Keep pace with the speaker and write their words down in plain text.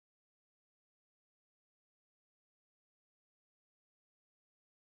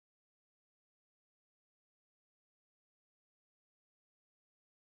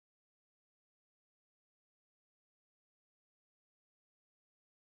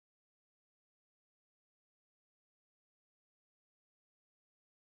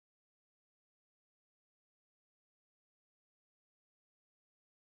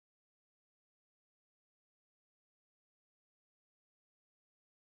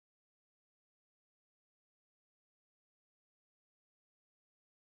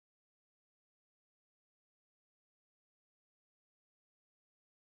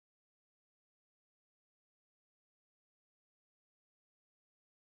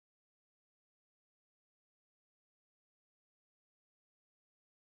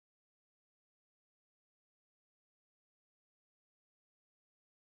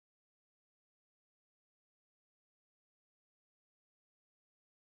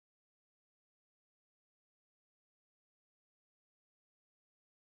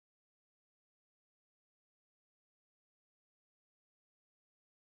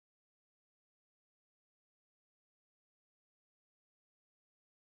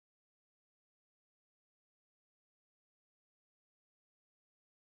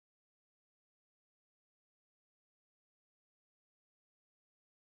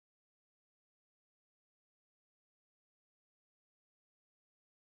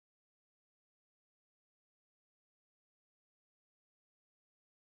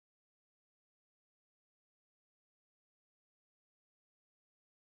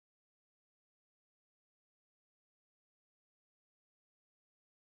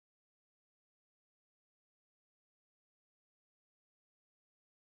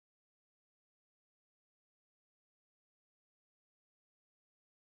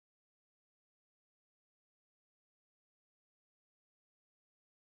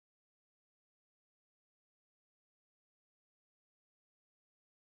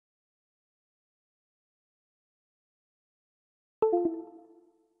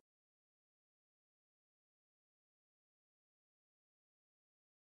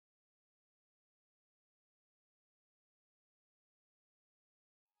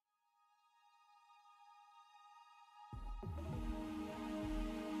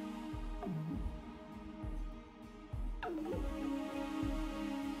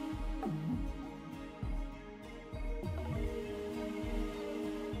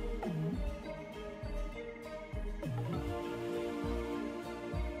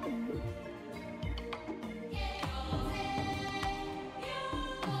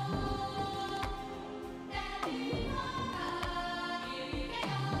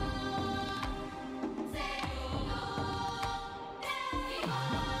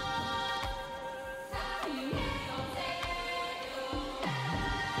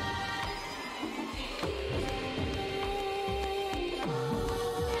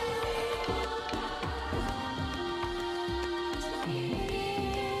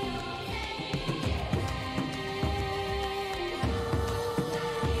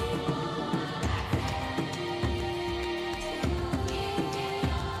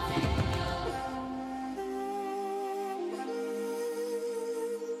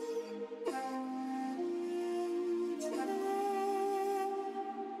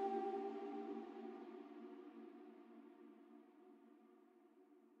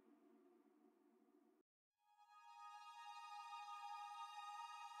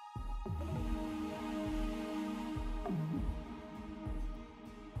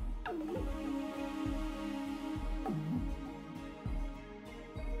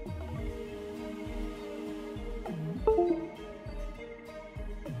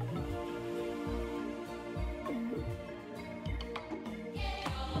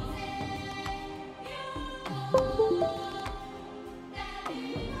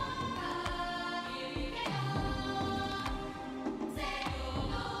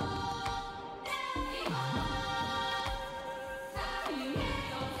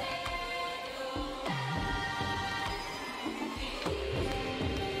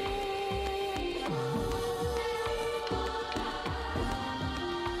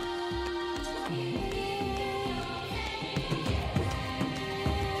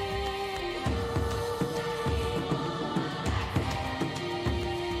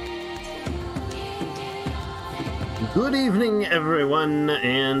Good evening, everyone,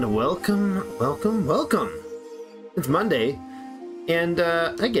 and welcome. It's Monday, and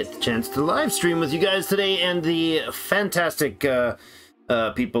I get the chance to live stream with you guys today, and the fantastic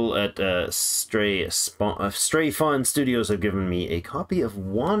people at Stray Fawn Studios have given me a copy of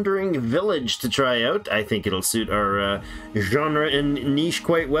Wandering Village to try out. I think it'll suit our genre and niche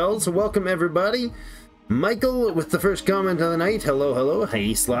quite well, so welcome, everybody. Michael with the first comment of the night. Hello, hello.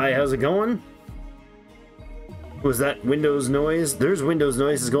 Hey, Sly, how's it going? Was that Windows noise? There's Windows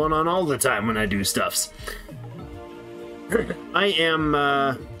noises going on all the time when I do stuffs. I am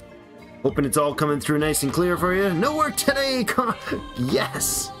hoping it's all coming through nice and clear for you. No work today!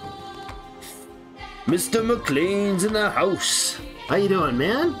 Yes! Mr. McLean's in the house. How you doing,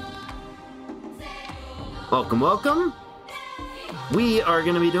 man? Welcome, welcome. We are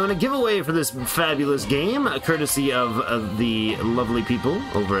going to be doing a giveaway for this fabulous game, courtesy of the lovely people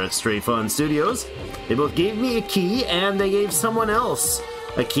over at Stray Fawn Studios. They both gave me a key, and they gave someone else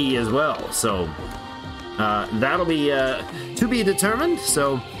a key as well. So, that'll be to be determined.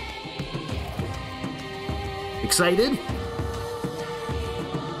 So, excited?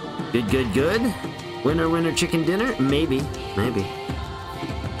 Good, good, good. Winner, winner, chicken dinner? Maybe, maybe.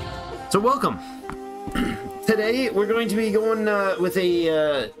 So, welcome. Today, we're going to be going with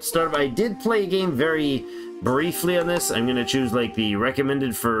a start. I did play a game very briefly on this. I'm going to choose like the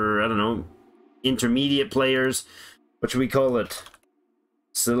recommended for, I don't know, intermediate players. What should we call it?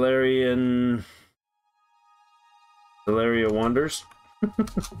 Celeria Wanders?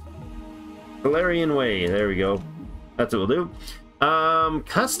 Celerian Way. There we go. That's what we'll do.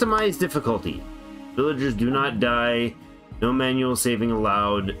 Customized difficulty. Villagers do not die. No manual saving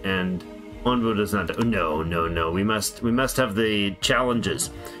allowed. And Onvo does not. No, no, no. We must have the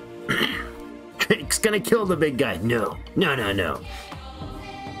challenges. It's gonna kill the big guy. No, no, no, no.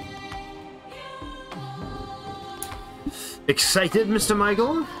 Excited, Mr.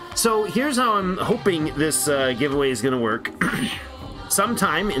 Michael? So here's how I'm hoping this giveaway is gonna work.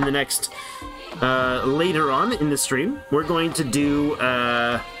 Sometime in the next later on in the stream, we're going to do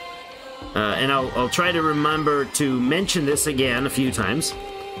and I'll try to remember to mention this again a few times.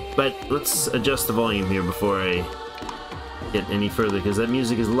 But let's adjust the volume here before I get any further, because that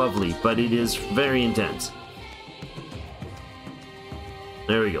music is lovely, but it is very intense.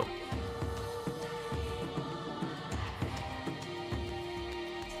 There we go.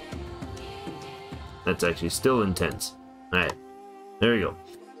 That's actually still intense. Alright, there we go.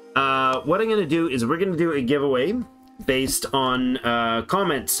 What I'm going to do is we're going to do a giveaway based on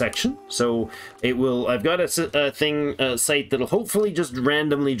comment section. So it will, I've got a site that'll hopefully just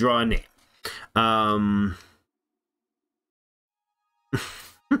randomly draw a name. I'm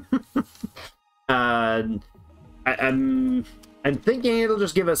thinking it'll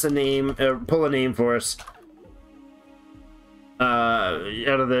just give us a name, pull a name for us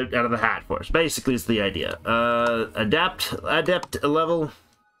out of the hat for us. Basically, it's the idea. Adept level.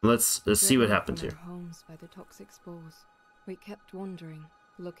 Let's see what happens here. Homes by the toxic spores. We kept wandering,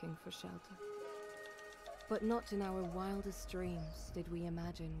 looking for shelter. But not in our wildest dreams did we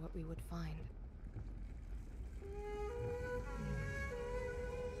imagine what we would find.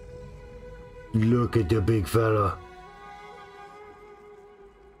 Look at the big fella.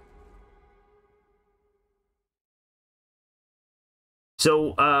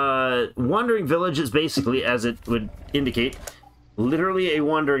 So, Wandering Village is basically, as it would indicate, literally a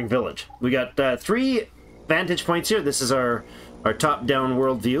wandering village. We got 3 vantage points here. This is our top-down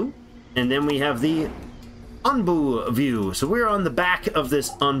world view. And then we have the Unbu view. So we're on the back of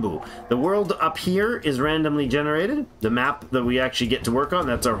this Unbu. The world up here is randomly generated. The map that we actually get to work on,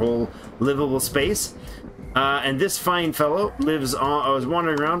 that's our whole livable space. And this fine fellow lives on, I was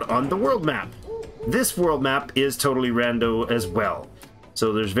wandering around on the world map. This world map is totally rando as well.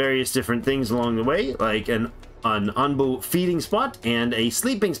 So there's various different things along the way, like an Unbu feeding spot and a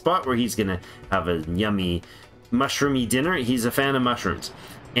sleeping spot where he's gonna have a yummy mushroomy dinner. He's a fan of mushrooms.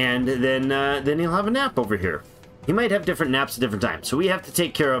 And then he'll have a nap over here. He might have different naps at different times. So we have to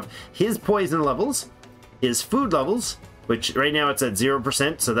take care of his poison levels, his food levels, which right now it's at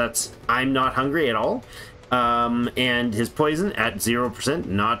 0%, so that's I'm not hungry at all. And his poison at 0%,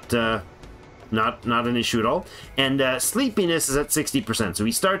 not an issue at all. And sleepiness is at 60%. So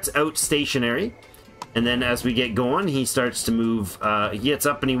he starts out stationary. And then as we get going, he starts to move, he gets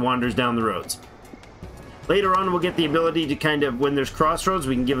up and he wanders down the roads. Later on, we'll get the ability to kind of, when there's crossroads,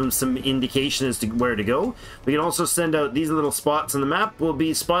 we can give him some indication as to where to go. We can also send out these little spots on the map, will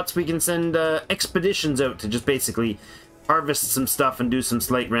be spots we can send expeditions out to just basically harvest some stuff and do some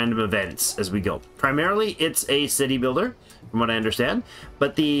slight random events as we go. Primarily, it's a city builder, from what I understand,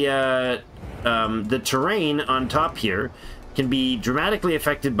 but the terrain on top here can be dramatically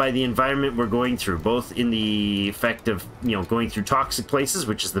affected by the environment we're going through, both in the effect of, you know, going through toxic places,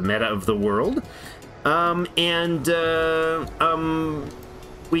 which is the meta of the world,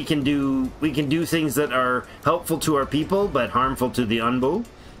 we can do things that are helpful to our people but harmful to the Unbo.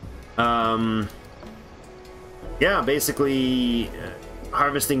 Yeah, basically,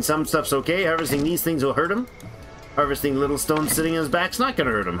 harvesting some stuff's okay. Harvesting these things will hurt him. Harvesting little stones sitting on his back's not going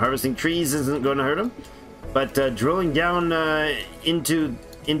to hurt him. Harvesting trees isn't going to hurt him. But drilling down into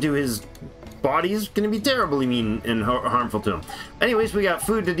his body is going to be terribly mean and harmful to him. Anyways, we got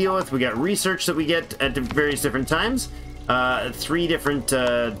food to deal with. We got research that we get at various different times. 3 different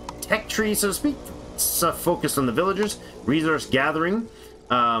tech trees, so to speak, stuff focused on the villagers. Resource gathering,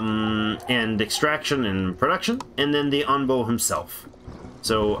 and extraction and production. And then the Unbo himself.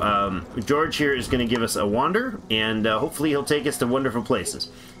 So George here is going to give us a wander, and hopefully he'll take us to wonderful places.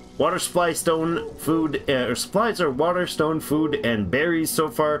 Water supply, stone, food, or supplies are water, stone, food, and berries so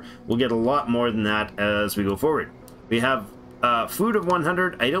far. We'll get a lot more than that as we go forward. We have food of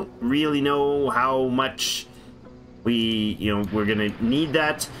 100. I don't really know how much we're gonna need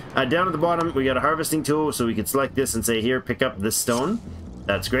that. Down at the bottom, we got a harvesting tool, so we can select this and say, here, pick up this stone.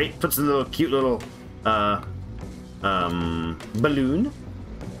 That's great. Puts a little cute little balloon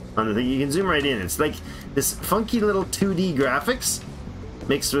on the thing. You can zoom right in. It's like this funky little 2D graphics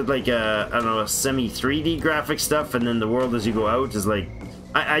mixed with like a, I don't know, a semi 3D graphic stuff, and then the world as you go out is like,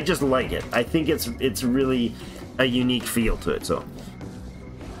 I just like it. I think it's really a unique feel to it. So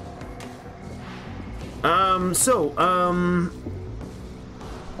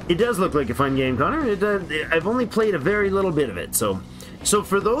it does look like a fun game, Connor. I've only played a very little bit of it. So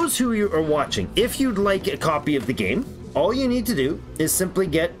for those who are watching, if you'd like a copy of the game, all you need to do is simply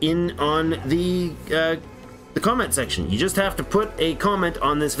get in on the comment section. You just have to put a comment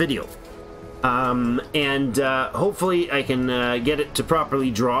on this video. Hopefully I can get it to properly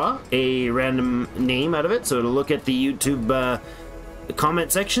draw a random name out of it. So it'll look at the YouTube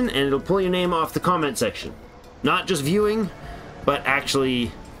comment section, and it'll pull your name off the comment section. Not just viewing, but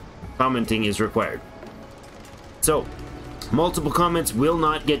actually commenting is required. So multiple comments will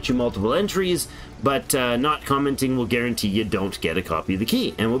not get you multiple entries, but not commenting will guarantee you don't get a copy of the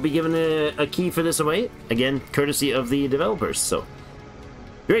key. And we'll be giving a key for this away, again, courtesy of the developers. So,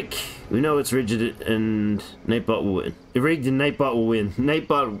 Drake, we know it's rigid and Nightbot will win. Rigged and Nightbot will win.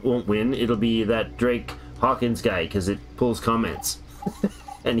 Nightbot won't win. It'll be that Drake Hawkins guy, because it pulls comments.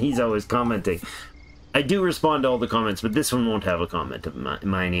 And he's always commenting. I do respond to all the comments, but this one won't have a comment of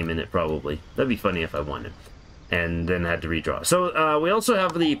my name in it, probably. That'd be funny if I won it and then had to redraw. So we also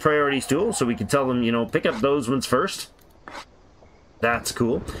have the priorities tool, so we can tell them, you know, pick up those ones first. That's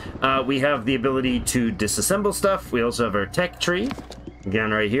cool. We have the ability to disassemble stuff. We also have our tech tree,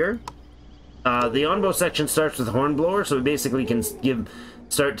 again right here. The Onbo section starts with a hornblower, so we basically can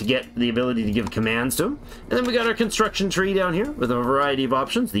start to get the ability to give commands to him. And then we got our construction tree down here with a variety of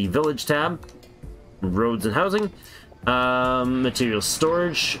options. The village tab, roads and housing, material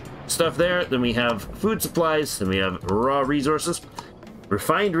storage stuff there. Then we have food supplies, then we have raw resources,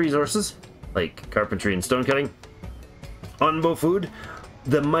 refined resources like carpentry and stone cutting, Onbo food,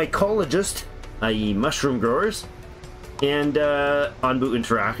 the mycologist, i.e. mushroom growers, and Onbo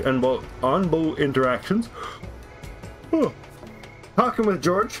interactions. Oh. Talking with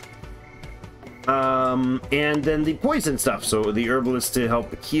George, and then the poison stuff, so the herbalist to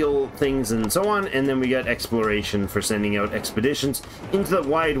help heal things and so on, and then we got exploration for sending out expeditions into the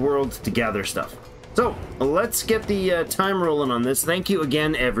wide world to gather stuff. So let's get the time rolling on this. Thank you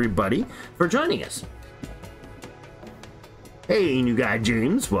again, everybody, for joining us. Hey, new guy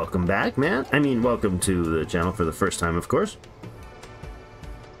James, welcome back, man. I mean, welcome to the channel for the first time, of course.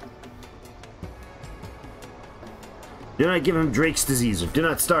 Do not give him Drake's disease, or do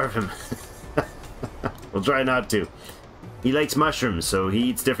not starve him. We'll try not to. He likes mushrooms, so he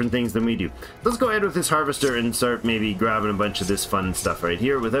eats different things than we do. Let's go ahead with this harvester and start maybe grabbing a bunch of this fun stuff right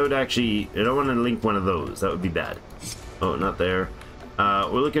here without actually... I don't want to link one of those. That would be bad. Oh, not there.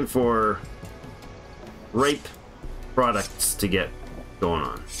 We're looking for ripe products to get going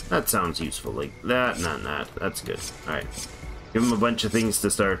on. That sounds useful. Like that, not that. That's good. Alright. Give him a bunch of things to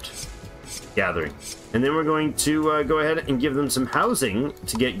start gathering. And then we're going to go ahead and give them some housing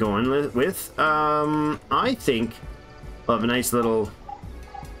to get going with. I think we'll have a nice little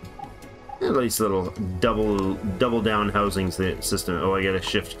double down housing system. Oh, I got a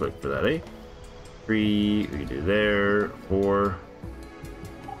shift click for that, eh? 3, we can do there, 4.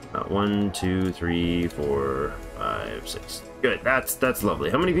 1, 2, 3, 4, 5, 6. Good. That's lovely.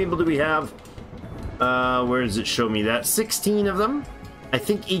 How many people do we have? Where does it show me that? 16 of them. I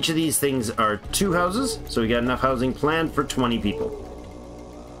think each of these things are 2 houses, so we got enough housing planned for 20 people.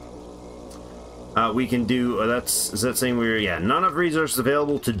 We can do, is that saying we're, yeah, not enough resources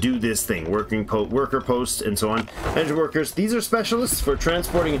available to do this thing. Worker posts and so on. Engine workers, these are specialists for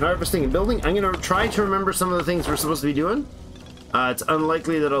transporting and harvesting and building. I'm going to try to remember some of the things we're supposed to be doing. It's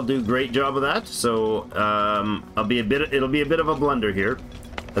unlikely that I'll do a great job of that, so it'll be a bit of a blunder here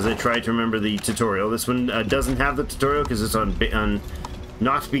as I try to remember the tutorial. This one doesn't have the tutorial because it's on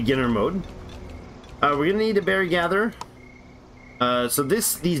not beginner mode. We're going to need a berry gatherer. So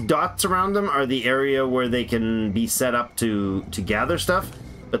these dots around them are the area where they can be set up to gather stuff.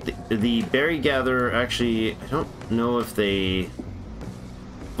 But the berry gatherer, actually, I don't know if they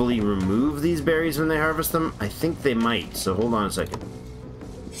fully remove these berries when they harvest them. I think they might, so hold on a second.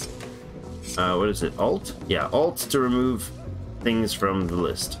 What is it? Alt? Yeah, Alt to remove things from the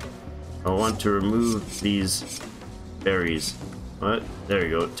list. I want to remove these berries. What? There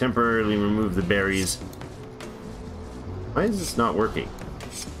you go. Temporarily remove the berries. Why is this not working?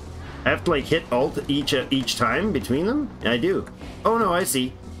 I have to like hit Alt each time between them? I do. Oh no, I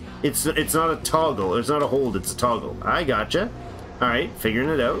see. It's not a toggle. It's not a hold. It's a toggle. I gotcha. All right, figuring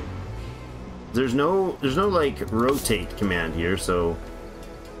it out. There's no like rotate command here, so.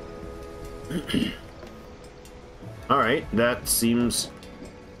 All right, that seems.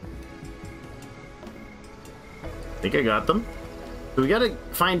 I think I got them. So we gotta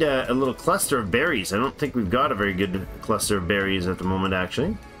find a little cluster of berries. I don't think we've got a very good cluster of berries at the moment,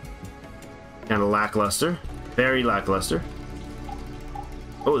 actually. Kind of lackluster. Very lackluster.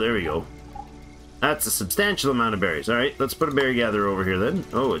 Oh, there we go. That's a substantial amount of berries. Alright, let's put a berry gatherer over here then.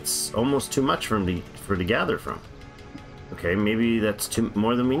 Oh, it's almost too much for him to gather from. Okay, maybe that's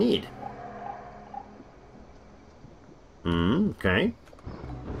more than we need. Okay.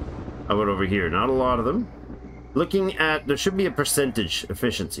 How about over here? Not a lot of them. Looking at, there should be a percentage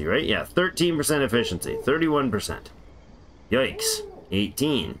efficiency, right? Yeah, 13% efficiency, 31%. Yikes.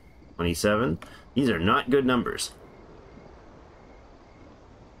 18, 27. These are not good numbers.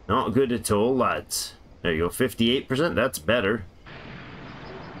 Not good at all, lads. There you go, 58%, that's better.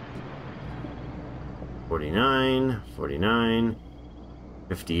 49, 49,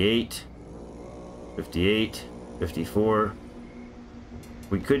 58, 58, 54.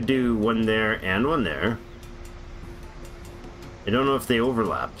 We could do one there and one there. I don't know if they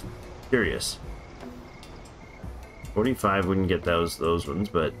overlapped. Curious. 45 wouldn't get those ones,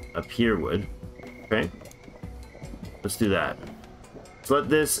 but up here would. Okay. Let's do that. Let's let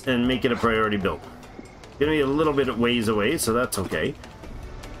this and make it a priority build. Gonna be a little bit of ways away, so that's okay.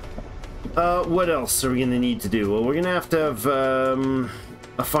 What else are we gonna need to do? Well, we're gonna have to have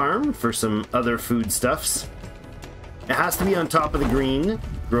a farm for some other foodstuffs. It has to be on top of the green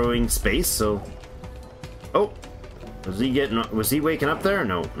growing space, so. Oh. Was he waking up there?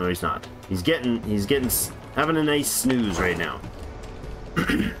 No, he's not. He's having a nice snooze right now.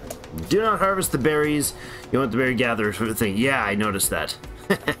 Do not harvest the berries. You want the berry gatherer sort of thing. Yeah, I noticed that.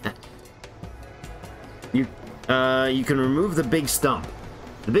 You can remove the big stump.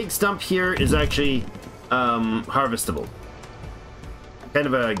 The big stump here is actually harvestable. Kind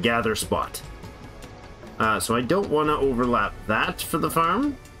of a gather spot. So I don't want to overlap that for the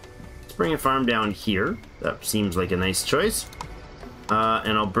farm. Let's bring a farm down here. That seems like a nice choice.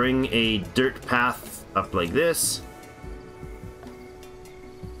 And I'll bring a dirt path up like this.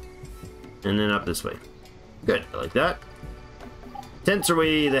 And then up this way. Good, I like that. Tents are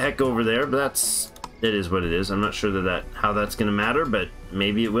way the heck over there, but it is what it is. I'm not sure how that's gonna matter, but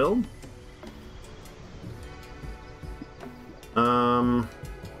maybe it will.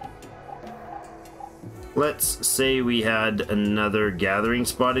 Let's say we had another gathering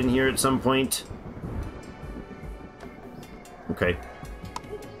spot in here at some point. Okay.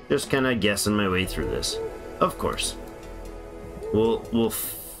 Just kind of guessing my way through this. Of course. We'll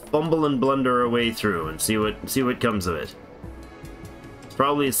fumble and blunder our way through and see what comes of it. It's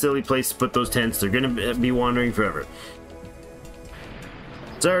probably a silly place to put those tents. They're gonna be wandering forever.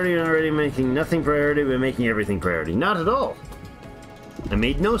 It's already making nothing priority, but making everything priority. Not at all. I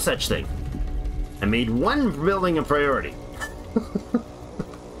made no such thing. I made one building a priority.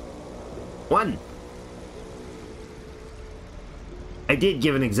 One. I did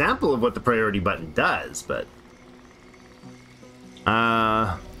give an example of what the priority button does, but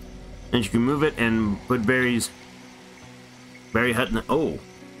and you can move it and put berry hut in the, oh.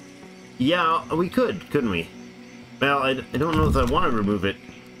 Yeah, we couldn't we? Well, I don't know if I want to remove it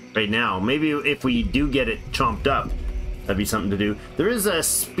right now. Maybe if we do get it chomped up, That'd be something to do. There is a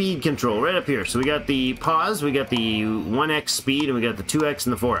speed control right up here. So we got the pause, we got the 1x speed, and we got the 2x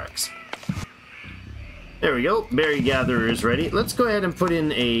and the 4x. There we go. Berry gatherer is ready. Let's go ahead and put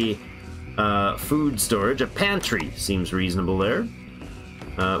in a food storage. A pantry seems reasonable there.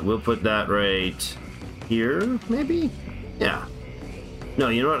 We'll put that right here, maybe? Yeah. No,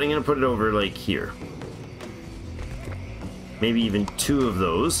 you know what? I'm going to put it over, like, here. Maybe even 2 of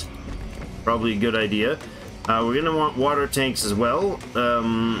those. Probably a good idea. We're going to want water tanks as well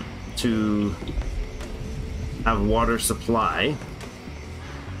to have water supply.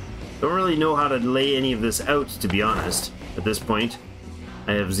 Don't really know how to lay any of this out, to be honest, at this point.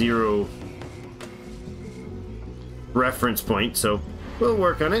 I have 0 reference point, so we'll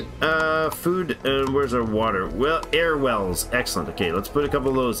work on it. Food, where's our water? Well, air wells. Excellent. Okay, let's put a couple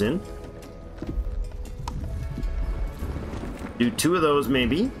of those in. Do 2 of those,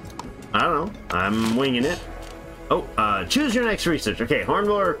 maybe. I don't know. I'm winging it. Oh, choose your next research. Okay,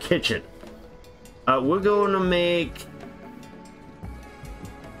 hornblower kitchen. We're going to make...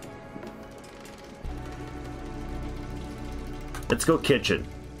 Let's go kitchen.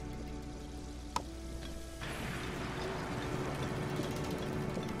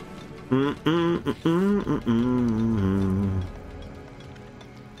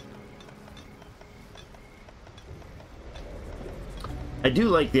 I do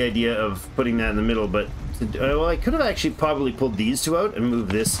like the idea of putting that in the middle, but well, I could have actually probably pulled these 2 out and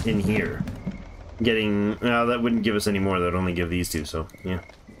moved this in here. Getting, that wouldn't give us any more. That would only give these 2. So yeah,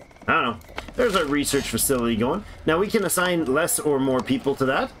 I don't know. There's our research facility going. Now we can assign less or more people to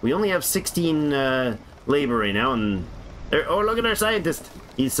that. We only have 16 labor right now, and oh, look at our scientist.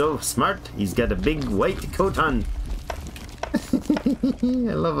 He's so smart. He's got a big white coat on.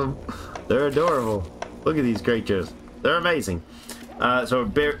 I love them. They're adorable. Look at these creatures. They're amazing. So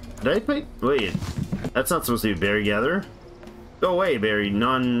bear. Did I wait? That's not supposed to be a berry gatherer. Go away, berry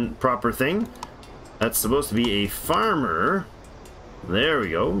non-proper thing. That's supposed to be a farmer. There we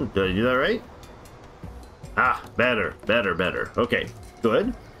go. Did I do that right? Ah, better. Okay,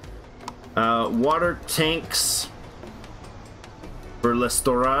 good. Water tanks for le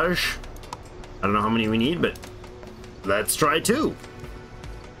storage. I don't know how many we need, but let's try 2.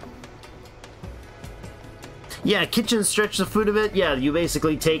 Yeah, kitchen stretch the food a bit. Yeah, you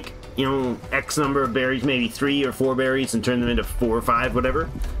basically take, you know, X number of berries, maybe 3 or 4 berries, and turn them into 4 or 5, whatever.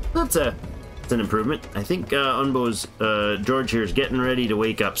 That's an improvement. I think Unbo's George here is getting ready to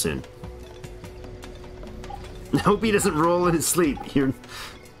wake up soon. I hope he doesn't roll in his sleep.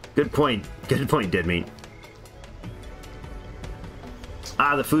 Good point. Good point, Deadmeat.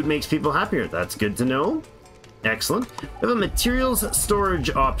 Ah, the food makes people happier. That's good to know. Excellent. We have a materials storage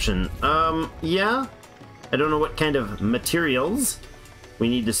option. Yeah. I don't know what kind of materials we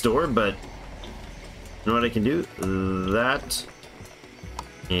need to store, but you know what I can do? That.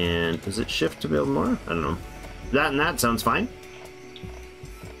 And is it shift to build more? I don't know. That and that sounds fine.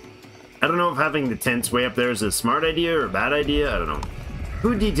 I don't know if having the tents way up there is a smart idea or a bad idea. I don't know.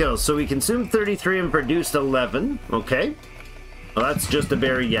 Food details. So we consumed 33 and produced 11. Okay. Well, that's just a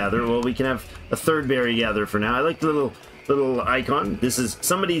berry gather. Well, we can have a 3rd berry gather for now. I like the little icon. This is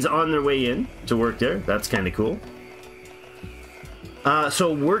somebody's on their way in to work there. That's kind of cool.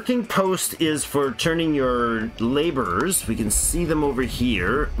 So working post is for turning your laborers. We can see them over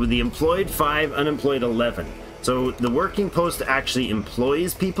here with the employed 5, unemployed 11. So the working post actually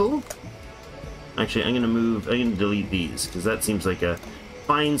employs people. Actually, I'm going to delete these because that seems like a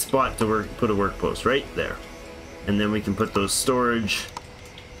fine spot to put a work post right there. And then we can put those storage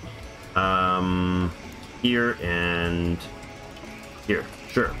here and here.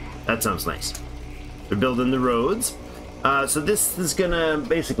 Sure, that sounds nice. They're building the roads. So this is gonna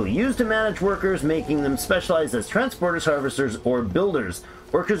basically use to manage workers, making them specialized as transporters, harvesters, or builders.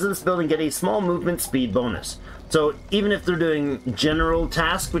 Workers in this building get a small movement speed bonus. So even if they're doing general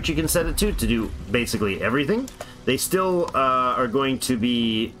tasks, which you can set it to do basically everything, they still are going to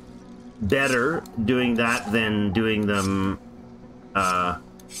be better doing that than doing them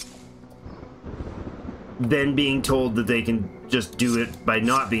than being told that they can just do it by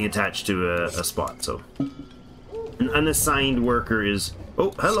not being attached to a spot. So an unassigned worker is...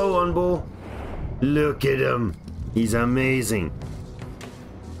 Oh, hello, Unbull. Look at him. He's amazing.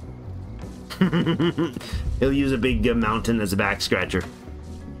 He'll use a big mountain as a back scratcher.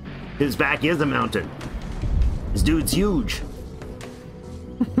 His back is a mountain. This dude's huge.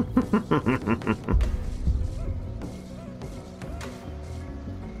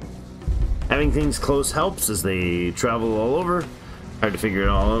 Having things close helps as they travel all over. Hard to figure it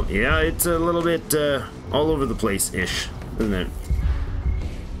all out. Yeah, it's a little bit all over the place-ish, isn't it?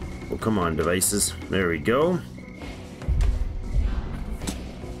 Well, come on, devices. There we go.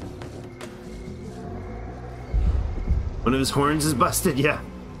 One of his horns is busted, yeah.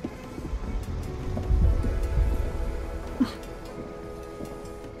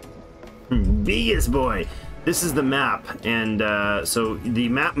 Biggest boy. This is the map, and so the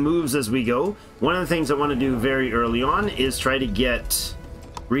map moves as we go. One of the things I want to do very early on is try to get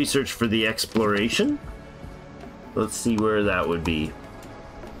research for the exploration. Let's see where that would be.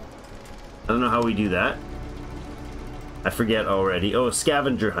 I don't know how we do that. I forget already. Oh,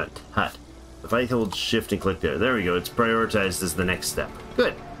 scavenger hut. If I hold shift and click there, there we go. It's prioritized as the next step.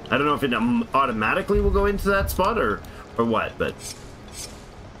 Good. I don't know if it automatically will go into that spot or what, but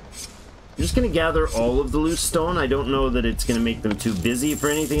I'm just going to gather all of the loose stone. I don't know that it's going to make them too busy for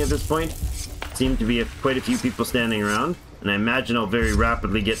anything at this point. Seem to be quite a few people standing around, and I imagine I'll very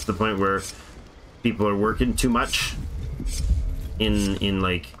rapidly get to the point where people are working too much in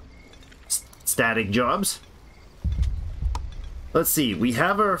like static jobs. Let's see, we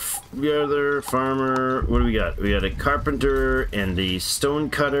have our other farmer. What do we got? We got a carpenter and a stone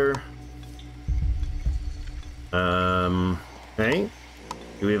cutter. Okay.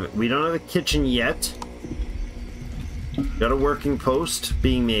 We don't have a kitchen yet. Got a working post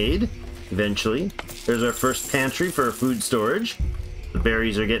being made eventually. There's our first pantry for our food storage. The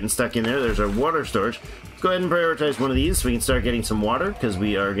berries are getting stuck in there. There's our water storage. Let's go ahead and prioritize one of these so we can start getting some water because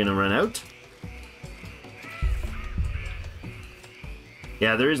we are going to run out.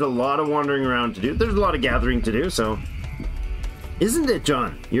 Yeah, there is a lot of wandering around to do. There's a lot of gathering to do, so... Isn't it,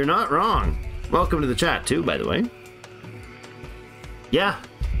 John? You're not wrong. Welcome to the chat, too, by the way. Yeah.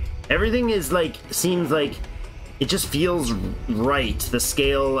 Everything is, like, seems like... It just feels right. The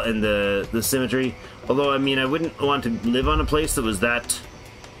scale and the symmetry. Although, I mean, I wouldn't want to live on a place that was that...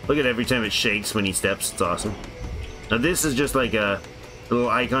 Look at every time it shakes when he steps. It's awesome. Now, this is just like a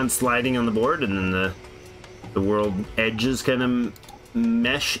little icon sliding on the board, and then the world edges kind of...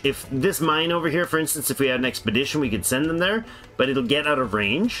 mesh. If this mine over here, for instance, if we had an expedition, we could send them there, but it'll get out of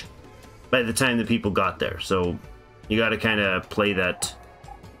range by the time the people got there. So you got to kind of play that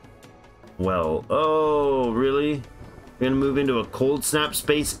well. Oh, really? We're gonna move into a cold snap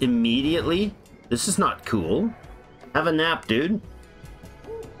space immediately? This is not cool. Have a nap, dude.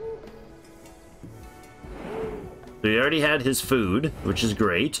 So he already had his food, which is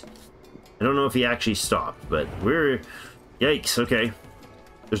great. I don't know if he actually stopped, but we're... Yikes, okay.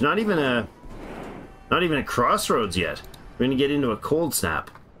 There's not even a crossroads yet. We're gonna get into a cold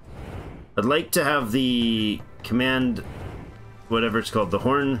snap. I'd like to have the command, whatever it's called, the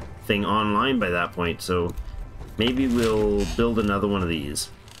horn thing online by that point, so maybe we'll build another one of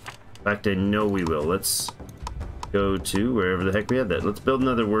these. In fact, I know we will. Let's go to wherever the heck we had that. Let's build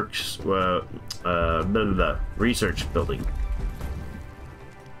another research building.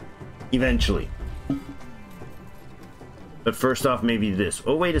 Eventually. But first off, maybe this.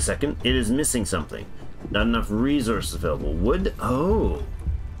 Oh, wait a second. It is missing something. Not enough resources available. Wood? Oh.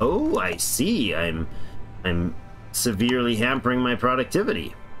 Oh, I see. I'm severely hampering my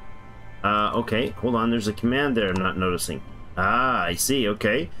productivity. Okay. Hold on. There's a command there I'm not noticing. Ah, I see.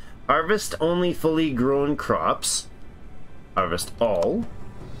 Okay. Harvest only fully grown crops. Harvest all.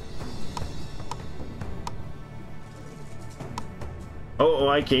 Oh,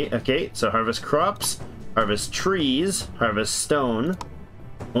 okay. Okay. So harvest crops. Harvest trees, harvest stone,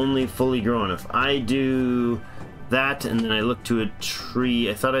 only fully grown. If I do that and then I look to a tree,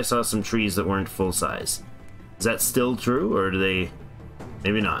 I thought I saw some trees that weren't full size. Is that still true, or do they...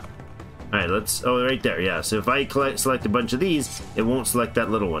 Maybe not. Alright, let's... Oh, right there, yeah. So if I select a bunch of these, it won't select that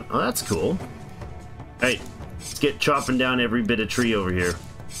little one. Oh, that's cool. Alright, let's get chopping down every bit of tree over here.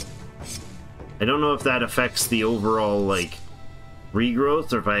 I don't know if that affects the overall, like,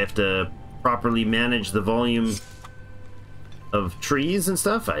 regrowth, or if I have to... properly manage the volume of trees and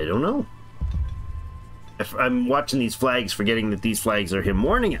stuff. I don't know. If I'm watching these flags, forgetting that these flags are him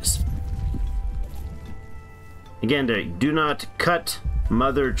warning us. Again, do not cut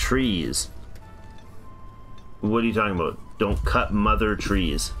mother trees. What are you talking about? Don't cut mother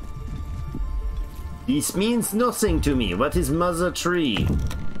trees. This means nothing to me. What is mother tree?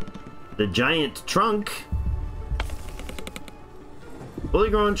 The giant trunk. Fully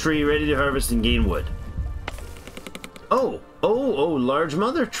grown tree, ready to harvest and gain wood. Oh, large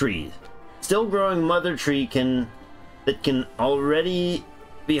mother tree. Still growing mother tree that can already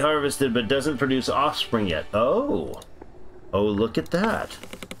be harvested but doesn't produce offspring yet. Oh, look at that.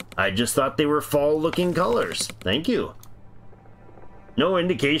 I just thought they were fall-looking colors. Thank you. No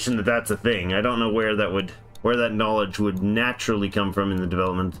indication that that's a thing. I don't know where that knowledge would naturally come from in the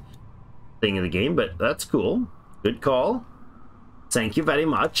development thing of the game, but that's cool. Good call. Thank you very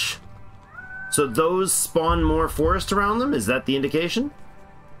much. So those spawn more forest around them? Is that the indication?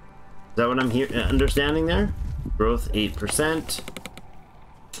 Is that what I'm understanding there? Growth 8%.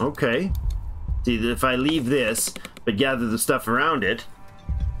 Okay. See, if I leave this, but gather the stuff around it.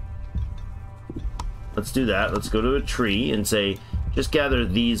 Let's do that. Let's go to a tree and say, just gather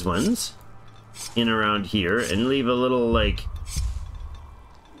these ones in around here and leave a little, like,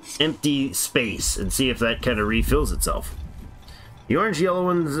 empty space and see if that kind of refills itself. The orange yellow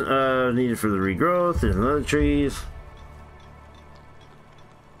ones needed for the regrowth. There's another trees.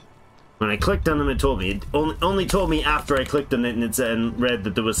 When I clicked on them, it told me. It only told me after I clicked on it and and read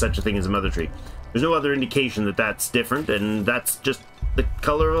that there was such a thing as a mother tree. There's no other indication that that's different, and that's just the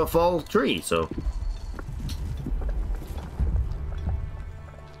color of a fall tree, so.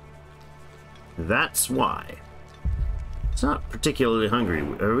 That's why. It's not particularly hungry.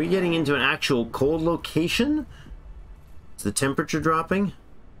 Are we getting into an actual cold location? Is the temperature dropping?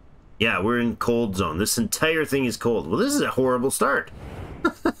 Yeah, we're in cold zone. This entire thing is cold. Well, this is a horrible start.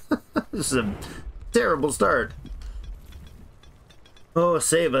 This is a terrible start. Oh,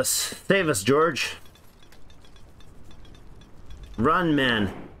 save us. Save us, George. Run,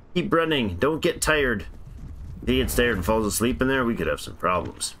 man. Keep running. Don't get tired. If he gets tired and falls asleep in there, we could have some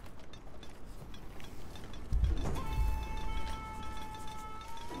problems.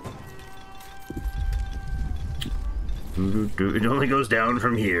 It only goes down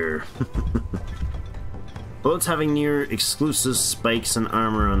from here. Bullets having near exclusive spikes and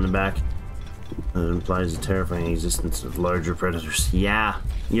armor on the back. That implies the terrifying existence of larger predators. Yeah,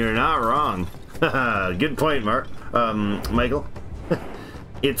 you're not wrong. Good point, Michael.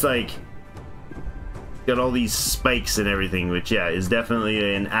 It's like got all these spikes and everything, which yeah is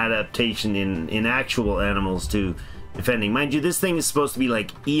definitely an adaptation in actual animals to defending. Mind you, this thing is supposed to be like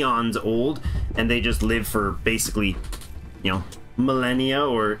eons old, and they just live for basically, you know, millennia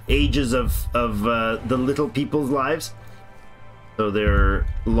or ages of the little people's lives. So they're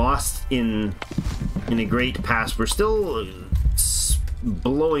lost in a great past. We're still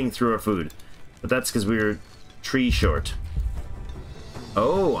blowing through our food, but that's because we're tree short.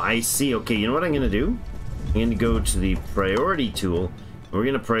 Oh, I see. Okay, you know what I'm gonna do? I'm gonna go to the priority tool, and we're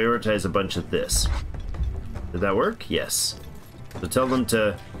gonna prioritize a bunch of this. Did that work? Yes. So tell them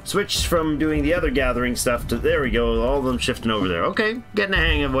to switch from doing the other gathering stuff to, there we go, all of them shifting over there. Okay, getting a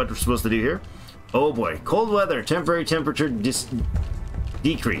hang of what we're supposed to do here. Oh boy, cold weather, temporary temperature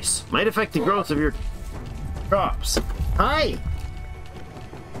decrease. Might affect the growth of your crops. Hi!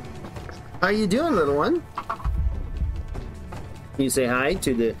 How you doing, little one? Can you say hi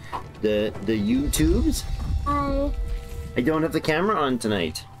to the YouTubes? Hi. I don't have the camera on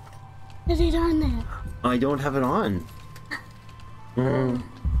tonight. Is it on there? I don't have it on.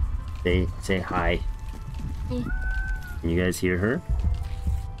 Say hi. Hi. Can you guys hear her?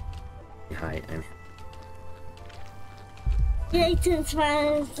 Hi, I'm... Yay,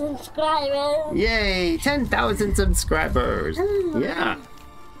 10,000 subscribers! Yay! 10,000 subscribers! Yeah!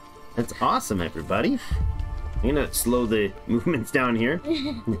 That's awesome, everybody. I'm gonna slow the movements down here.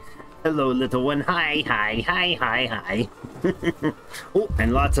 Hello, little one. Hi, hi, hi, hi, hi. Oh,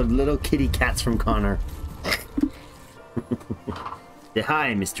 and lots of little kitty cats from Connor. Say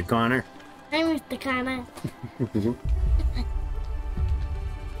hi, Mr. Connor. Hi, Mr. Connor.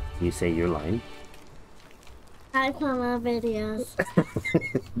 You say your line. I from my videos.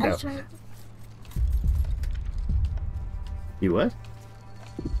 No. That's right. You what?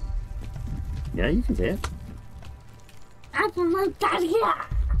 Yeah, you can say it. I from my daddy.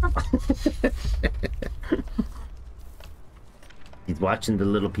 He's watching the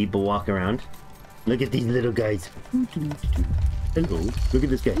little people walk around. Look at these little guys. Hello. Look at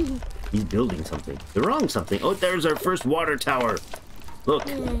this guy. He's building something. The wrong something. Oh, there's our first water tower. Look.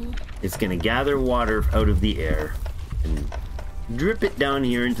 It's gonna gather water out of the air and drip it down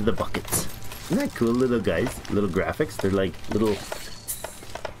here into the buckets. Isn't that cool, little guys? Little graphics. They're like little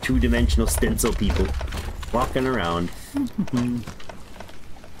two-dimensional stencil people walking around.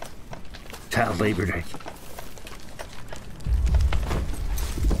 Child labor day.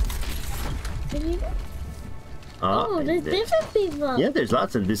 Oh, there's different people. Yeah, there's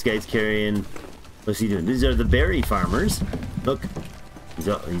lots of. This guy's carrying. What's he doing? These are the berry farmers. Look,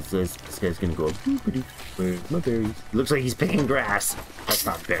 this guy's gonna go. Where's my berries? Looks like he's picking grass. That's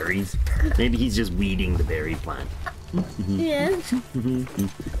not berries. Maybe he's just weeding the berry plant. Yes.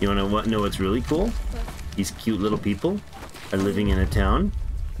 You wanna know what's really cool? These cute little people are living in a town.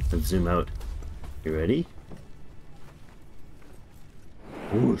 Let's zoom out. You ready?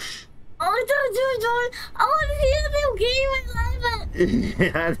 Whoosh. Oh, it's a new game. I love it.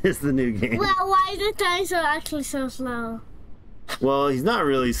 Yeah, this is the new game. Well, why is the dinosaur actually so slow? Well, he's not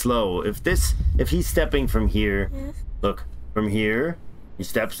really slow. If he's stepping from here, Yes. look, from here, he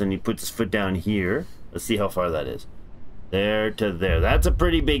steps and he puts his foot down here, Let's see how far that is. There to there. That's a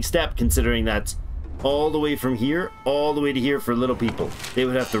pretty big step, considering that's all the way from here, all the way to here for little people. They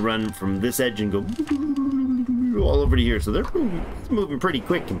would have to run from this edge and go all over to here. So they're moving pretty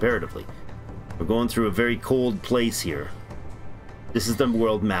quick comparatively. We're going through a very cold place here. This is the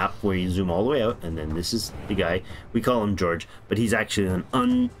world map where you zoom all the way out, and then this is the guy. We call him George, but he's actually an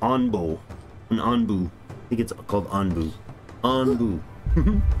Onbu. An Onbu. I think it's called Onbu. Onbu.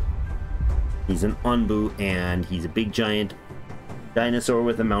 He's an Onbu, and he's a big giant dinosaur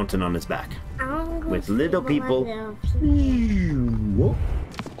with a mountain on his back. With little people. Whoa.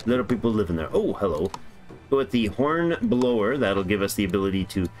 Little people living there. Oh, hello. Go with the horn blower. That'll give us the ability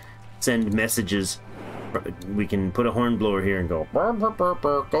to send messages. We can put a horn blower here and go, burr, burr, burr,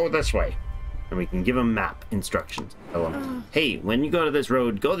 burr, go this way. And we can give them map instructions. Tell them, hey, when you go to this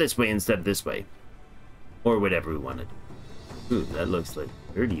road, go this way instead of this way. Or whatever we wanted. Ooh, that looks like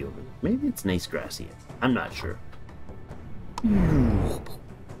dirty over there. Maybe it's nice grassy. I'm not sure. Zoom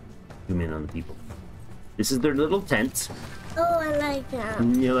in on the people. This is their little tents. Oh, I like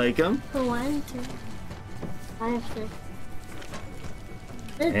them. You like them? 1, 2, 5, 6.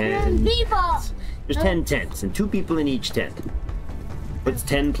 There's And 10 people. There's 10 tents, and 2 people in each tent. What's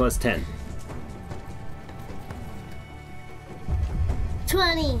 10 plus 10?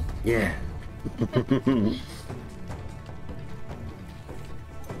 20. Yeah.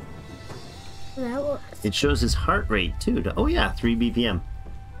 That was It shows his heart rate too. Oh yeah, 3 BPM.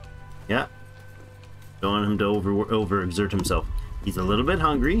 Yeah. Don't want him to overexert himself. He's a little bit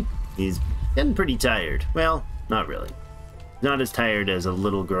hungry. He's getting pretty tired. Well, not really. Not as tired as a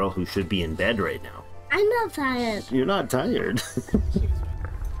little girl who should be in bed right now. I'm not tired. You're not tired.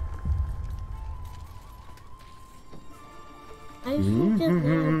 I should just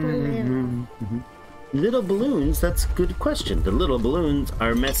balloon. Little balloons, that's a good question. The little balloons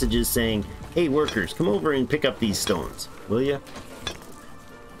are messages saying, hey workers, come over and pick up these stones, will ya?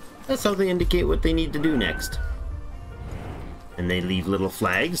 That's how they indicate what they need to do next. And they leave little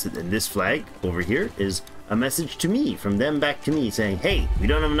flags, and this flag over here is a message to me, from them back to me, saying, hey, we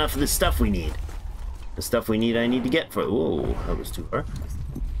don't have enough of this stuff we need. The stuff we need I need to get for... Whoa, that was too far.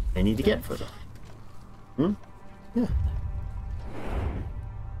 I need to get for them. Yeah.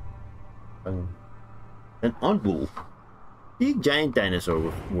 An Onbu. Big giant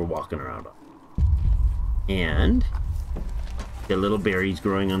dinosaur we're walking around on. And got little berries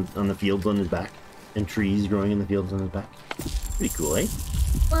growing on the fields on his back. And trees growing in the fields on his back. Pretty cool, eh?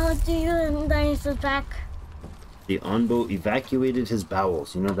 Well, do you dinosaur back? The Onbu evacuated his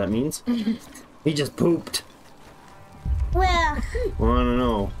bowels. You know what that means? He just pooped. Where? Well, I don't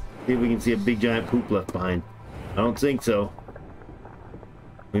know. See if we can see a big giant poop left behind. I don't think so.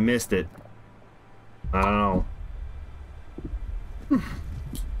 We missed it. I don't know.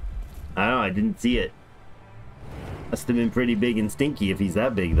 I don't know, I didn't see it. Must have been pretty big and stinky if he's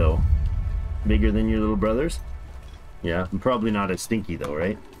that big, though. Bigger than your little brothers? Yeah, probably not as stinky, though,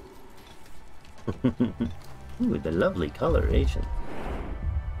 right? Ooh, the lovely coloration.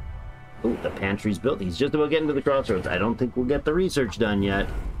 Ooh, the pantry's built. He's just about getting to the crossroads. I don't think we'll get the research done yet.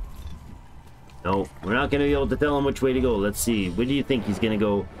 No, we're not going to be able to tell him which way to go. Let's see. Where do you think he's going to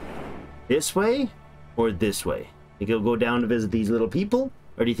go? This way or this way? Think he'll go down to visit these little people?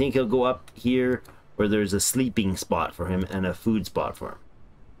 Or do you think he'll go up here where there's a sleeping spot for him and a food spot for him?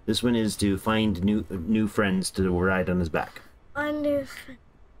 This one is to find new friends to ride on his back.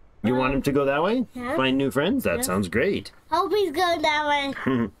 You want him to go that way? Yeah. Find new friends? That sounds great. Hope he's going that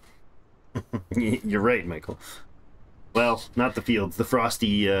way. You're right, Michael. Well, not the fields, the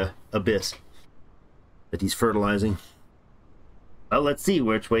frosty abyss that he's fertilizing. Well, let's see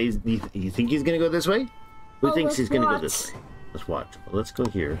which way. You think he's going to go this way? Who thinks he's going to go this way? Let's watch. Well, let's go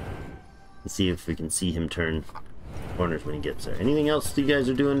here and see if we can see him turn corners when he gets there. Anything else you guys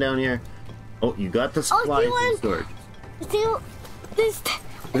are doing down here? Oh, you got the supplies in storage.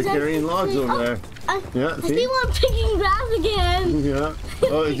 They're carrying logs over there. Yeah, I see one picking grass again. Yeah.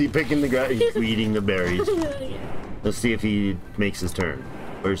 Oh, is he picking the grass? He's eating the berries. Let's see if he makes his turn.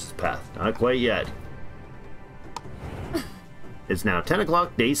 Where's his path? Not quite yet. It's now 10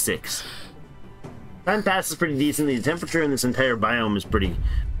 o'clock, day 6. Time passes pretty decently. The temperature in this entire biome is pretty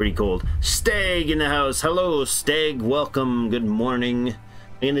cold. Stag in the house. Hello, Stag. Welcome. Good morning. I'm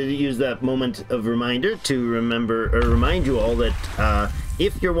going to use that moment of reminder to remind you all that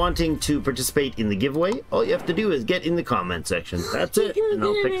if you're wanting to participate in the giveaway, all you have to do is get in the comment section. That's it, and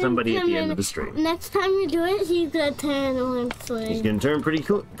I'll pick somebody at the end of the stream. Next time you do it, he's gonna turn one swing. He's gonna turn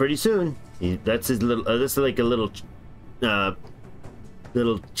pretty soon. That's his little. This is like a little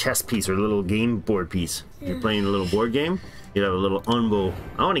chess piece or little game board piece. If you're playing a little board game, you have a little Onbo.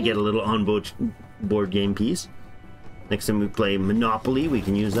 I want to get a little Onbo board game piece. Next time we play Monopoly, we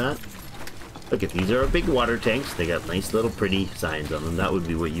can use that. Look, if these are big water tanks, they got nice little pretty signs on them. That would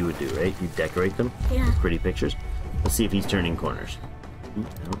be what you would do, right? You decorate them. Yeah. With pretty pictures. Let's see if he's turning corners. I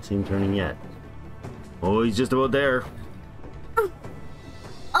don't see him turning yet. Oh, he's just about there. Oh,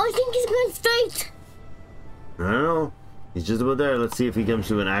 I think he's going straight. I don't know. He's just about there. Let's see if he comes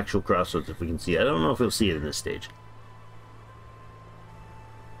to an actual crossroads, if we can see it. I don't know if we'll see it in this stage.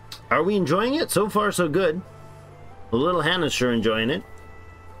 Are we enjoying it? So far, so good. The little Hannah's sure enjoying it.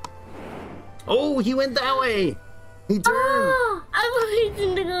 Oh, he went that way. He turned. Oh, I thought he was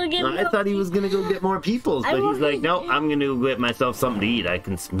going to go get I thought he was going to go get more peoples, but he's like, no, I'm going to get myself something to eat. I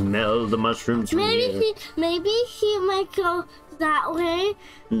can smell the mushrooms from here. Maybe he might go that way.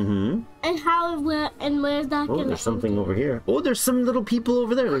 Mm-hmm. And where's that Oh, there's something over here. Oh, there's some little people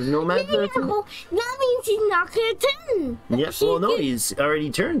over there. There's nomads there too. That means he's not going to turn. Yeah, well, no, he's already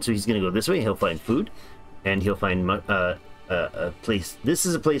turned, so he's going to go this way. He'll find food, and he'll find a place. This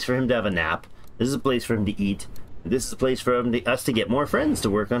is a place for him to have a nap. This is a place for him to eat. This is a place for us to get more friends to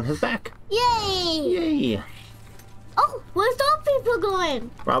work on his back. Yay! Yay! Oh, where's those people going?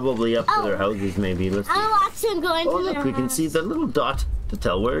 Probably up to their houses, maybe. Let's see. I'll watch him going to their look, we can house. see the little dot to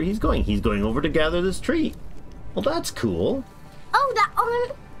tell where he's going. He's going over to gather this tree. Well, that's cool. Oh, that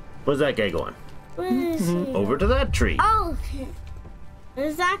one. Where's that guy going? Where is he? Over to that tree. Oh, okay.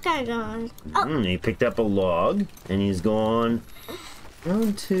 Where's that guy going? Oh, He picked up a log, and he's going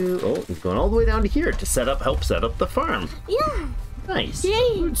down to... Oh, he's going all the way down to here to help set up the farm. yeah. Nice.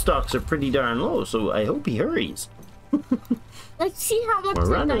 Yay. Food stocks are pretty darn low, so I hope he hurries. Let's see how much We're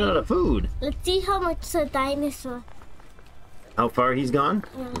running out of food. Let's see how much the dinosaur. How far he's gone?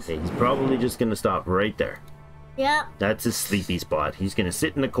 Yes. Okay, he's probably just going to stop right there. Yep. That's his sleepy spot. He's going to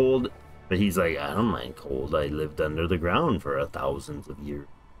sit in the cold, but he's like, I don't mind cold. I lived under the ground for thousands of years.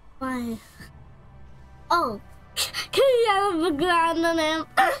 Why? Oh. Can you have the ground on him?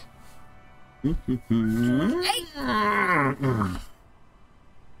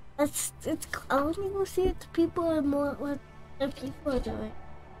 It's I want to go see what the people are what the people are doing.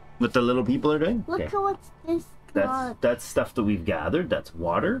 What the little people are doing? Look Okay. at what's this. That's stuff that we've gathered. That's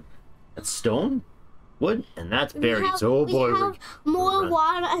water. That's stone, wood, and that's berries. We We have more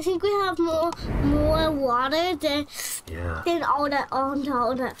water. I think we have more water than all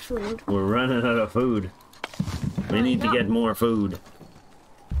that food. We're running out of food. We need to get more food.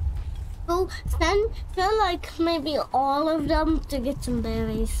 So send like maybe all of them to get some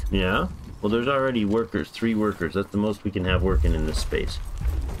berries. Yeah? Well, there's already workers. 3 workers. That's the most we can have working in this space.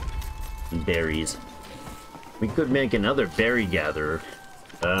 Berries. We could make another berry gatherer.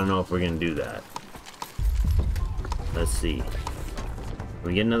 I don't know if we're going to do that. Let's see. Can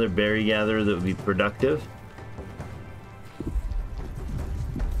we get another berry gatherer that would be productive?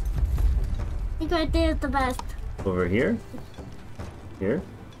 I think right there is the best. Over here? Here?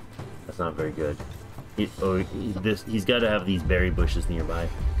 That's not very good. He's got to have these berry bushes nearby.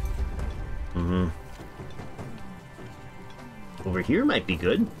 Over here might be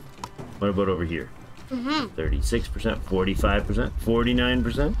good. What about over here? 36%, 45%,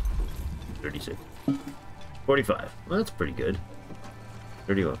 49%, 36, 45. Well, that's pretty good.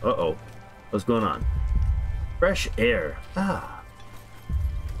 31. Uh-oh. What's going on? Fresh air.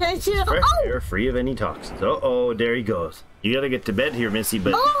 Fresh air, free of any toxins. Uh-oh, there he goes. You gotta get to bed here, Missy,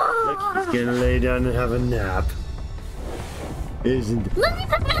 but look, he's gonna lay down and have a nap. Isn't it?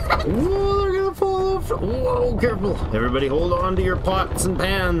 Whoa, they're gonna fall off. Whoa, careful. Everybody hold on to your pots and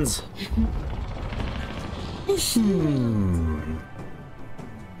pans. I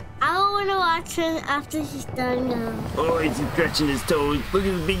want to watch him after he's done now. Oh, he's stretching his toes. Look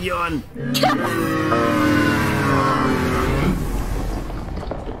at his big yawn.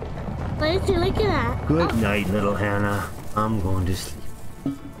 What is he looking at? Good night, little Hannah. I'm going to sleep.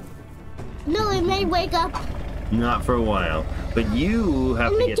 No, he may wake up. Not for a while. But you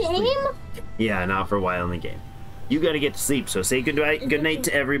have In to the get to sleep. game? Yeah, not for a while in the game. You gotta get to sleep, so say good night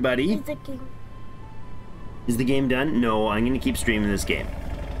to everybody. Is the game? Is the game done? No, I'm gonna keep streaming this game.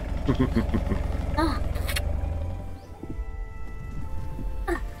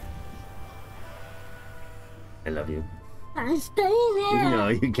 I love you. I'm staying here. No,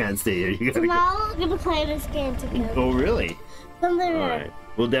 you can't stay here. You gotta go. Tomorrow we're gonna play this game together. Oh, really? Something Alright.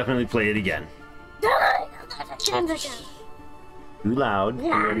 We'll definitely play it again. Too loud,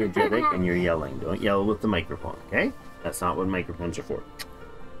 you're energetic, and you're yelling. Don't yell with the microphone, okay? That's not what microphones are for.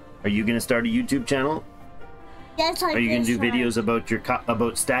 Are you gonna start a YouTube channel? Yes, Are you gonna do videos about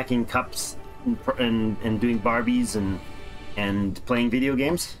about stacking cups and doing Barbies and playing video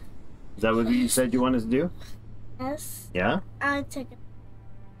games? Is that what you said you wanted to do? Yes. Yeah? I'll take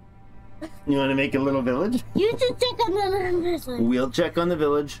it. You want to make a little village? You should check on the little village. We'll check on the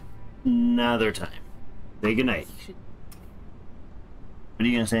village another time. Say goodnight. What are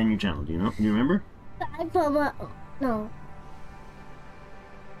you gonna say on your channel? Do you know? Do you remember? No.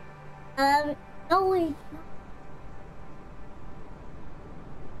 No wait.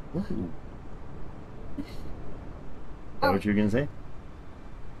 Is that what you're gonna say?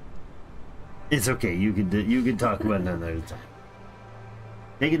 It's okay. You could talk about it another time.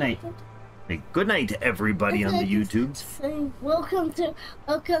 Say goodnight. Say goodnight to everybody on the YouTubes. Welcome to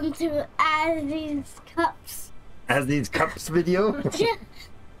As These Cups. As These Cups video. Yeah,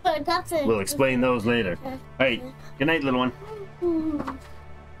 but that's it. We'll explain those later. All right. Good night, little one.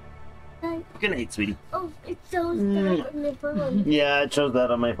 Good night, sweetie. Oh, it shows that on the phone. Yeah, it shows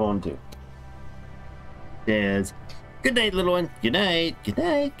that on my phone too. Yes. Good night, little one. Good night. Good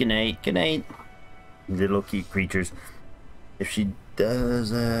night. Good night. Good night. Little cute creatures. If she does,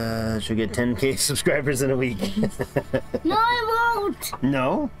 she'll get 10K subscribers in a week. No, I won't.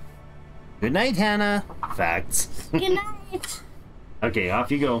 No? Good night, Hannah. Facts. Good night. Okay, off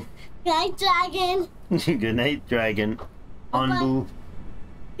you go. Good night, dragon. Good night, dragon. Anbu.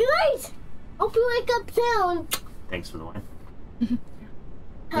 Good night. Hope you wake up soon. Thanks for the wine.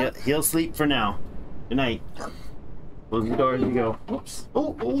 Yeah, he'll sleep for now. Good night. Close the door as you go. Oops.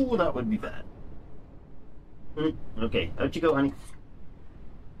 Oh, that would be bad. Okay, out you go, honey.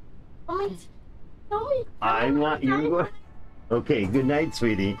 Mommy. I'm not you. Go. Okay, good night,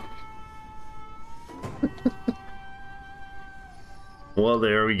 sweetie. Well,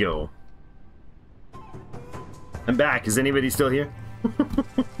 there we go. I'm back. Is anybody still here?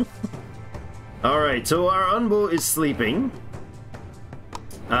 Alright, so our Unbo is sleeping.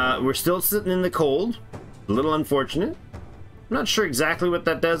 We're still sitting in the cold. A little unfortunate. I'm not sure exactly what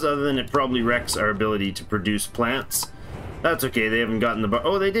that does, other than it probably wrecks our ability to produce plants. That's okay, they haven't gotten the bar.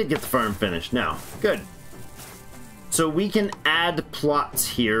 Oh, they did get the farm finished now. Good. So we can add plots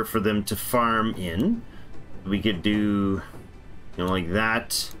here for them to farm in. We could do, you know, like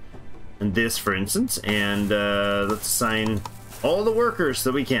that and this, for instance. And let's assign all the workers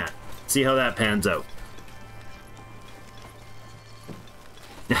that we can. See how that pans out.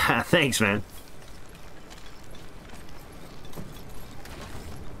 Thanks, man.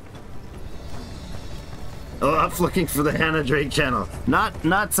 Oh, I'm looking for the Hannah Drake channel.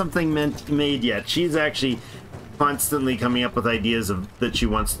 Not something made yet. She's actually constantly coming up with ideas that she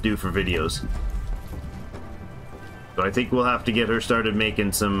wants to do for videos. So I think we'll have to get her started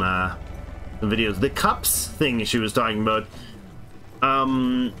making some videos. The cups thing she was talking about.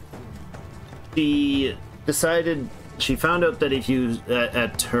 She decided, she found out that if you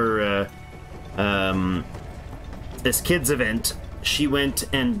at her this kids event, she went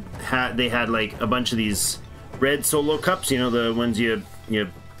and they had like a bunch of these red solo cups, you know, the ones you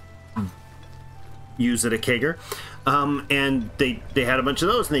use at a kegger, and they had a bunch of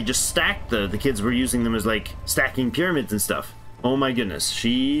those, and they just stacked the kids were using them as like stacking pyramids and stuff. Oh my goodness,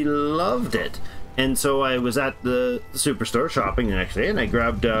 she loved it. And so I was at the superstore shopping the next day, and I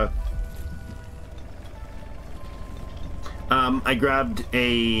grabbed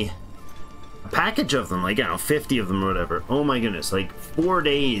a package of them, like, I don't know, 50 of them or whatever. Oh my goodness, like 4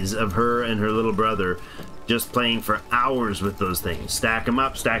 days of her and her little brother just playing for hours with those things. Stack them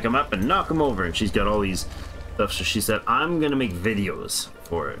up, and knock them over. And she's got all these stuff, so she said, I'm gonna make videos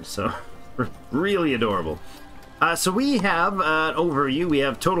for it. So, really adorable. So we have an overview. We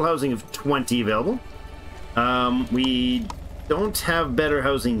have total housing of 20 available. We don't have better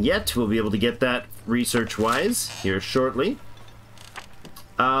housing yet. We'll be able to get that research-wise here shortly.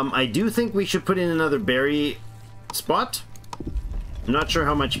 I do think we should put in another berry spot. I'm not sure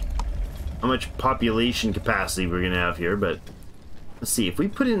how much population capacity we're gonna have here, but let's see. If we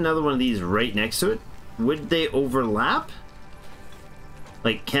put in another one of these right next to it, would they overlap?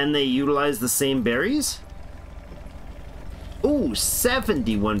 Like, can they utilize the same berries? Ooh,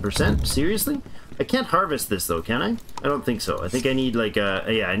 71%. Seriously? I can't harvest this though, can I? I don't think so. I think I need like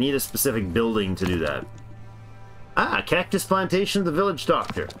I need a specific building to do that. Ah, cactus plantation of the village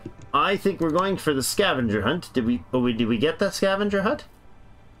doctor. I think we're going for the scavenger hunt. Did we get that scavenger hut?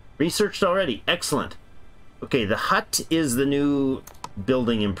 Researched already. Excellent. Okay, the hut is the new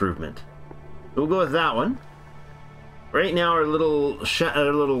building improvement. We'll go with that one. Right now our little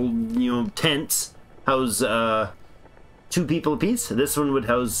you know, tents house 2 people apiece. This one would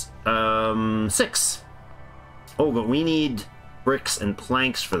house 6. Oh, but we need bricks and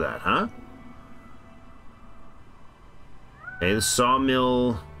planks for that, huh? Okay, the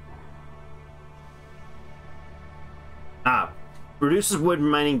sawmill. Reduces wood from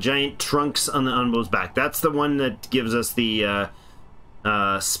mining giant trunks on the Unbo's back. That's the one that gives us the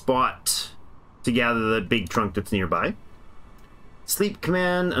spot to gather the big trunk that's nearby. Sleep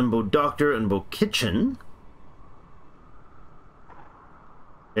command, unbow doctor, unbow kitchen.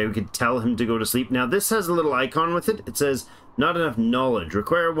 Okay, we could tell him to go to sleep. Now this has a little icon with it. It says, not enough knowledge.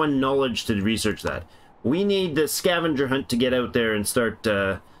 Require 1 knowledge to research that. We need the scavenger hunt to get out there and start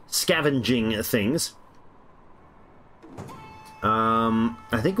scavenging things.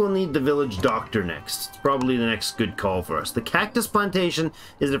 I think we'll need the village doctor next. It's probably the next good call for us. The cactus plantation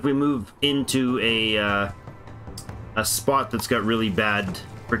is if we move into a spot that's got really bad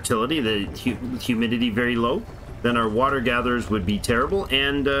fertility, the humidity very low, then our water gatherers would be terrible,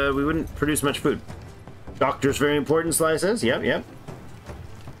 and we wouldn't produce much food. Doctor's very important, Sly says. Yep, yep.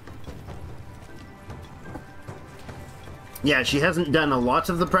 Yeah, she hasn't done a lot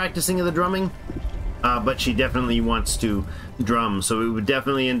of the practicing of the drumming, but she definitely wants to drum, so it would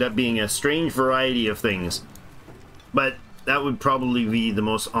definitely end up being a strange variety of things. But that would probably be the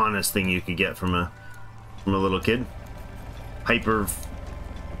most honest thing you could get from a little kid. Hyper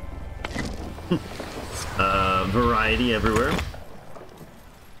variety everywhere.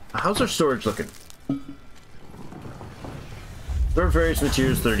 How's our storage looking? Store various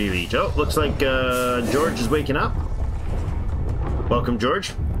materials, 30 of each. Oh, looks like George is waking up. Welcome,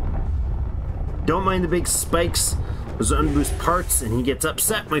 George. Don't mind the big spikes. Those unboost parts, and he gets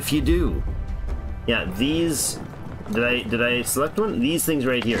upset if you do. Yeah, these... Did I select one? These things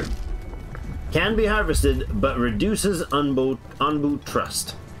right here. Can be harvested, but reduces unboot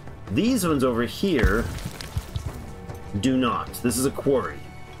trust. These ones over here do not. This is a quarry.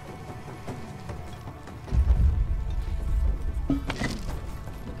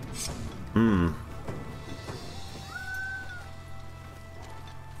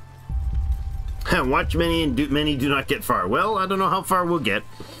 Watch many and many do not get far. Well, I don't know how far we'll get.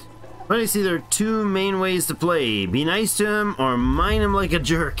 But I see there are 2 main ways to play. Be nice to him or mine him like a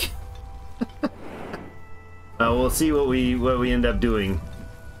jerk. We'll see what we end up doing.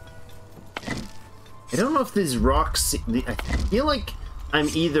 I don't know if these rocks... I feel like I'm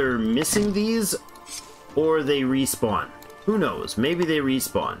either missing these or they respawn. Who knows? Maybe they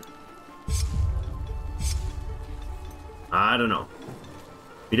respawn. I don't know.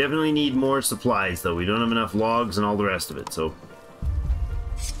 We definitely need more supplies, though. We don't have enough logs and all the rest of it, so...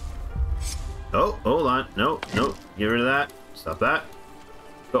 Oh, hold on. No, no. Get rid of that. Stop that.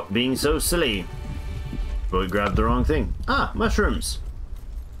 Stop being so silly. Probably grabbed the wrong thing. Ah, mushrooms.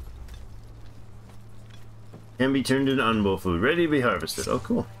 Can be turned into unbow food. Ready to be harvested. Oh,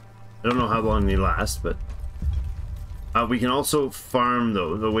 cool. I don't know how long they last, but... we can also farm,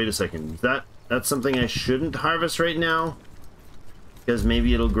 though. Oh, wait a second. That's something I shouldn't harvest right now. Because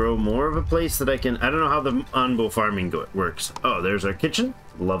maybe it'll grow more of a place that I can... I don't know how the unbow farming works. Oh, there's our kitchen.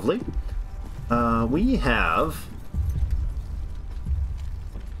 Lovely. We have...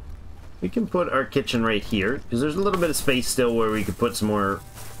 We can put our kitchen right here. Because there's a little bit of space still where we could put some more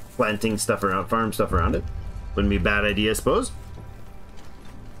planting stuff around, farm stuff around it. Wouldn't be a bad idea, I suppose.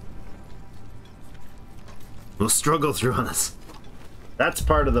 We'll struggle through on this. That's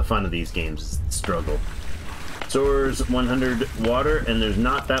part of the fun of these games, is the struggle. Stores 100 water, and there's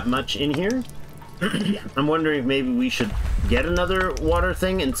not that much in here. I'm wondering if maybe we should get another water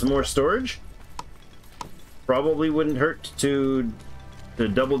thing and some more storage. Probably wouldn't hurt to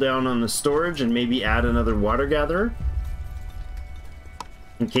double down on the storage and maybe add another water gatherer.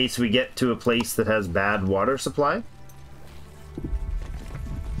 In case we get to a place that has bad water supply.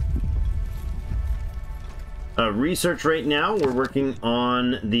 Research right now, we're working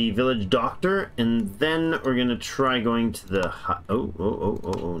on the village doctor, and then we're gonna try going to the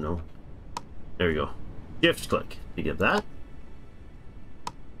oh no. There we go. Shift click to get that.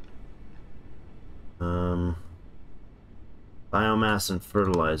 Biomass and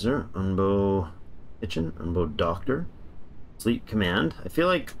fertilizer. Unbow kitchen, unbow doctor. Sleep command. I feel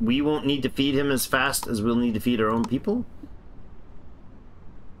like we won't need to feed him as fast as we'll need to feed our own people.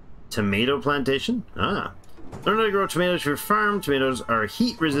 Tomato plantation. Ah. Learn how to grow tomatoes for your farm. Tomatoes are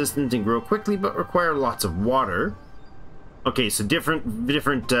heat resistant and grow quickly, but require lots of water. Okay, so different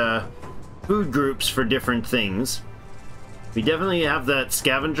food groups for different things. We definitely have that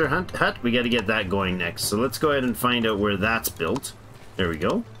scavenger hut. We got to get that going next. So let's go ahead and find out where that's built. There we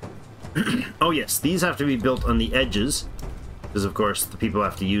go. Oh yes, these have to be built on the edges, because of course the people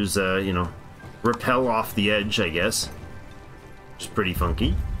have to use, you know, rappel off the edge, I guess. Which is pretty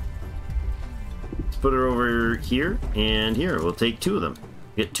funky. Put her over here and here. We'll take 2 of them.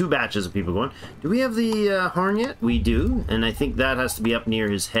 Get 2 batches of people going. Do we have the horn yet? We do, and I think that has to be up near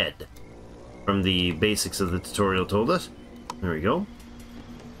his head from the basics of the tutorial told us. There we go.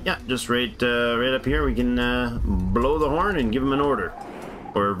 Yeah, just right up here we can blow the horn and give him an order.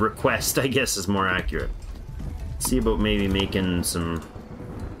 or request, I guess is more accurate. See about maybe making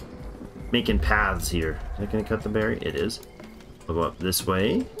paths here. Is that gonna cut the berry? It is. We'll go up this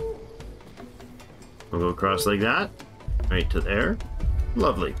way. We'll go across like that. Right to there.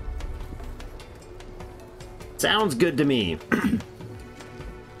 Lovely. Sounds good to me.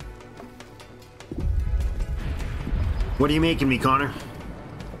 What are you making me, Connor?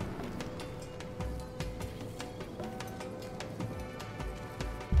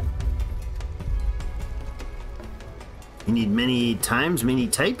 You need many times, many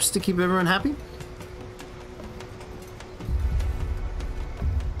types to keep everyone happy?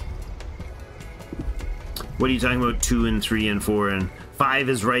 What are you talking about? 2 and 3 and 4 and 5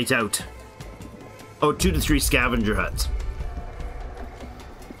 is right out. Oh, 2 to 3 scavenger huts.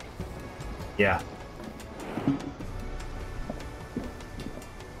 Yeah.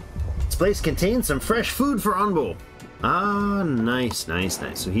 This place contains some fresh food for Unbo. Ah, nice, nice,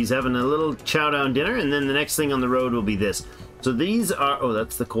 nice. So he's having a little chow down dinner, and then the next thing on the road will be this. So these are... Oh,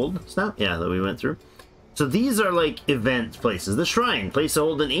 that's the cold snap? Yeah, that we went through. So these are like event places. The Shrine, place to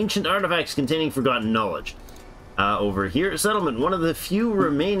hold an ancient artifacts containing forgotten knowledge. Over here, settlement. One of the few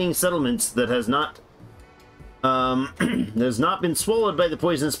remaining settlements that has not been swallowed by the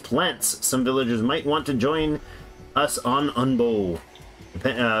poisonous plants. Some villagers might want to join us on Unbo,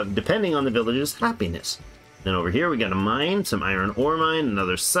 depending on the village's happiness. Then over here we got a mine, some iron ore mine,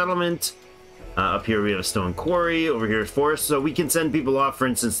 another settlement. Up here we have a stone quarry. Over here is forest. So we can send people off, for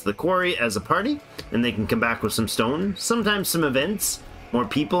instance, to the quarry as a party, and they can come back with some stone. Sometimes some events, more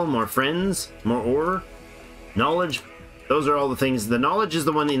people, more friends, more ore, knowledge. Those are all the things. The knowledge is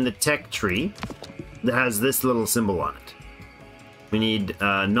the one in the tech tree that has this little symbol on it. We need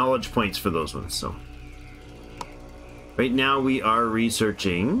knowledge points for those ones. So right now we are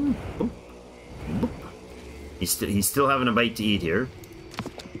researching. Oh. He's still having a bite to eat here.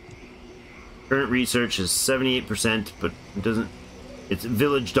 Current research is 78%, but it doesn't... It's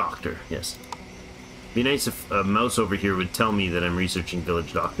village doctor, yes. Be nice if a mouse over here would tell me that I'm researching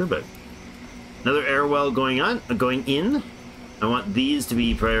village doctor, but... Another air well going in. I want these to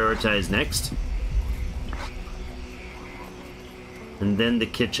be prioritized next. And then the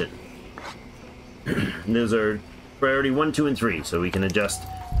kitchen. Those are priority 1, 2, and 3, so we can adjust...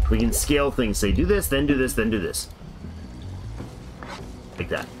 We can scale things, say do this, then do this, then do this. Like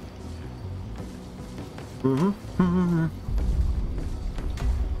that.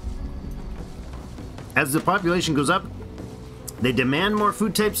 As the population goes up, they demand more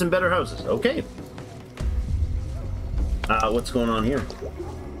food types and better houses. Okay. What's going on here?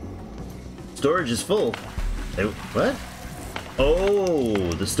 Storage is full. What?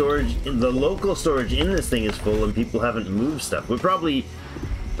 Oh, the storage, the local storage in this thing is full and people haven't moved stuff. We're probably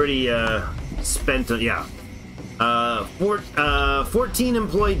pretty spent on, yeah. 14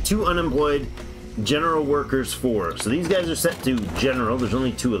 employed, 2 unemployed, general workers 4. So these guys are set to general. There's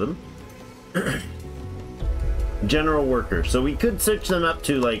only 2 of them. General workers. So we could switch them up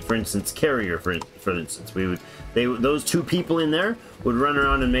to, like, for instance, carrier. For instance, those 2 people in there would run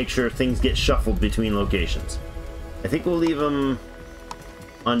around and make sure things get shuffled between locations. I think we'll leave them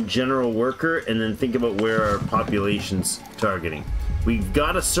on general worker and then think about where our population's targeting. We've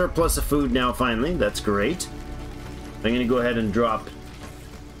got a surplus of food now, finally. That's great. I'm going to go ahead and drop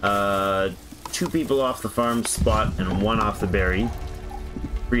 2 people off the farm spot and 1 off the berry.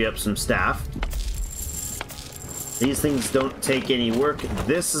 Free up some staff. These things don't take any work.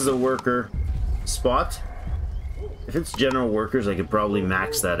 This is a worker spot. If it's general workers, I could probably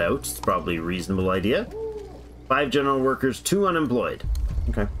max that out. It's probably a reasonable idea. 5 general workers, 2 unemployed.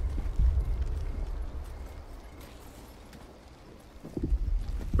 Okay.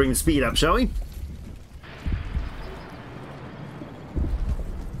 Bring the speed up, shall we?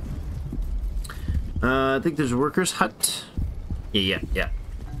 I think there's a workers' hut. Yeah.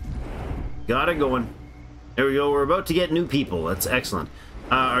 Got it going. There we go. We're about to get new people. That's excellent.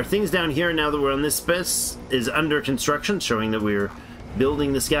 Our things down here, now that we're on this space, is under construction, showing that we're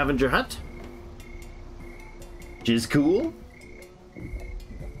building the scavenger hut. Which is cool.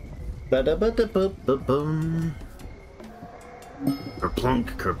 Ba-da-ba-da-ba-ba-bum.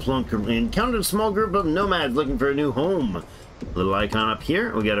 Kerplunk, kerplunk, encountered a small group of nomads looking for a new home. Little icon up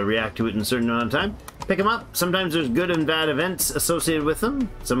here. We gotta react to it in a certain amount of time. Pick them up. Sometimes there's good and bad events associated with them.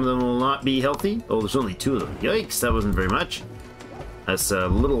 Some of them will not be healthy. Oh, there's only 2 of them. Yikes, that wasn't very much. That's a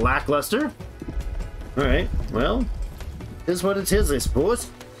little lackluster. Alright, well, it is what it is, I suppose.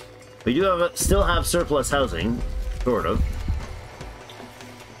 We do still have surplus housing, sort of.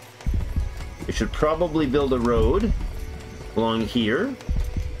 We should probably build a road along here.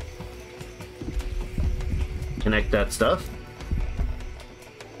 Connect that stuff.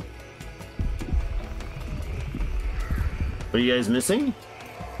 What are you guys missing?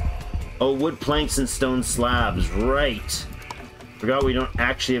 Oh, wood planks and stone slabs. Right. Forgot we don't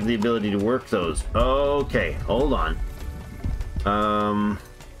actually have the ability to work those. Okay, hold on.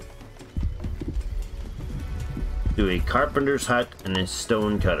 Do a carpenter's hut and a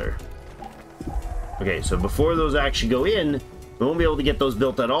stone cutter. Okay, so before those actually go in, we won't be able to get those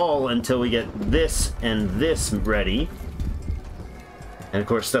built at all until we get this and this ready. And of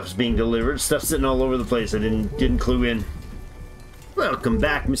course, stuff's being delivered. Stuff's sitting all over the place. I didn't clue in. Welcome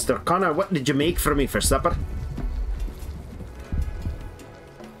back, Mr. Connor. What did you make for me for supper?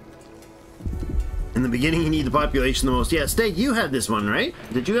 In the beginning, you need the population the most. Yeah, Steg, you had this one, right?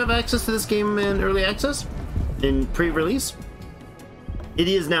 Did you have access to this game in early access? In pre-release? It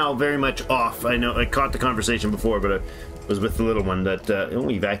is now very much off. I know I caught the conversation before, but I was with the little one that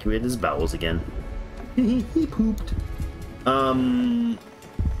evacuated his bowels again. He pooped.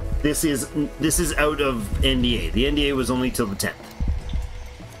 This is out of NDA. The NDA was only till the 10th.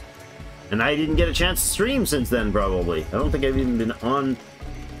 And I didn't get a chance to stream since then, probably. I don't think I've even been on...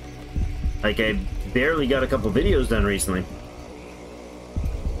 Like, I barely got a couple videos done recently.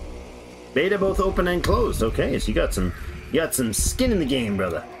 Beta both open and closed. Okay, so you got some skin in the game,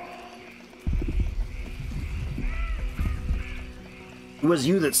 brother. It was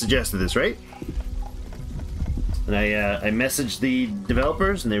you that suggested this, right? And I messaged the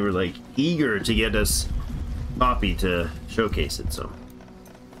developers, and they were like eager to get us a copy to showcase it. So, all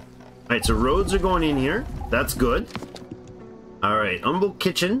right, so roads are going in here. That's good. All right, humble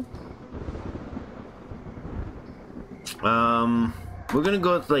kitchen. We're gonna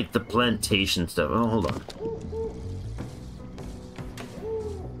go with like the plantation stuff. Oh, hold on.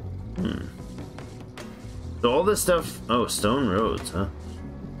 So all this stuff. Oh, stone roads, huh?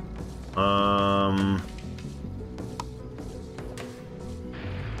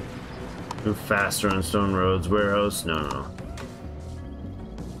 Move faster on stone roads. Warehouse? No.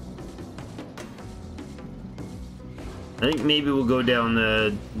 I think maybe we'll go down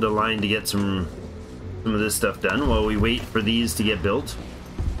the line to get some of this stuff done while we wait for these to get built.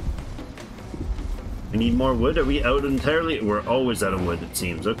 We need more wood. Are we out entirely? We're always out of wood, it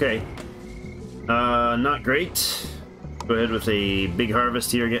seems. Okay. Not great. Go ahead with a big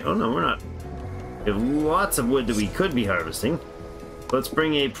harvest here again. Oh no, we're not. We have lots of wood that we could be harvesting. Let's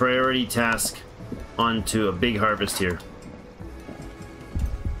bring a priority task onto a big harvest here.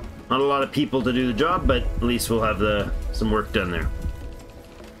 Not a lot of people to do the job, but at least we'll have some work done there.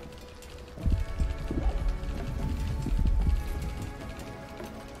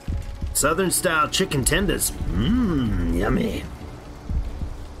 Southern style chicken tenders. Mmm, yummy.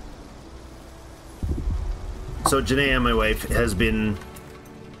 So Janaea, my wife, has begun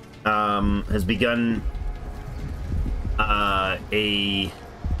a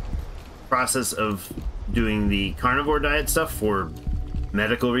process of doing the carnivore diet stuff for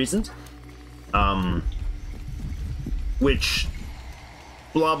medical reasons. Which,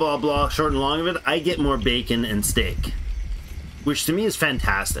 blah blah blah, short and long of it, I get more bacon and steak, which to me is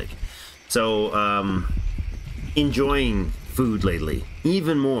fantastic. So, enjoying food lately,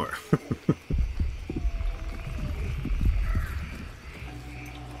 even more.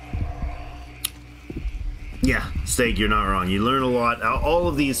 Yeah, Steg, you're not wrong. You learn a lot. All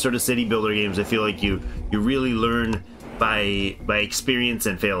of these sort of city builder games, I feel like you really learn by experience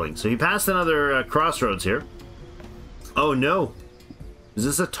and failing. So he passed another crossroads here. Oh no. Is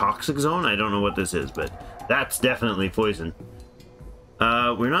this a toxic zone? I don't know what this is, but that's definitely poison.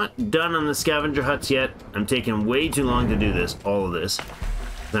 We're not done on the scavenger huts yet. I'm taking way too long to do this, all of this.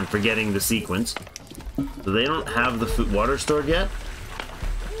 I'm forgetting the sequence. So they don't have the food water stored yet?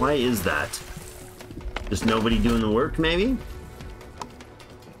 Why is that? Just nobody doing the work, maybe?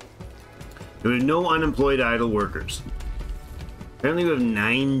 There are no unemployed idle workers. Apparently we have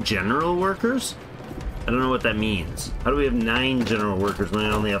 9 general workers? I don't know what that means. How do we have 9 general workers when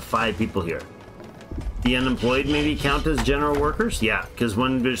I only have 5 people here? The unemployed maybe count as general workers? Yeah, because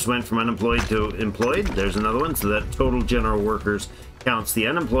one just went from unemployed to employed. There's another one, so that total general workers counts the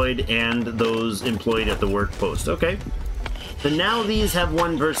unemployed and those employed at the work post. Okay. So now these have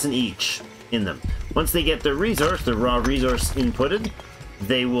 1 person each in them. Once they get their resource, their raw resource inputted,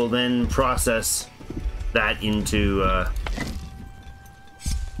 they will then process that into a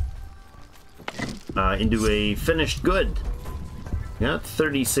finished good. Got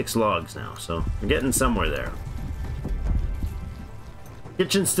 36 logs now, so we're getting somewhere there.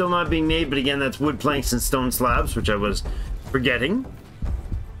 Kitchen's still not being made, but again, that's wood planks and stone slabs, which I was forgetting.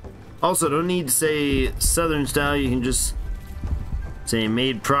 Also, don't need to say southern style, you can just say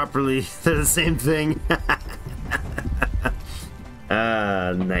made properly. They're the same thing.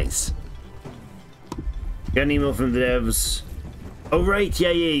 Nice. Got an email from the devs. Oh, right.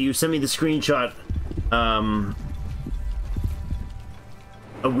 Yeah, you sent me the screenshot. A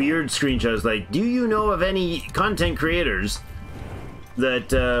weird screenshot. It's like, do you know of any content creators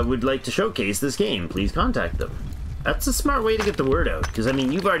that would like to showcase this game? Please contact them. That's a smart way to get the word out. Because, I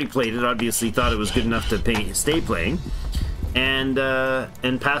mean, you've already played it. Obviously thought it was good enough to stay playing. And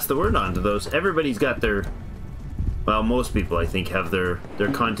pass the word on to those. Everybody's got their... Well, most people, I think, have their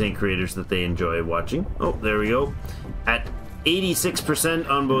content creators that they enjoy watching. Oh, there we go. At 86%,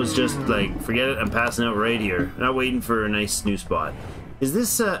 Onbo's just like, forget it, I'm passing out right here. Not waiting for a nice new spot. Is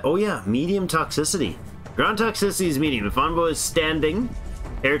this, oh yeah, medium toxicity. Ground toxicity is medium. If Onbo is standing,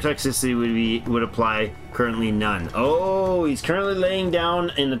 air toxicity would apply. Currently none. Oh, he's currently laying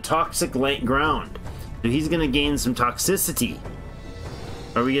down in a toxic ground. So he's going to gain some toxicity.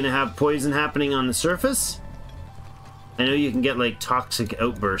 Are we going to have poison happening on the surface? I know you can get like toxic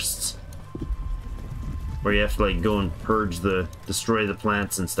outbursts where you have to like go and purge destroy the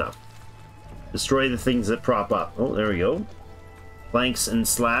plants and stuff. Destroy the things that prop up. Oh, there we go. Planks and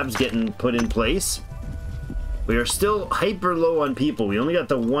slabs getting put in place. We are still hyper low on people. We only got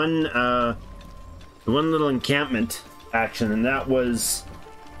the one little encampment action, and that was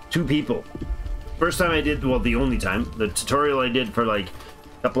 2 people. First time I did, well, the only time, the tutorial I did for like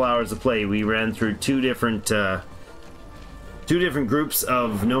a couple hours of play, we ran through 2 different groups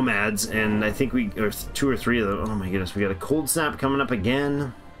of nomads, and I think or 2 or 3 of them. Oh my goodness, we got a cold snap coming up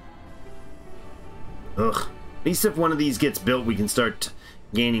again. Ugh. At least if one of these gets built, we can start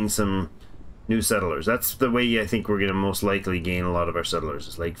gaining some new settlers. That's the way I think we're going to most likely gain a lot of our settlers,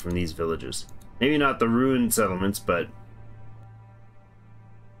 is like from these villages. Maybe not the ruined settlements, but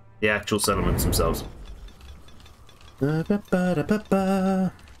the actual settlements themselves. Haven't bought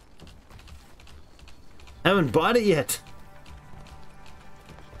it yet.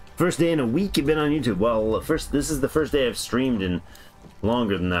 First day in a week you've been on YouTube. Well, this is the first day I've streamed in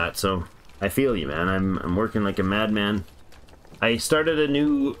longer than that, so I feel you, man. I'm working like a madman. I started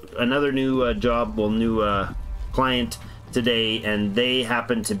another new job, well, new client today, and they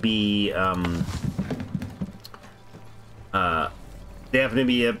happen to be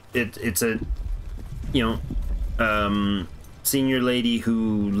it's a, you know, senior lady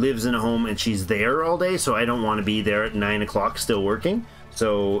who lives in a home, and she's there all day, so I don't want to be there at 9 o'clock still working.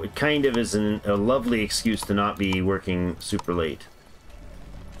 So it kind of is a lovely excuse to not be working super late.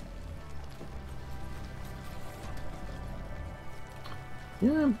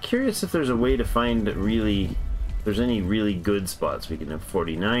 Yeah, I'm curious if there's a way to find if there's any really good spots. We can have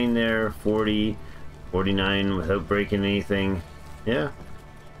 49 there, 40, 49 without breaking anything. Yeah.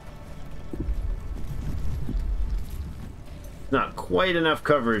 Not quite enough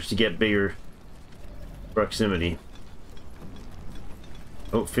coverage to get bigger proximity.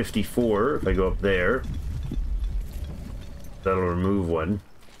 Oh, 54 if I go up there. That'll remove one.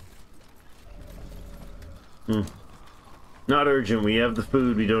 Not urgent. We have the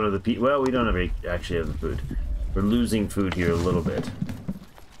food. We don't have the well, we don't actually have the food. We're losing food here a little bit.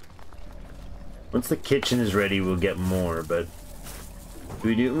 Once the kitchen is ready, we'll get more, but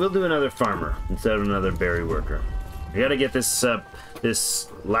we'll do another farmer instead of another berry worker. We gotta get this this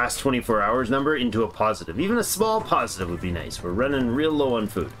last 24 hours number into a positive. Even a small positive would be nice. We're running real low on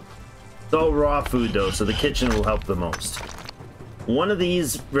food. It's all raw food though, so the kitchen will help the most. One of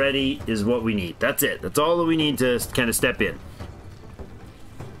these ready is what we need. That's it. That's all that we need to kind of step in.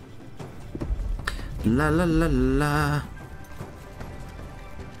 La la la la.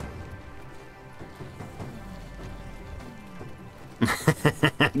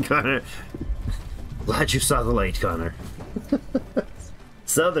 Connor, glad you saw the light, Connor.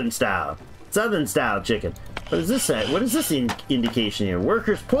 Southern style chicken. What is this at? What is this indication here?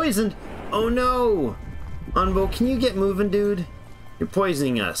 Workers poisoned. Oh no, Unbo, can you get moving, dude? You're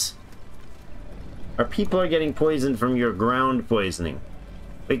poisoning us. Our people are getting poisoned from your ground poisoning.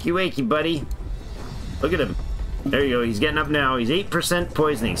 Wakey wakey, buddy. Look at him. There you go. He's getting up now. He's 8%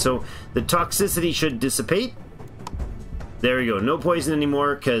 poisoning. So the toxicity should dissipate. There we go. No poison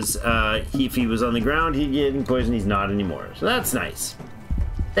anymore, because if he was on the ground, he'd get poisoned. He's not anymore. So that's nice.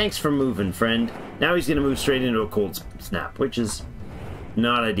 Thanks for moving, friend. Now he's going to move straight into a cold snap, which is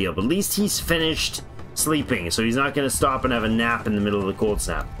not ideal. But at least he's finished sleeping, so he's not going to stop and have a nap in the middle of the cold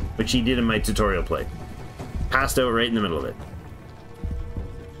snap, which he did in my tutorial play. Passed out right in the middle of it.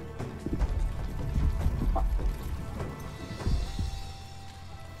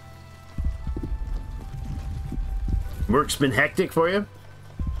 Work's been hectic for you?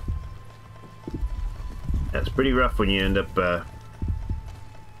 That's pretty rough when you end up,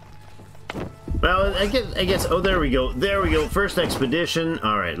 well, I guess, oh, there we go. There we go. First expedition.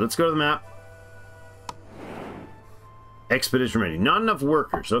 All right, let's go to the map. Expedition ready. Not enough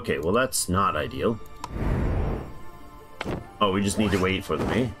workers. Okay, well that's not ideal. Oh, we just need to wait for them,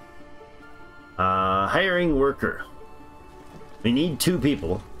 eh? Hiring worker. We need 2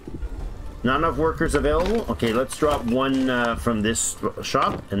 people. Not enough workers available. Okay, let's drop one from this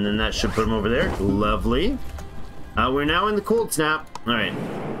shop, and then that should put them over there. Lovely. We're now in the cold snap. All right,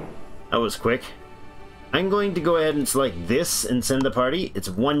 that was quick. I'm going to go ahead and select this and send the party. It's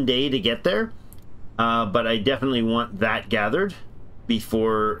 1 day to get there, but I definitely want that gathered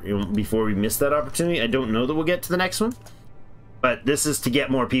before we miss that opportunity. I don't know that we'll get to the next one, but this is to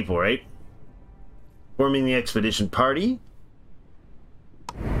get more people, right? Forming the expedition party.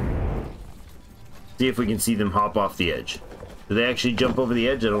 See if we can see them hop off the edge. Do they actually jump over the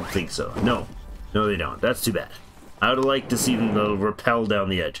edge? I don't think so. No, they don't. That's too bad. I would like to see them rappel down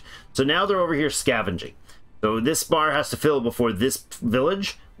the edge. So now they're over here scavenging. So this bar has to fill before this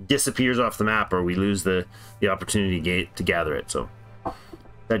village disappears off the map, or we lose the opportunity to gather it. So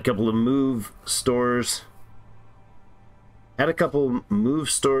had a couple of move stores. Had a couple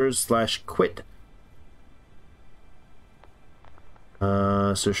move stores / quit.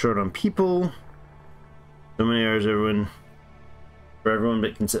 So short on people. So many hours for everyone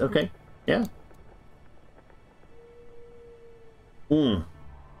but consider. Okay, yeah.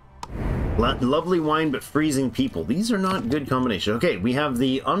 Lovely wine but freezing people. These are not good combination. Okay, we have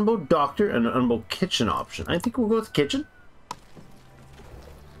the Unbo Doctor and an Unbo Kitchen option. I think we'll go with the kitchen.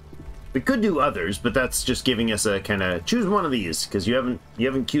 We could do others, but that's just giving us a kind of choose one of these because you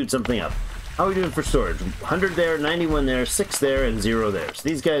haven't queued something up. How are we doing for storage? 100 there, 91 there, 6 there, and 0 there. So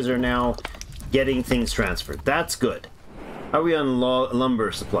these guys are now getting things transferred. That's good. How are we on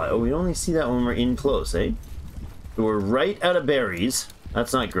lumber supply? Oh, we only see that when we're in close, eh? So we're right out of berries.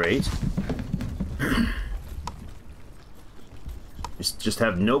 That's not great. just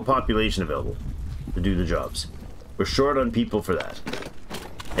have no population available to do the jobs. We're short on people for that.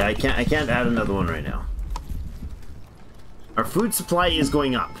 Yeah, I can't add another one right now. Our food supply is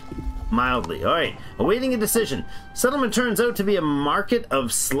going up. Mildly. Alright, awaiting a decision. Settlement turns out to be a market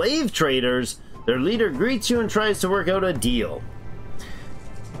of slave traders. Their leader greets you and tries to work out a deal.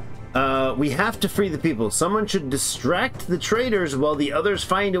 We have to free the people. Someone should distract the traders while the others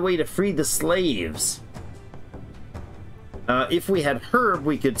find a way to free the slaves. If we had herb,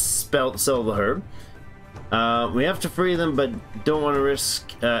 we could sell the herb. We have to free them, but don't want to risk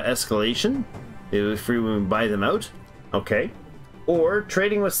escalation. It would free when we buy them out. Okay. Or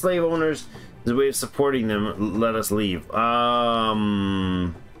trading with slave owners is a way of supporting them. Let us leave. All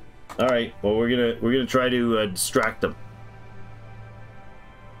right. Well, we're gonna try to distract them.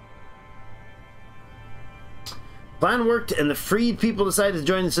 Plan worked, and the freed people decided to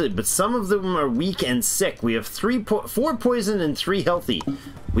join the city, but some of them are weak and sick. We have 4 poison and 3 healthy.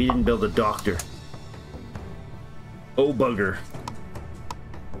 We didn't build a doctor. Oh bugger.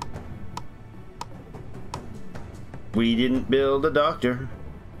 We didn't build a doctor.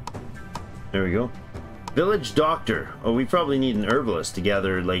 There we go. Village doctor. Oh, we probably need an herbalist to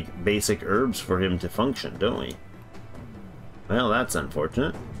gather, like, basic herbs for him to function, don't we? Well, that's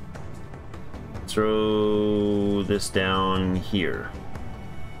unfortunate. Throw this down here.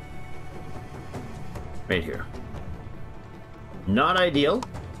 Right here. Not ideal.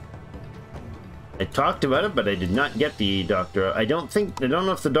 I talked about it, but I did not get the doctor. I don't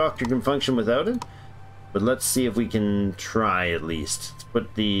know if the doctor can function without it. But let's see if we can try at least. Let's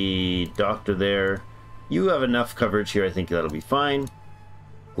put the doctor there. You have enough coverage here. I think that'll be fine.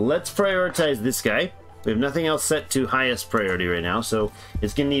 Let's prioritize this guy. We have nothing else set to highest priority right now, so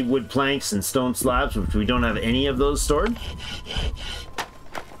it's going to need wood planks and stone slabs, which we don't have any of those stored.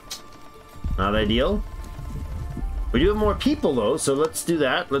 Not ideal. We do have more people, though, so let's do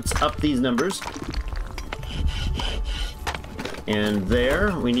that. Let's up these numbers. And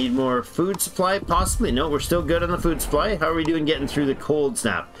there, we need more food supply, possibly. No, we're still good on the food supply. How are we doing getting through the cold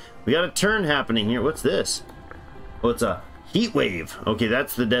snap? We got a turn happening here. What's this? Oh, it's a heat wave. Okay,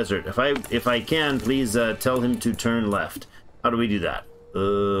 that's the desert. If I can, please tell him to turn left. How do we do that?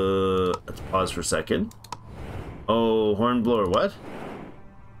 Let's pause for a second. Oh, hornblower, what?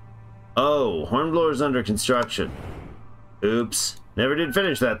 Oh, hornblower's under construction. Oops. Never did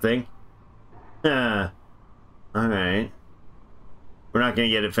finish that thing. Alright. We're not going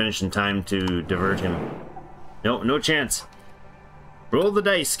to get it finished in time to divert him. No chance. Roll the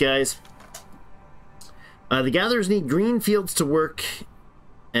dice, guys. The gatherers need green fields to work,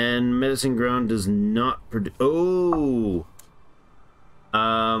 and medicine ground does not produce. Oh!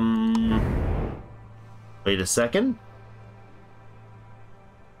 Wait a second.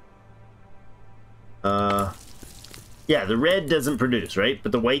 Yeah, the red doesn't produce, right?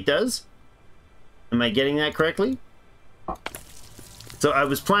 But the white does? Am I getting that correctly? So I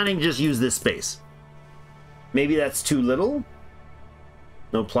was planning to just use this space. Maybe that's too little.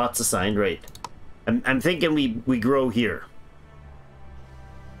 No plots assigned, right? I'm thinking we grow here.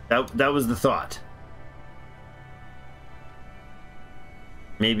 That was the thought.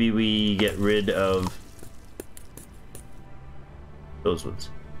 Maybe we get rid of those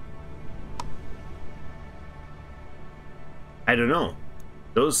ones. I don't know.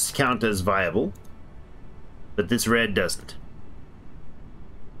 Those count as viable, but this red doesn't.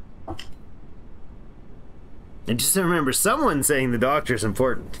 And just remember someone saying the doctor's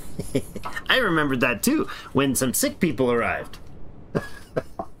important. I remembered that too when some sick people arrived.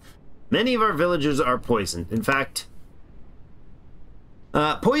 Many of our villagers are poisoned. In fact,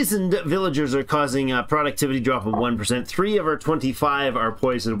 poisoned villagers are causing a productivity drop of 1%. 3 of our 25 are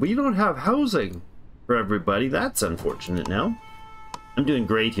poisoned. We don't have housing for everybody. That's unfortunate now. I'm doing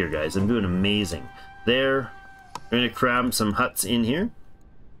great here, guys. I'm doing amazing. There, we're going to cram some huts in here.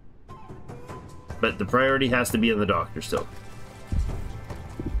 But the priority has to be on the doctor still.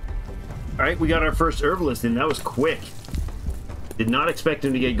 Alright, we got our first herbalist in. That was quick. Did not expect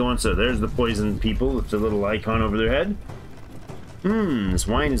him to get going. So there's the poisoned people. It's a little icon over their head. This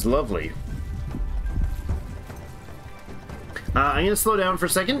wine is lovely. I'm going to slow down for a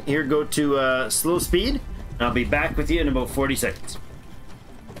second. Here, go to slow speed. I'll be back with you in about 40 seconds.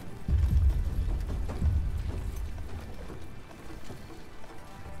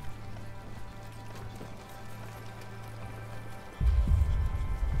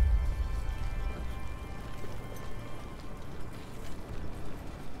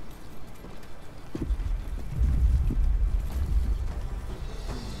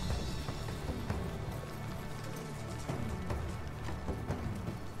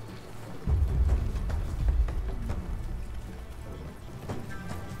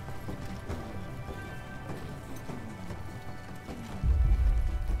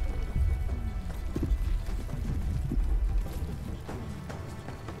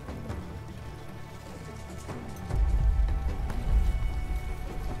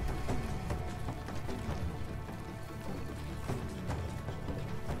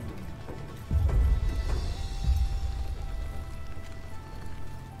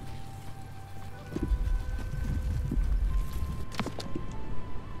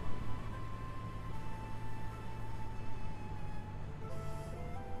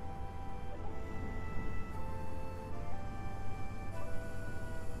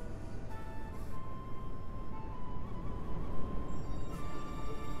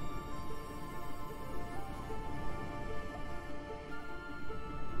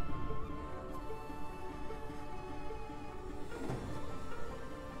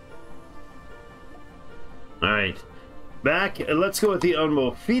 Alright, back. Let's go with the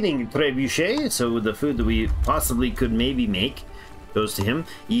Unbo feeding trebuchet. So the food that we possibly could maybe make goes to him.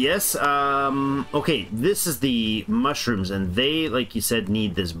 Yes, okay, this is the mushrooms, and they, like you said,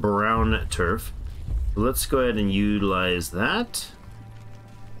 need this brown turf. Let's go ahead and utilize that.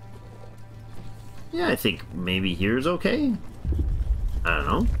 Yeah, I think maybe here's okay. I don't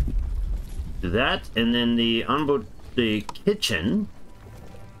know. Do that, and then the Unbo, the kitchen,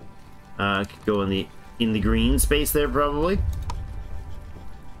 could go in the green space there, probably.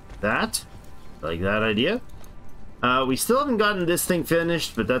 That. Like that idea. We still haven't gotten this thing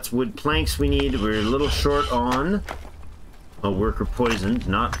finished, but that's wood planks we need. We're a little short on. A worker poisoned.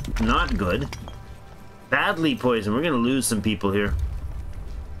 Not good. Badly poisoned. We're going to lose some people here.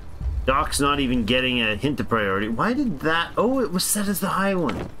 Doc's not even getting a hint of priority. Why did that... Oh, it was set as the high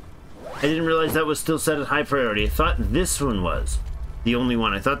one. I didn't realize that was still set at high priority. I thought this one was the only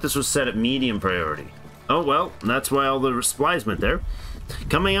one. I thought this was set at medium priority. Oh, well, that's why all the supplies went there.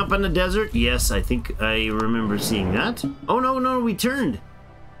 Coming up on the desert? Yes, I think I remember seeing that. Oh, no, we turned.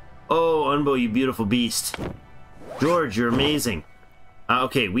 Oh, Unbo, you beautiful beast. George, you're amazing.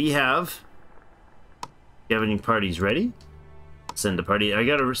 Okay, we have... Scavenging parties ready. Send a party. I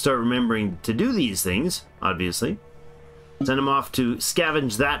gotta start remembering to do these things, obviously. Send them off to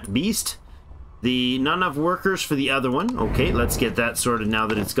scavenge that beast. Not enough workers for the other one. Okay, let's get that sorted now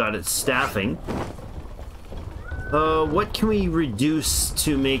that it's got its staffing. What can we reduce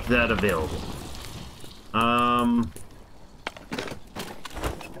to make that available?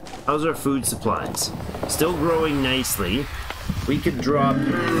 How's our food supplies? Still growing nicely. We could drop...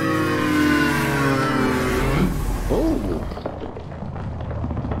 Oh!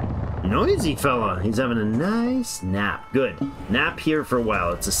 Noisy fella. He's having a nice nap. Good. Nap here for a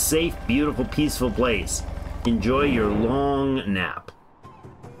while. It's a safe, beautiful, peaceful place. Enjoy your long nap.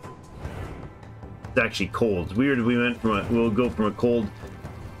 It's actually cold. It's weird we went from we'll go from a cold,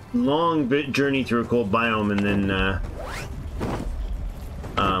 long journey through a cold biome and then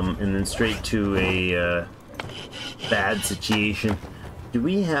and then straight to a bad situation. Do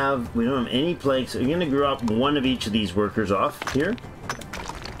we have... We don't have any plagues. We're going to drop one of each of these workers off here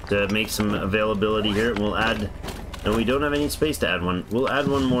to make some availability here. We'll add... And we don't have any space to add one. We'll add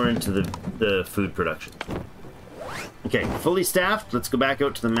one more into the food production. Okay, fully staffed. Let's go back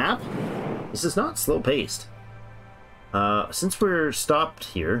out to the map. This is not slow-paced. Since we're stopped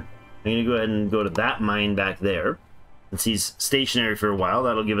here, I'm going to go ahead and go to that mine back there. Since he's stationary for a while,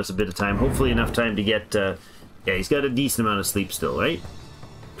 that'll give us a bit of time. Hopefully enough time to get... yeah, he's got a decent amount of sleep still, right?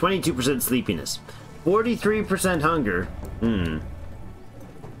 22% sleepiness. 43% hunger.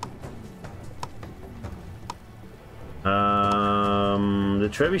 The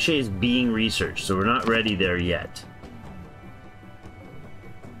trebuchet is being researched, so we're not ready there yet.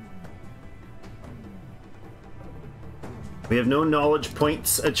 We have no knowledge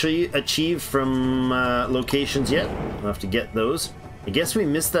points achieved from locations yet. We'll have to get those. I guess we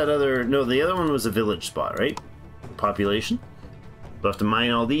missed that other... No, the other one was a village spot, right? Population. We'll have to mine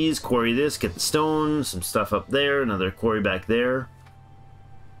all these, quarry this, get the stone, some stuff up there, another quarry back there.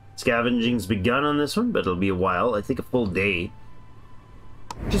 Scavenging's begun on this one, but it'll be a while. I think a full day.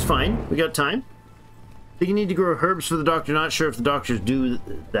 Which is fine. We got time. I think you need to grow herbs for the doctor. Not sure if the doctors do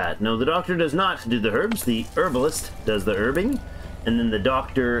that. No, the doctor does not do the herbs. The herbalist does the herbing. And then the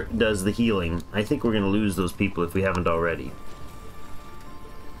doctor does the healing. I think we're going to lose those people if we haven't already.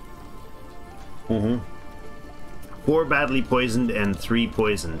 4 badly poisoned and 3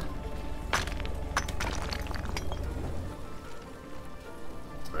 poisoned.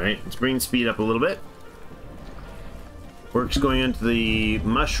 Alright, let's bring speed up a little bit. Work's going into the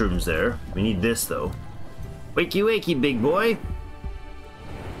mushrooms there. We need this, though. Wakey, wakey, big boy.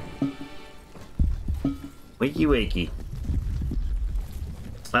 Wakey,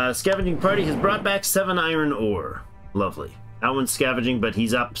 wakey. Scavenging party has brought back 7 iron ore. Lovely. That one's scavenging, but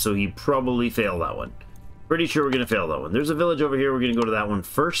he's up, so he probably failed that one. Pretty sure we're going to fail that one. There's a village over here. We're going to go to that one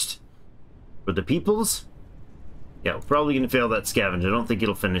first. For the peoples. Yeah, we're probably going to fail that scavenge. I don't think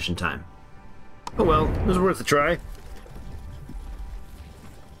it'll finish in time. Oh well, it was worth a try.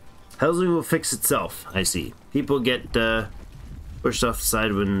 Housing will fix itself, I see. People get pushed off the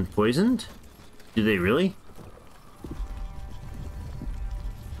side when poisoned? Do they really?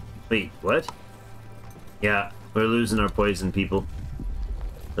 Wait, what? Yeah, we're losing our poison, people.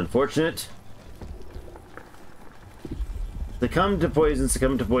 Unfortunate. Succumb to poison,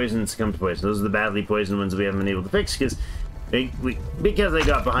 succumb to poison, succumb to poison. Those are the badly poisoned ones we haven't been able to fix because they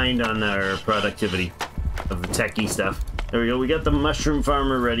got behind on our productivity of the techie stuff. There we go. We got the mushroom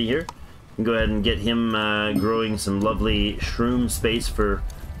farmer ready here. We can go ahead and get him growing some lovely shroom space for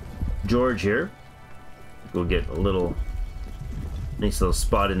George here. We'll get a little nice little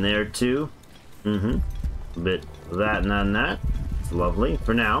spot in there too. A bit of that and that. It's lovely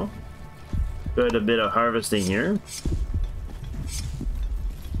for now. Got a bit of harvesting here.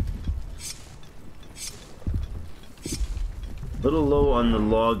 A little low on the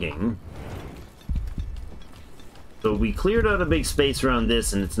logging. So we cleared out a big space around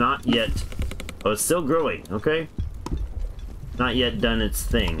this and it's not yet... Oh, it's still growing, okay. Not yet done its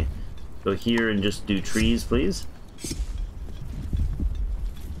thing. Go here and just do trees, please.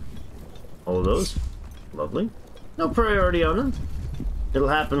 All of those. Lovely. No priority on them. It'll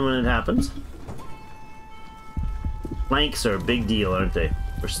happen when it happens. Planks are a big deal, aren't they?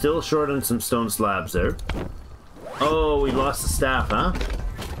 We're still short on some stone slabs there. Oh, we lost the staff, huh?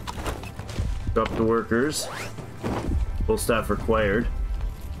 Drop the workers. Full staff required.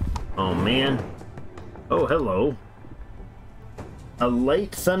 Oh, man. Oh, hello. A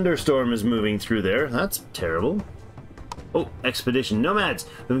light thunderstorm is moving through there. That's terrible. Oh, expedition. Nomads.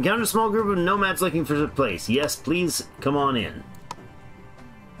 We've encountered a small group of nomads looking for a place. Yes, please come on in.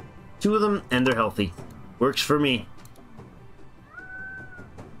 2 of them, and they're healthy. Works for me.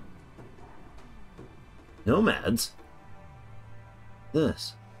 Nomads?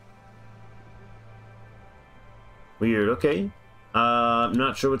 This. Weird, okay. I'm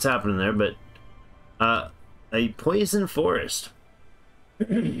not sure what's happening there, but a poison forest.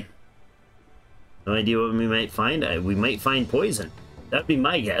 No idea what we might find. We might find poison. That'd be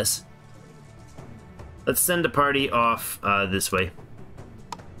my guess. Let's send a party off this way.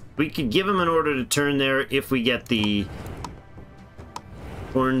 We could give them an order to turn there if we get the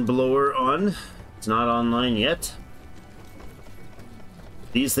horn blower on. It's not online yet.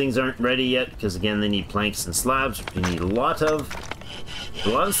 These things aren't ready yet because again they need planks and slabs. We need a lot of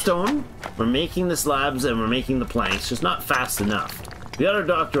stone. We're making the slabs and we're making the planks, just not fast enough. We got our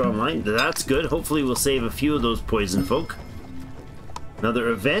doctor online. That's good. Hopefully we'll save a few of those poison folk. Another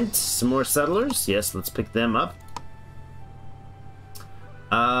event. Some more settlers. Yes, let's pick them up.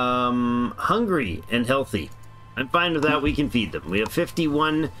 hungry and healthy. I'm fine with that. We can feed them. We have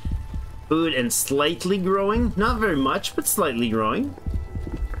 51 food and slightly growing. Not very much, but slightly growing.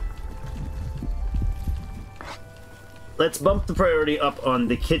 Let's bump the priority up on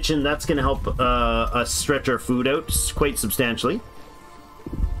the kitchen. That's going to help us stretch our food out quite substantially.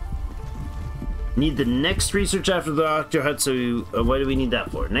 Need the next research after the doctor hut, so what do we need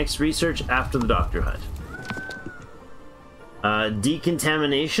that for? Next research after the doctor hut.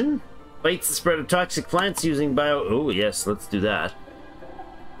 Decontamination. Fights the spread of toxic plants using bio... Oh, yes, let's do that.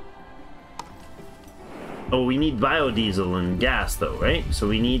 Oh, we need biodiesel and gas, though, right? So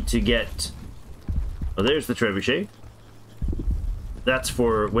we need to get... Oh, there's the trebuchet. That's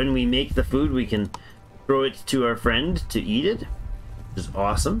for when we make the food, we can throw it to our friend to eat it. Which is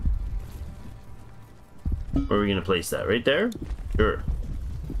awesome. Where are we going to place that? Right there? Sure.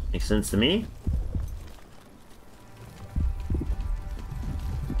 Makes sense to me.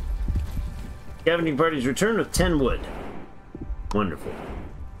 Scavenging parties return with 10 wood. Wonderful.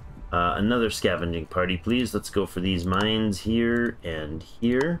 Another scavenging party, please. Let's go for these mines here and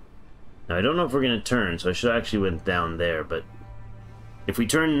here. Now, I don't know if we're going to turn, so I should actually went down there, but if we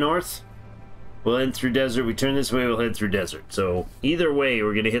turn north, we'll head through desert. We turn this way, we'll head through desert. So either way,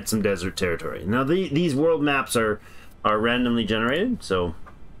 we're going to hit some desert territory. Now, these world maps are randomly generated, so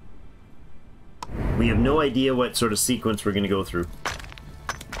we have no idea what sort of sequence we're going to go through.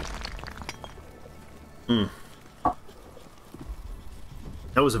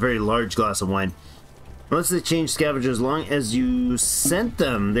 That was a very large glass of wine. Once they change scavengers, as long as you sent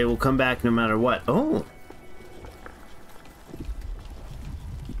them, they will come back no matter what. Oh.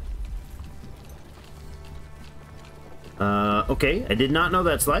 Okay, I did not know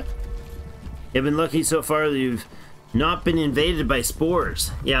that, Sly. You've been lucky so far that you've not been invaded by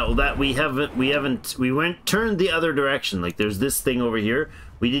spores. Yeah, well, that we turned the other direction. Like, there's this thing over here.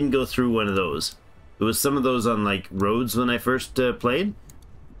 We didn't go through one of those. There was some of those on, like, roads when I first played.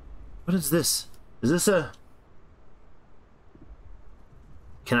 What is this? Is this a...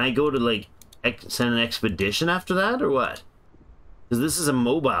 Can I go to, like, send an expedition after that, or what? Because this is a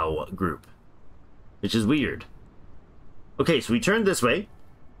mobile group, which is weird. Okay, so we turned this way.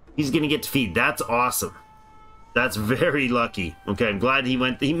 He's gonna get to feed. That's awesome. That's very lucky. Okay, I'm glad he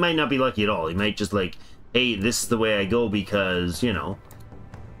went... He might not be lucky at all. He might just, like, hey, this is the way I go because, you know,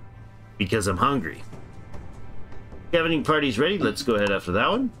 because I'm hungry. Scavenging party's ready. Let's go ahead after that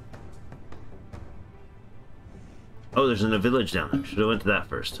one. Oh, there's a village down there. Should have went to that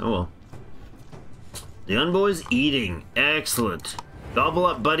first. Oh, well. The unboy's eating. Excellent. Gobble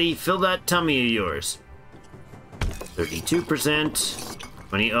up, buddy. Fill that tummy of yours. 32%.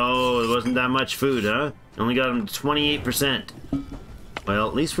 20. Oh, it wasn't that much food, huh? Only got him to 28%. Well,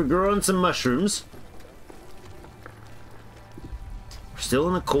 at least we're growing some mushrooms. We're still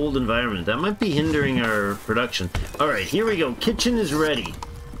in a cold environment. That might be hindering our production. Alright, here we go. Kitchen is ready.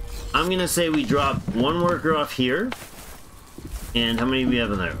 I'm gonna say we drop one worker off here. And how many do we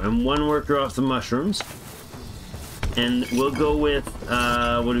have in there? And one worker off the mushrooms. And we'll go with,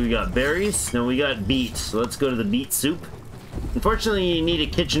 what do we got? Berries? No, we got beets. So let's go to the beet soup. Unfortunately, you need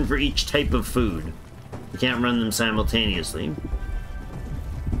a kitchen for each type of food. You can't run them simultaneously.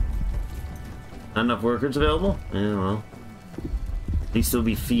 Not enough workers available? Yeah, well. At least we'll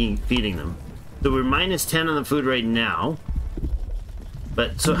be feeding them. So we're minus 10 on the food right now.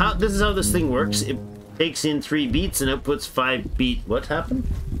 But, so how, this is how this thing works. It takes in 3 beets and outputs 5 beet. What happened?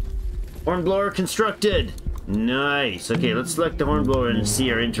 Hornblower constructed! Nice. Okay, let's select the hornblower and see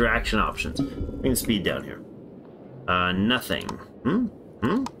our interaction options. Bring the speed down here. Nothing.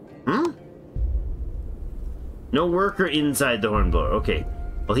 No worker inside the hornblower. Okay.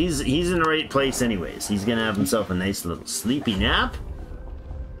 Well, he's in the right place anyways. He's gonna have himself a nice little sleepy nap.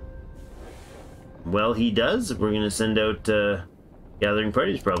 Well, he does. We're gonna send out gathering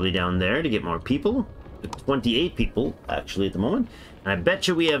parties probably down there to get more people. 28 people, actually, at the moment. And I bet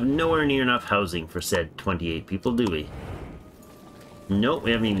you we have nowhere near enough housing for said 28 people, do we? Nope,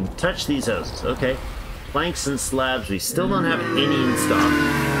 we haven't even touched these houses. Okay. Planks and slabs, we still don't have any in stock.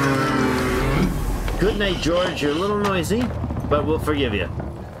 Good night, George. You're a little noisy, but we'll forgive you.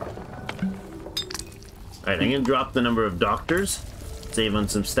 Alright, I'm gonna drop the number of doctors. Save on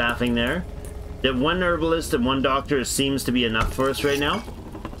some staffing there. That one herbalist and one doctor seems to be enough for us right now.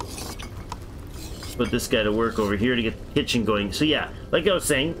 Put this guy to work over here to get the kitchen going. So yeah, like I was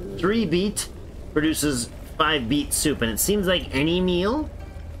saying, 3 beet produces 5 beet soup, and it seems like any meal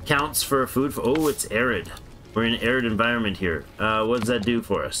counts for food. Oh, it's arid. We're in an arid environment here. What does that do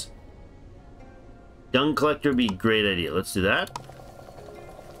for us? Dung collector would be a great idea. Let's do that.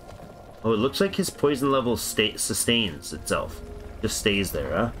 Oh, it looks like his poison level sustains itself. Just stays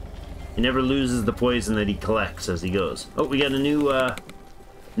there, huh? He never loses the poison that he collects as he goes. Oh, we got a new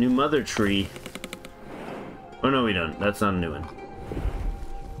mother tree. Oh no, we don't. That's not a new one.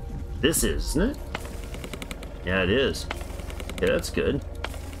 This is, isn't it? Yeah, it is. Yeah, that's good.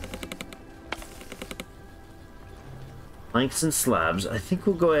 Planks and slabs. I think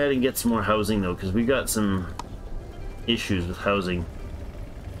we'll go ahead and get some more housing though, because we got some issues with housing.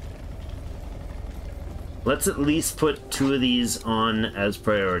 Let's at least put 2 of these on as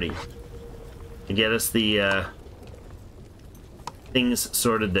priority to get us the things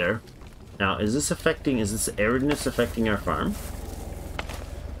sorted there. Now, is this aridness affecting our farm?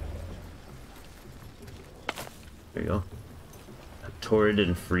 There you go. Torrid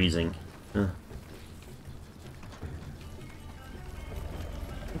and freezing. Huh.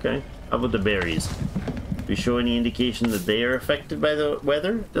 Okay. How about the berries? Do we show any indication that they are affected by the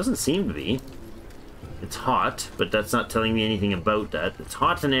weather? It doesn't seem to be. It's hot, but that's not telling me anything about that. It's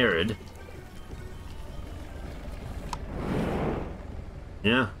hot and arid.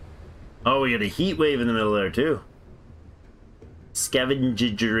 Yeah. Oh, we got a heat wave in the middle there, too.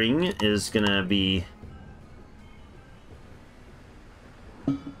 Scavenging is gonna be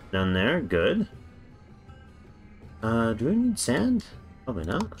down there. Good. Do we need sand? Probably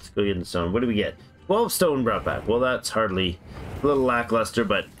not. Let's go get the stone. What do we get? 12 stone brought back. Well, that's hardly a little lackluster,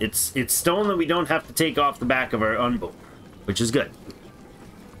 but it's stone that we don't have to take off the back of our unboat, which is good.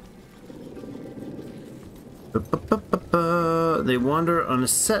 They wander on a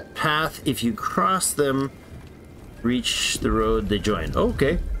set path. If you cross them, reach the road they join.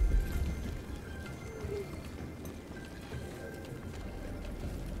 Okay.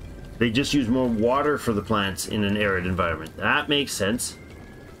 They just use more water for the plants in an arid environment. That makes sense.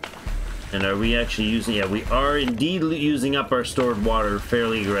 And are we actually using... Yeah, we are indeed using up our stored water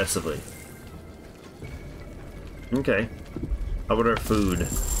fairly aggressively. Okay. How about our food?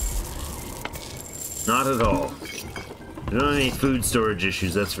 Not at all. We don't have any food storage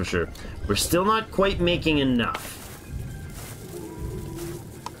issues, that's for sure. We're still not quite making enough.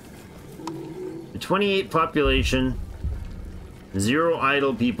 The 28 population, 0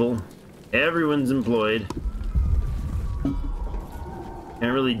 idle people, everyone's employed.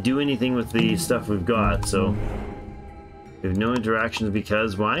 Can't really do anything with the stuff we've got, so we have no interactions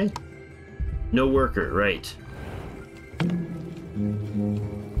because why? No worker, right.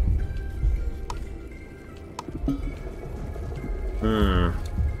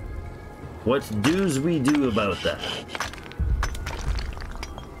 What do's we do about that?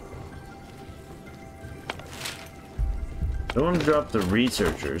 Don't want to drop the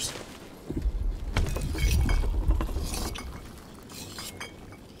researchers.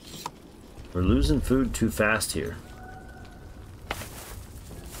 We're losing food too fast here.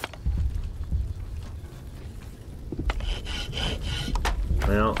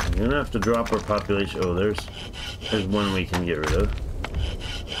 Well, I'm gonna have to drop our population. Oh, there's one we can get rid of.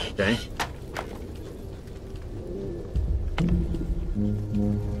 Okay.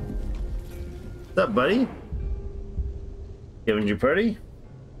 What's up, buddy? Having your party?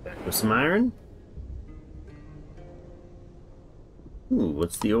 Back with some iron? Ooh,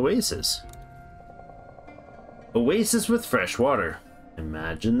 what's the oasis? Oasis with fresh water.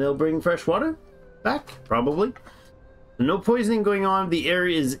 Imagine they'll bring fresh water back? Probably. No poisoning going on. The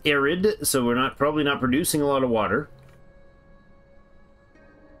area is arid, so we're probably not producing a lot of water.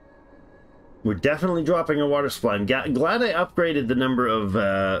 We're definitely dropping our water supply. I'm glad I upgraded the number of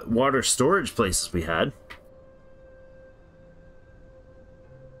water storage places we had.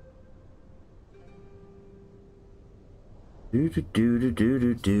 Here's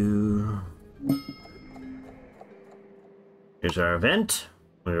our event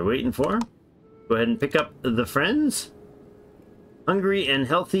we were waiting for. Go ahead and pick up the friends. Hungry and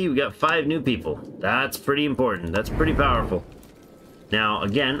healthy. We got 5 new people. That's pretty important. That's pretty powerful. Now,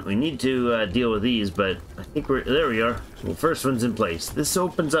 again, we need to deal with these, but I think there we are. Well, first one's in place. This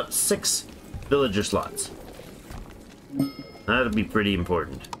opens up 6 villager slots. That'll be pretty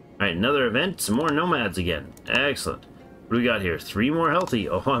important. All right, another event. Some more nomads again. Excellent. What do we got here? 3 more healthy.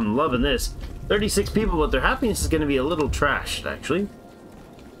 Oh, I'm loving this. 36 people, but their happiness is going to be a little trashed, actually.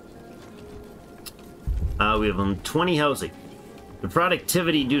 We have 20 housing. The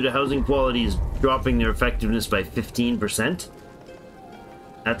productivity due to housing quality is dropping their effectiveness by 15%.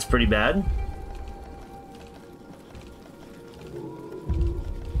 That's pretty bad.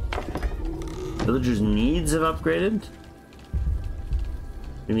 Villagers' needs have upgraded?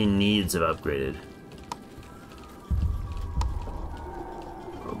 What do you mean needs have upgraded?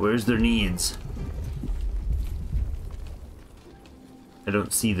 Where's their needs? I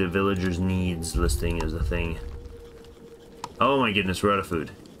don't see the villagers' needs listing as a thing. Oh my goodness, we're out of food.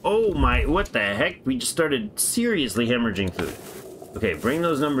 Oh my, what the heck? We just started seriously hemorrhaging food. Okay, bring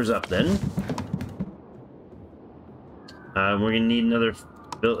those numbers up then. We're gonna need another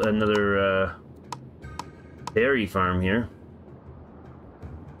berry farm here.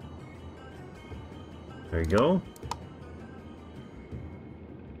 There we go.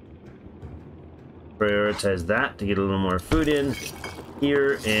 Prioritize that to get a little more food in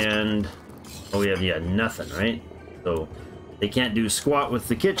here, and oh, we have nothing, right? So they can't do squat with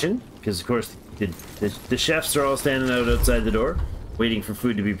the kitchen because, of course, the chefs are all standing outside the door waiting for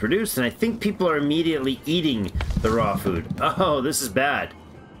food to be produced, and I think people are immediately eating the raw food. Oh, this is bad.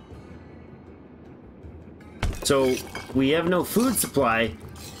 So we have no food supply,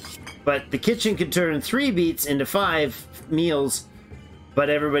 but the kitchen could turn 3 beets into 5 meals, but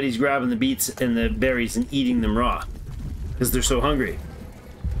everybody's grabbing the beets and the berries and eating them raw because they're so hungry.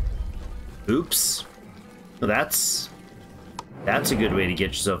 Oops. Well, that's a good way to get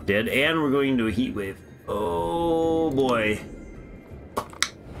yourself dead. And we're going into a heat wave. Oh boy.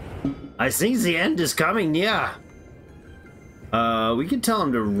 I think the end is coming, yeah. We can tell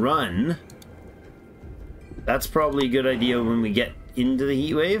him to run. That's probably a good idea when we get into the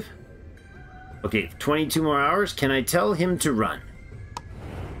heat wave. Okay, 22 more hours. Can I tell him to run?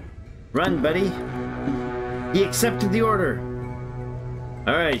 Run, buddy. He accepted the order.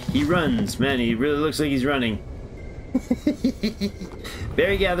 Alright, he runs. Man, he really looks like he's running.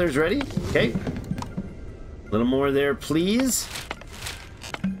 Berry gatherer's ready. Okay. A little more there, please.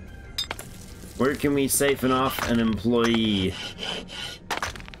 Where can we siphon off an employee?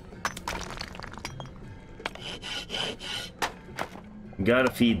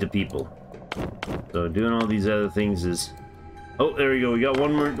 Gotta feed the people. So doing all these other things is... Oh, there we go. We got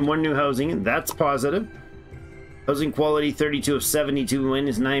one new housing. That's positive. Housing quality 32 of 72 win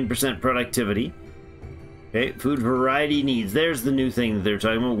is 9% productivity. Okay, food variety needs. There's the new thing that they're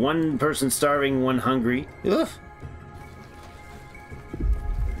talking about. 1 person starving, 1 hungry. Ugh.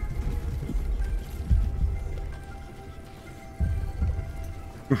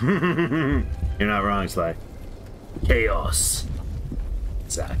 You're not wrong, Sly. Chaos.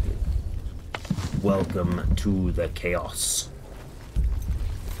 Exactly. Welcome to the chaos.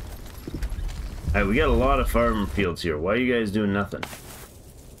 Alright, we got a lot of farm fields here. Why are you guys doing nothing?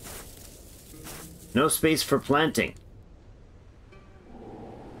 No space for planting.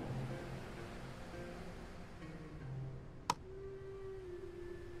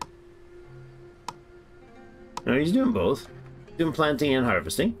 No, he's doing both. Doing planting and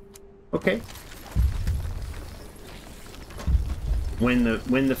harvesting. Okay. When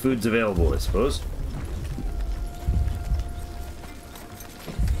the food's available, I suppose.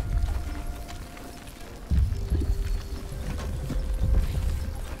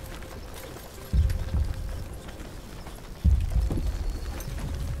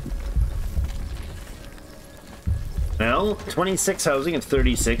 Well, 26 housing of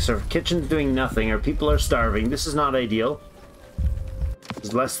 36. Our kitchen's doing nothing. Our people are starving. This is not ideal. This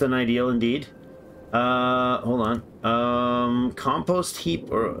is less than ideal indeed. Hold on. Compost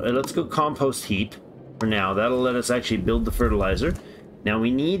heap, or let's go compost heap for now. That'll let us actually build the fertilizer. Now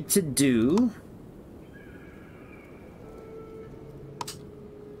we need to do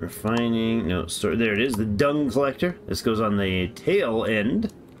refining. No, sorry, there it is. The dung collector. This goes on the tail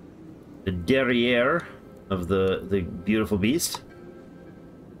end, the derriere of the beautiful beast.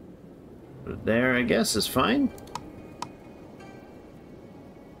 There, I guess, is fine.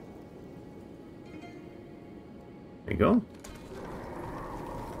 There you go.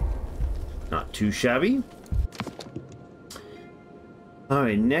 Not too shabby.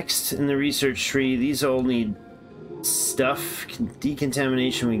 Alright, next in the research tree, these all need stuff.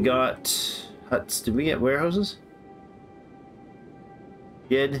 Decontamination, we got huts. Did we get warehouses?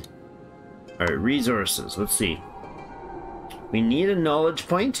 Did. Alright, resources. Let's see. We need a knowledge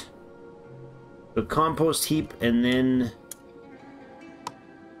point. A compost heap, and then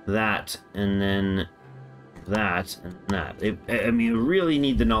that, and then that, and that. I mean, we really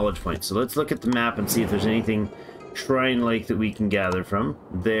need the knowledge point. So let's look at the map and see if there's anything shrine-like that we can gather from.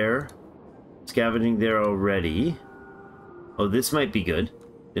 There. Scavenging there already. Oh, this might be good.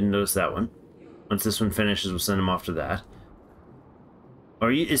 Didn't notice that one. Once this one finishes, we'll send him off to that.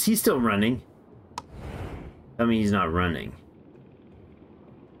 Is he still running? I mean, he's not running.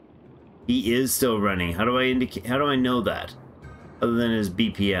 He is still running. How do I indicate? How do I know that? Other than his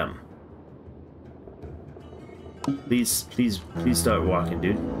BPM. Please start walking,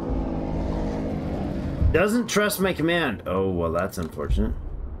 dude. Doesn't trust my command. Oh, well, that's unfortunate.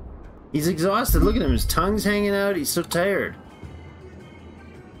 He's exhausted. Look at him. His tongue's hanging out. He's so tired.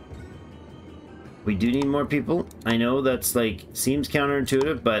 We do need more people. I know that's like seems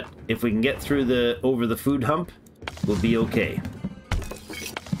counterintuitive, but if we can get through over the food hump, we'll be okay.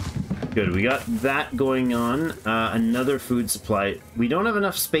 Good, we got that going on. Another food supply. We don't have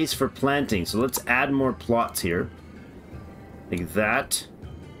enough space for planting, so let's add more plots here. Like that.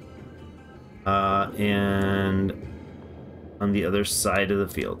 And on the other side of the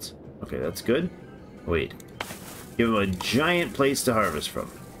fields. Okay, that's good. Wait. Give them a giant place to harvest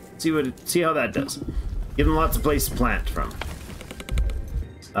from. See how that does. Give them lots of place to plant from.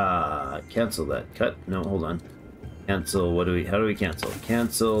 Cancel that cut. No, hold on. Cancel. How do we cancel?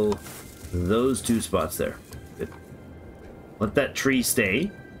 Cancel those 2 spots there. Good. Let that tree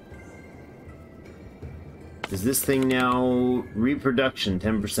stay. Is this thing now reproduction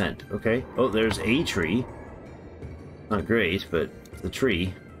 10%? Okay. Oh, there's a tree. Not great, but the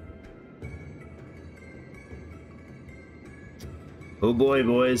tree. Oh boy,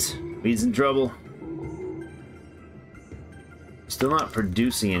 boys. Weed's in trouble. Still not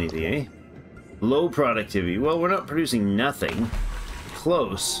producing anything, eh? Low productivity. Well, we're not producing nothing.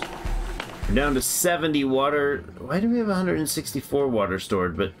 Close. We're down to 70 water. Why do we have 164 water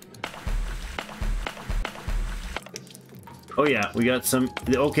stored? But oh yeah, we got some.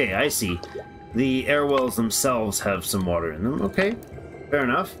 Okay, I see. The air wells themselves have some water in them. Okay, fair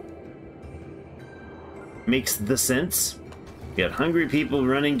enough. Makes the sense. We got hungry people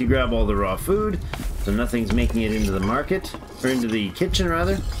running to grab all the raw food, so nothing's making it into the market, or into the kitchen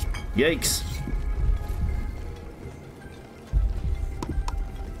rather. Yikes.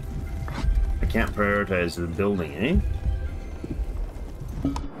 I can't prioritize the building, eh?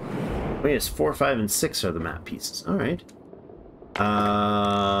 Oh yes, 4, 5, and 6 are the map pieces. Alright.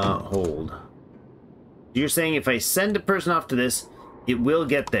 Hold. You're saying if I send a person off to this, it will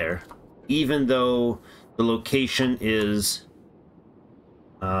get there, even though the location is...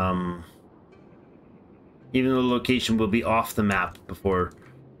 even though the location will be off the map before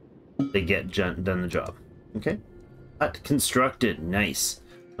they get done the job. Okay. Hut constructed. Nice.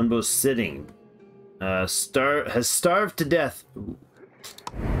 Unbo's sitting. Has starved to death. Ooh.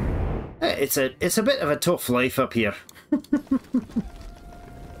 It's a bit of a tough life up here.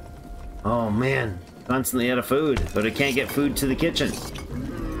 Oh man. Constantly out of food, but I can't get food to the kitchen.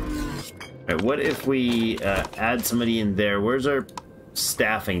 Alright, what if we add somebody in there? Where's our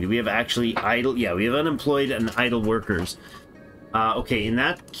staffing? Do we have actually idle? Yeah, we have unemployed and idle workers. Okay, in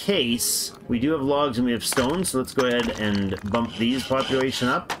that case, we do have logs and we have stone, so let's go ahead and bump these population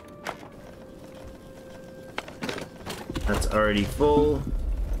up. That's already full.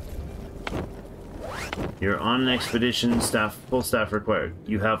 You're on an expedition, full staff required.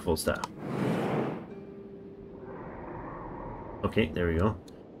 You have full staff. Okay, there we go.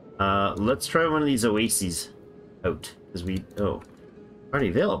 Let's try one of these oases out, because we... Oh, already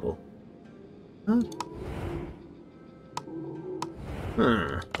available. Huh?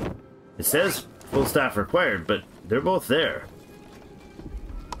 It says full staff required, but they're both there.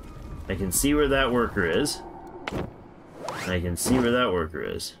 I can see where that worker is. I can see where that worker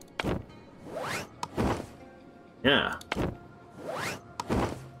is. Yeah.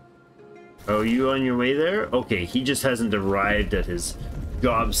 Oh, you on your way there? Okay, he just hasn't arrived at his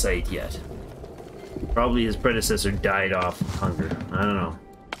job site yet. Probably his predecessor died off of hunger. I don't know.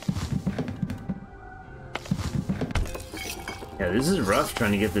 Yeah, this is rough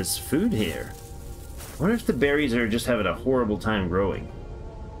trying to get this food here. I wonder if the berries are just having a horrible time growing.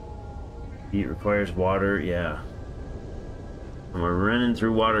 It requires water, yeah. And we're running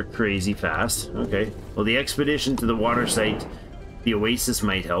through water crazy fast. Okay. Well, the expedition to the water site, the oasis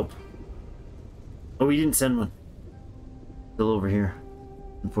might help. Oh, we didn't send one. Still over here.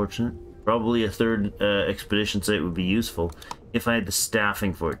 Unfortunate. Probably a third expedition site would be useful if I had the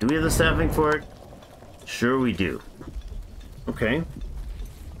staffing for it. Do we have the staffing for it? Sure we do. Okay.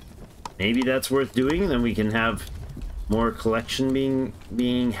 Maybe that's worth doing. Then we can have more collection being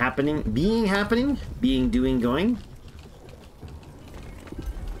going.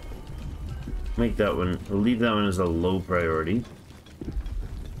 Make that one. We'll leave that one as a low priority.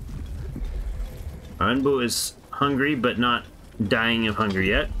 Anbo is hungry, but not dying of hunger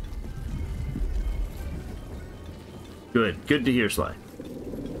yet. Good. Good to hear, Sly.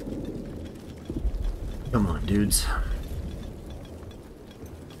 Come on, dudes.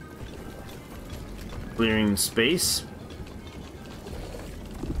 Clearing space.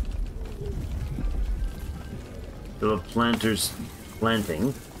 The planters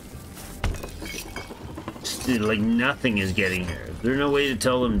planting. Just, like nothing is getting here. Is there no way to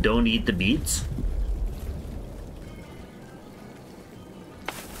tell them don't eat the beets?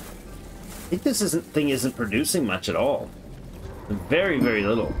 I think this thing isn't producing much at all. Very, very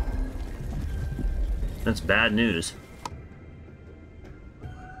little. That's bad news.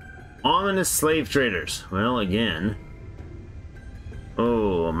 Ominous slave traders. Well, again.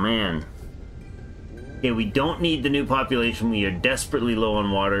 Oh, man. Okay, we don't need the new population. We are desperately low on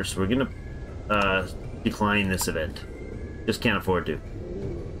water, so we're gonna decline this event. Just can't afford to.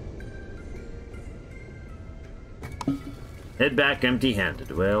 Head back empty-handed.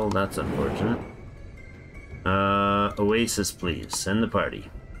 Well, that's unfortunate. Oasis, please. Send the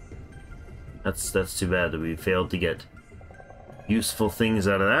party. That's too bad that we failed to get useful things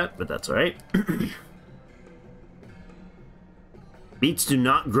out of that, but that's alright. Beets do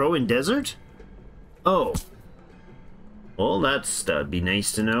not grow in desert? Oh. Well, that'd be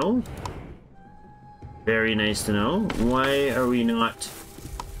nice to know. Very nice to know. Why are we not...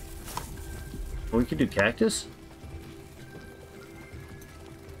 Oh, we could do cactus?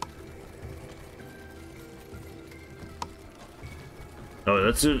 Oh,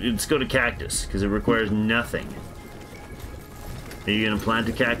 let's go to cactus, because it requires nothing. Are you going to plant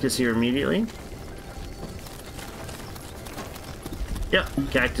a cactus here immediately? Yeah,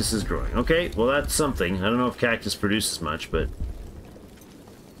 cactus is growing. Okay, well that's something. I don't know if cactus produces much, but...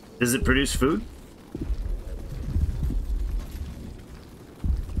 Does it produce food?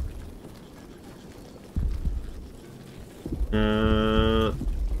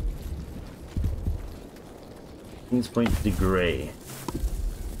 Things point to gray.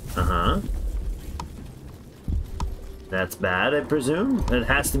 Uh-huh. That's bad, I presume? It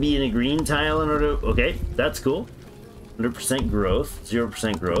has to be in a green tile in order to... Okay, that's cool. 100% growth,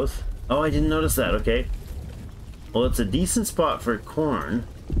 0% growth. Oh, I didn't notice that, okay. Well, it's a decent spot for corn.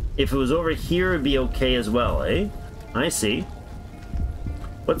 If it was over here, it'd be okay as well, eh? I see.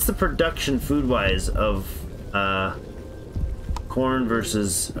 What's the production food-wise of corn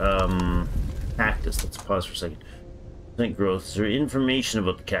versus cactus? Let's pause for a second. Percent growth. Is there information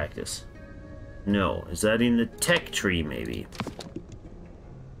about the cactus? No. Is that in the tech tree, maybe?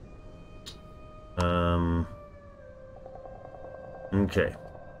 Okay.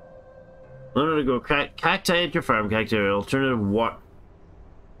 Learn how to go cacti at your farm. Cacti are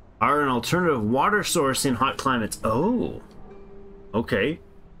an alternative water source in hot climates. Oh. Okay.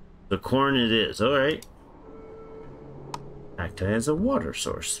 The corn it is. Alright. Cacti as a water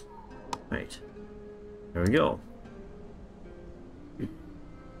source. Right. There we go.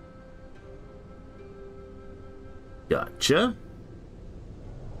 Gotcha.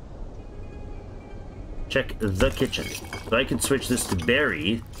 Check the kitchen. So I can switch this to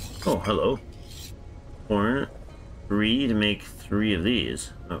berry. Oh, hello. Corn. 3 to make 3 of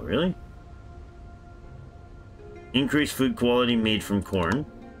these. Oh, really? Increase food quality made from corn.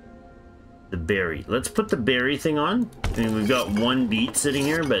 The berry. Let's put the berry thing on. I mean, we've got 1 beet sitting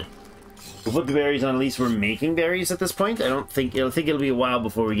here, but we'll put the berries on. At least we're making berries at this point. I think it'll be a while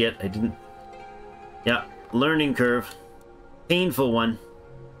before we get... Yeah. Learning curve. Painful one.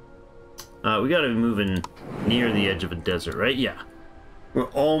 We gotta be moving near the edge of a desert, right? Yeah.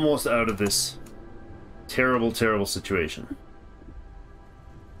 We're almost out of this terrible, terrible situation.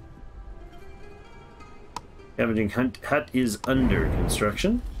 Scavenging hut is under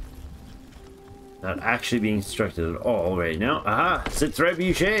construction. Not actually being constructed at all right now. Aha! C'est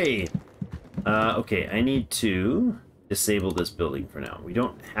trebuchet! Okay, I need to disable this building for now. We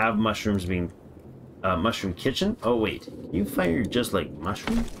don't have mushrooms being... mushroom kitchen? Oh, wait. Can you fire just like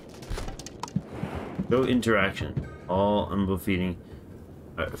mushroom? Show interaction. All unbow feeding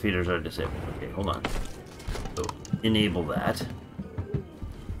feeders are disabled. Okay, hold on. So, enable that.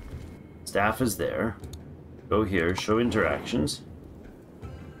 Staff is there. Go here. Show interactions.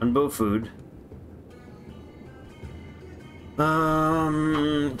 Unbow food.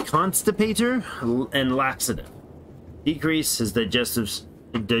 Constipator and laxative. Decrease his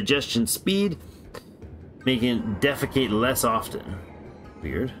digestion speed, making it defecate less often.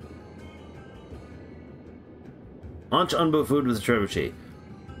 Weird. Launch unbow food with a trebuchet.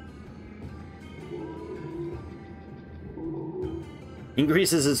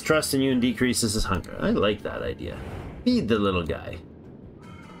 Increases his trust in you and decreases his hunger. I like that idea. Feed the little guy.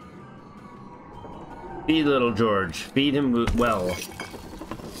 Feed little George. Feed him well.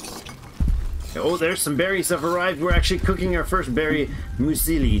 Oh, there's some berries have arrived. We're actually cooking our first berry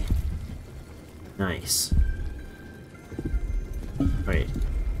muesli. Nice. Right.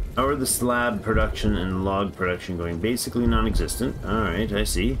 How are the slab production and log production going? Basically non-existent. Alright, I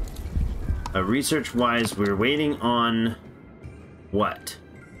see. Research-wise, we're waiting on... what?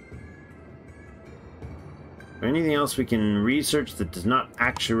 Is there anything else we can research that does not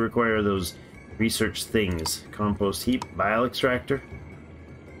actually require those research things? Compost heap, bile extractor?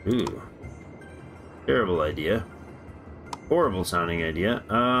 Ooh. Terrible idea. Horrible sounding idea.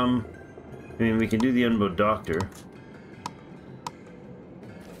 I mean, we can do the Unbo Doctor.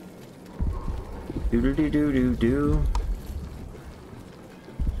 Do-do-do-do-do-do.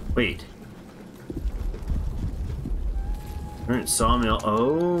 Wait. Current sawmill.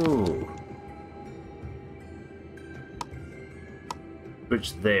 Oh.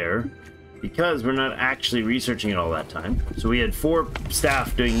 Switch there. Because we're not actually researching it all that time. So we had 4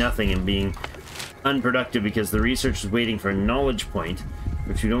 staff doing nothing and being unproductive because the research is waiting for a knowledge point,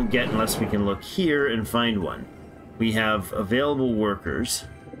 which we don't get unless we can look here and find one. We have available workers.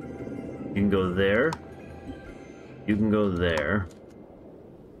 You can go there. You can go there.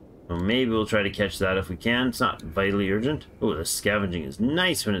 Well, maybe we'll try to catch that if we can. It's not vitally urgent. Oh, the scavenging is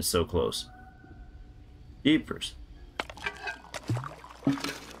nice when it's so close. Jeepers.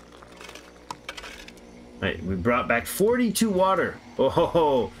 Right, we brought back 42 water. Oh ho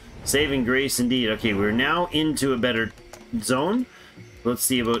ho, saving grace indeed. Okay, we're now into a better zone. Let's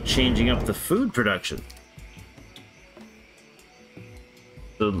see about changing up the food production.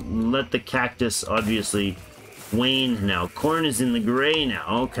 So let the cactus obviously wane now. Corn is in the gray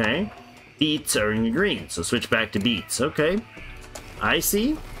now. Okay. Beets are in the green. So switch back to beets. Okay. I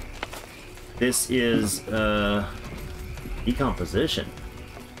see. This is decomposition.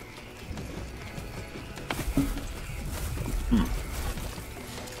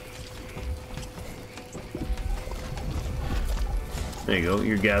 There you go.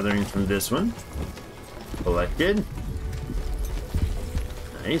 You're gathering from this one. Collected.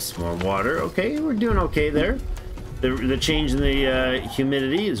 Nice. More water. Okay, we're doing okay there. The change in the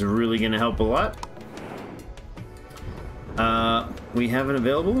humidity is really going to help a lot. We have it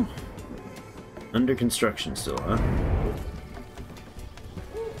available. Under construction still, huh?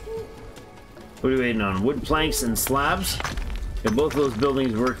 What are we waiting on? Wood planks and slabs. Got both of those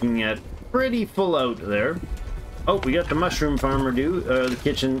buildings working at pretty full out there. Oh, we got the mushroom farmer the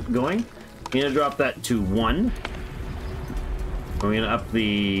kitchen going. I'm gonna drop that to 1. We're gonna up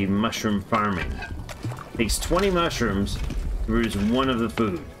the mushroom farming. Takes 20 mushrooms to produce 1 of the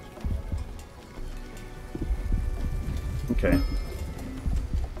food. Okay.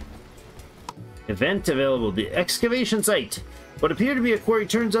 Event available. The excavation site. What appeared to be a quarry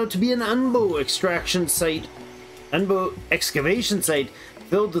turns out to be an Unbo extraction site. Unbo excavation site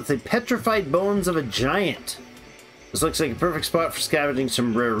filled with the petrified bones of a giant. This looks like a perfect spot for scavenging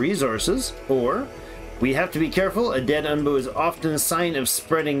some rare resources. Or, we have to be careful. A dead Unbo is often a sign of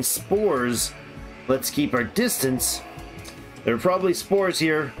spreading spores. Let's keep our distance. There are probably spores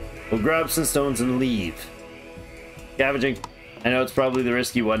here. We'll grab some stones and leave. Scavenging. I know it's probably the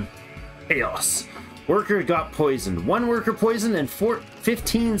risky one. Chaos. Worker got poisoned. 1 worker poisoned and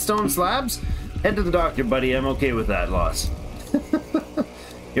 15 stone slabs? Head to the doctor, buddy. I'm okay with that loss.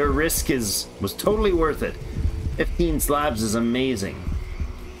 Your risk was totally worth it. 15 slabs is amazing.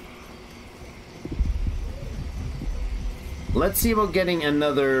 Let's see about getting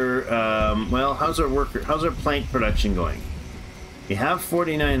another, well, how's our plank production going? We have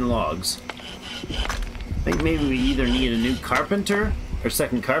 49 logs. I think maybe we either need a new carpenter or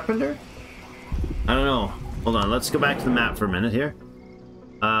second carpenter? I don't know. Hold on, let's go back to the map for a minute here.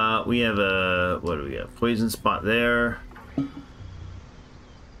 We have a, what do we have? Poison spot there.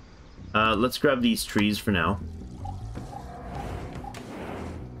 Let's grab these trees for now.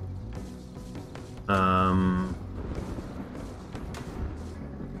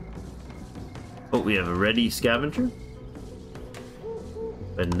 Oh, we have a ready scavenger.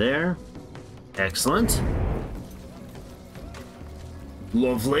 And there. Excellent.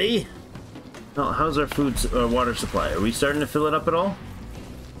 Lovely. Oh, how's our water supply? Are we starting to fill it up at all?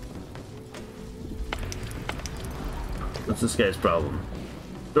 What's this guy's problem?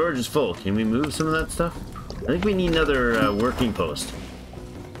 Storage is full. Can we move some of that stuff? I think we need another working post.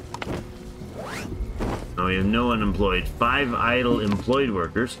 Oh, we have no unemployed. 5 idle employed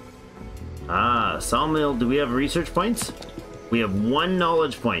workers. Ah, sawmill. Do we have research points? We have 1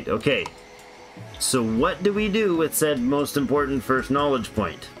 knowledge point. Okay. So what do we do with said most important first knowledge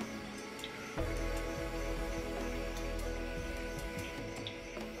point?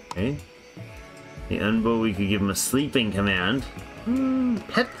 Okay. The Unbo, we could give him a sleeping command.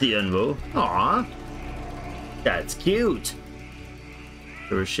 Pet the Unbo. Aww. That's cute.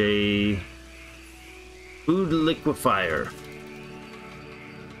 Crochet. Food liquefier.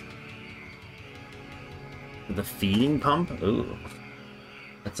 The feeding pump? Ooh.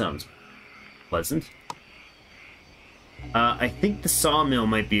 That sounds pleasant. I think the sawmill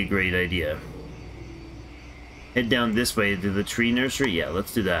might be a great idea. Head down this way to the tree nursery? Yeah,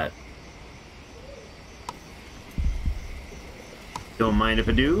 let's do that. Don't mind if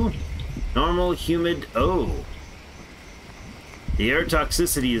I do. Normal, humid. Oh. The air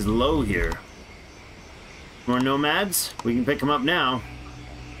toxicity is low here. More nomads. We can pick them up now.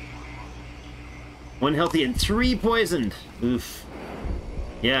 1 healthy and 3 poisoned. Oof.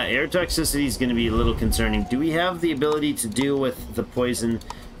 Yeah, air toxicity is going to be a little concerning. Do we have the ability to deal with the poison?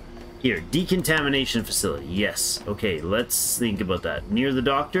 Here, decontamination facility. Yes. Okay, let's think about that. Near the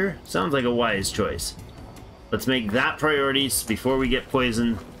doctor? Sounds like a wise choice. Let's make that priorities before we get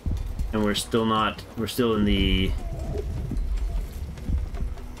poisoned. And we're still in the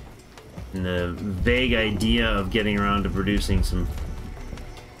vague idea of getting around to producing some,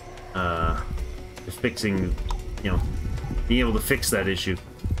 fixing, you know, being able to fix that issue.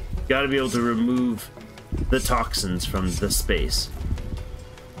 Got to be able to remove the toxins from the space.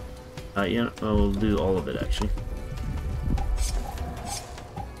 Yeah, we'll do all of it actually.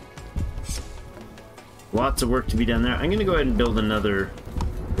 Lots of work to be done there. I'm going to go ahead and build another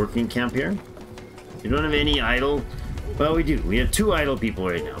working camp here. We don't have any idle. Well, we do. We have 2 idle people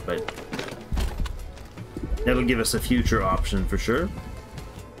right now, but that'll give us a future option for sure.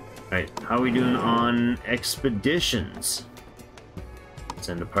 Alright, how are we doing on expeditions?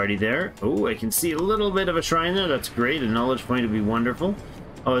 Send a party there. Oh, I can see a little bit of a shrine there. That's great. A knowledge point would be wonderful.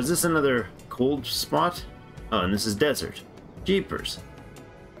 Oh, is this another cold spot? Oh, and this is desert. Jeepers.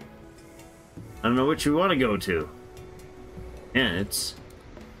 I don't know which we want to go to. Yeah, it's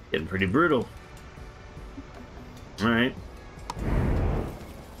getting pretty brutal. Alright.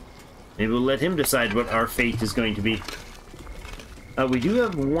 Maybe we'll let him decide what our fate is going to be. We do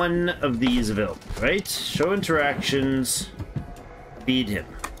have 1 of these available, right? Show interactions. Feed him.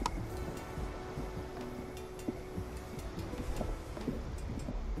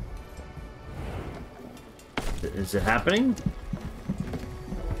 Is it happening?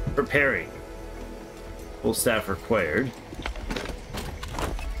 Preparing. Full staff required.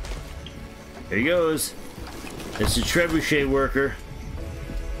 There he goes. It's a trebuchet worker.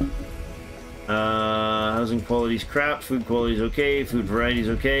 Housing quality's crap. Food quality's okay. Food variety's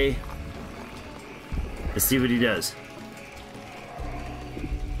okay. Let's see what he does.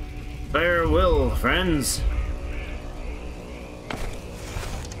 Fire will, friends.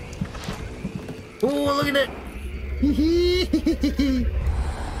 Oh, look at it!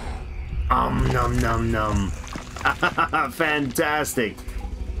 Nom nom nom. Fantastic.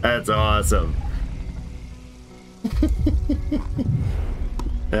 That's awesome.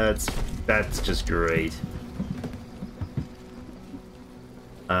 That's just great.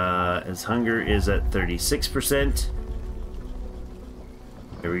 His hunger is at 36%.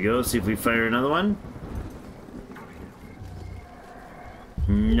 There we go. See if we fire another one.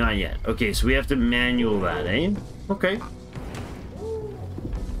 Not yet. Okay, so we have to manual that, eh? Okay.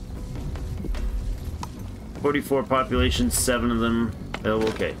 44 population, 7 of them. Oh,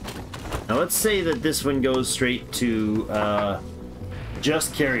 okay. Now let's say that this one goes straight to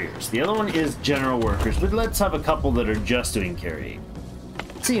just carriers. The other one is general workers, but let's have a couple that are just doing carrying.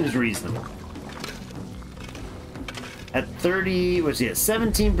 Seems reasonable. At 30, what's he at?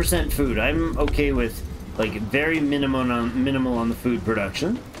 17% food. I'm okay with like very minimal on the food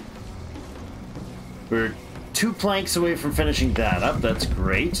production. We're 2 planks away from finishing that up. That's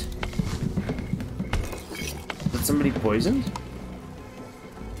great. Is somebody poisoned?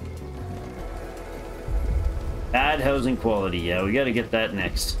 Bad housing quality. Yeah, we gotta get that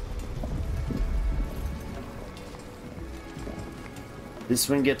next. This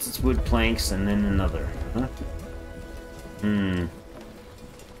one gets its wood planks and then another. Huh?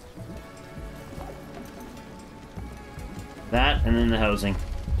 That and then the housing.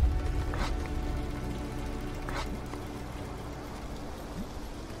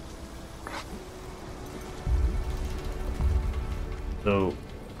 So,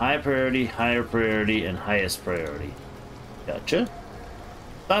 high priority, higher priority, and highest priority. Gotcha.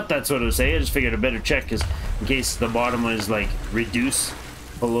 Thought that's what it was saying. I just figured I better check because in case the bottom one is like reduce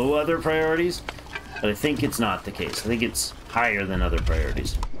below other priorities. But I think it's not the case. I think it's higher than other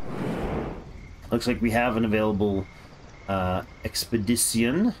priorities. Looks like we have an available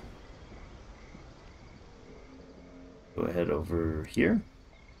expedition. Go ahead over here.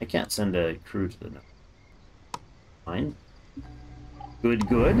 I can't send a crew to the... Fine. Good,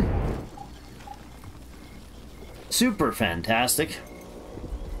 good. Super fantastic.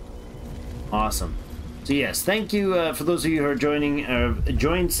 Awesome. So yes, thank you for those of you who are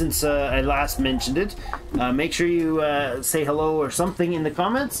joined since I last mentioned it. Make sure you say hello or something in the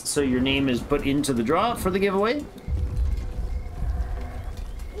comments so your name is put into the draw for the giveaway.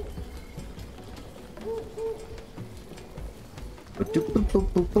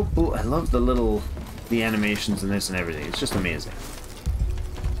 I love the animations in this and everything. It's just amazing.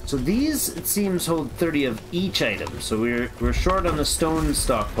 So these, it seems, hold 30 of each item. So we're short on the stone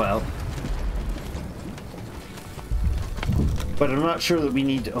stockpile. But I'm not sure that we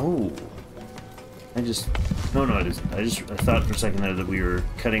need to... Oh. I just... No, I thought for a second there that we were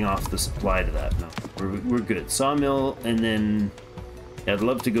cutting off the supply to that. No, we're good. Sawmill, and then... Yeah, I'd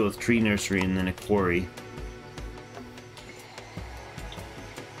love to go with tree nursery and then a quarry.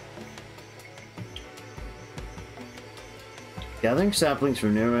 Gathering saplings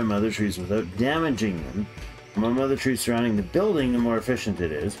from nearby mother trees without damaging them. The more mother trees surrounding the building, the more efficient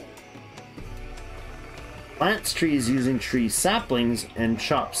it is. Plants trees using tree saplings and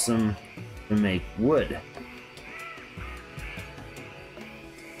chops them to make wood.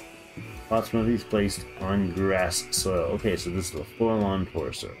 Lots of these placed on grass soil. Okay, so this is a full-on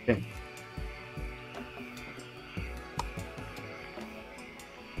forester. Okay.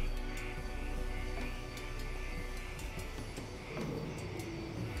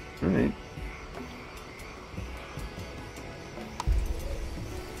 All right.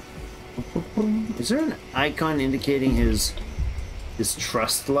 Is there an icon indicating his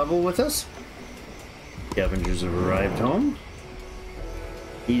trust level with us? Scavengers have arrived home.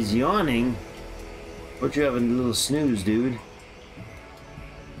 He's yawning. What you having a little snooze, dude?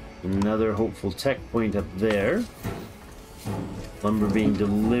 Another hopeful tech point up there. Lumber being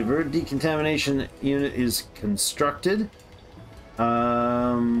delivered. Decontamination unit is constructed.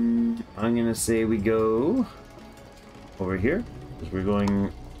 I'm gonna say we go over here because we're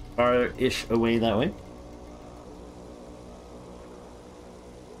going far-ish away that way.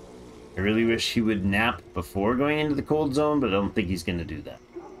 I really wish he would nap before going into the cold zone, but I don't think he's gonna do that.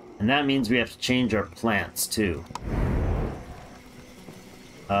 And that means we have to change our plants too.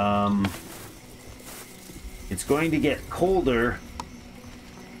 It's going to get colder,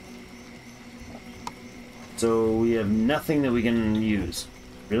 so we have nothing that we can use.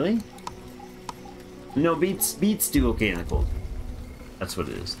 Really? No, beets do okay in the cold. That's what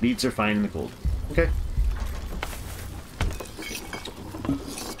it is. Beets are fine in the cold. Okay.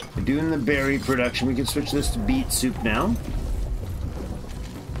 We're doing the berry production. We can switch this to beet soup now.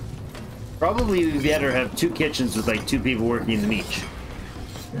 Probably we better have 2 kitchens with like 2 people working in them each.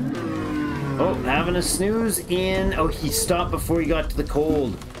 Oh, having a snooze in. Oh, he stopped before he got to the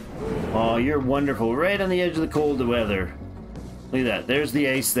cold. Oh, you're wonderful. Right on the edge of the cold weather. Look at that. There's the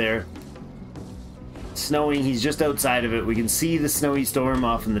ice there. Snowing. He's just outside of it. We can see the snowy storm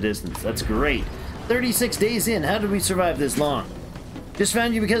off in the distance. That's great. 36 days in. How did we survive this long? Just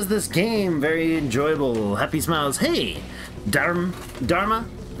found you because of this game. Very enjoyable. Happy smiles. Hey, Dharma.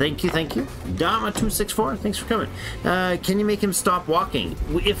 Thank you. Dharma264, thanks for coming. Can you make him stop walking?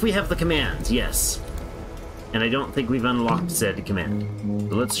 If we have the commands, yes. And I don't think we've unlocked said command.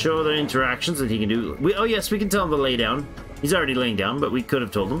 So let's show the interactions that he can do. Oh yes, we can tell him to lay down. He's already laying down, but we could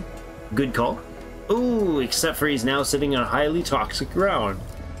have told him. Good call. Ooh, except for he's now sitting on highly toxic ground.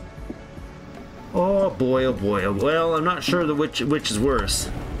 Oh boy, oh boy. Well, I'm not sure which is worse.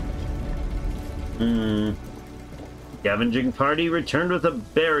 Scavenging party returned with a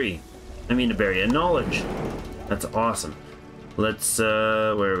berry. A knowledge. That's awesome. Let's,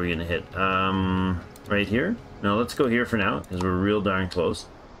 where are we gonna hit? Right here? No, let's go here for now, because we're real darn close.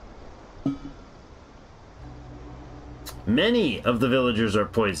 Many of the villagers are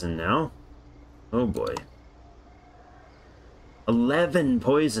poisoned now. Oh boy. 11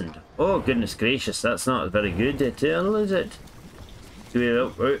 poisoned. Oh, goodness gracious, that's not very good to tell, is it? Do we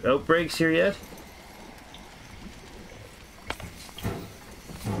have outbreaks here yet?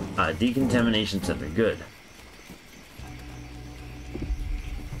 Decontamination center, good.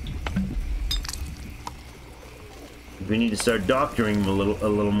 We need to start doctoring a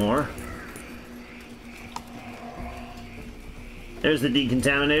little more. There's the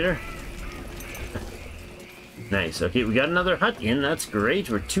decontaminator. Nice. Okay, we got another hut in. That's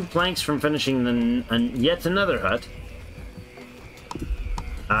great. We're 2 planks from finishing yet another hut.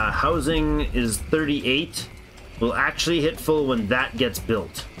 Housing is 38. We'll actually hit full when that gets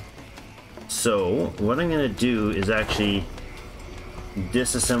built. So, what I'm going to do is actually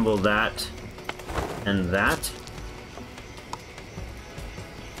disassemble that and that.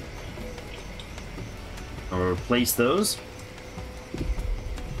 I'll replace those.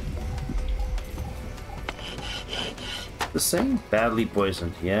 The same? Badly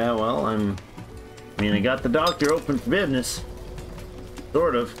poisoned. Yeah, well, I got the doctor open for business.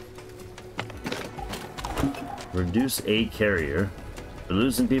 Sort of. Reduce a carrier. We're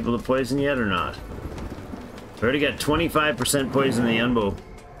losing people to poison yet or not? We already got 25% poison in the unbow.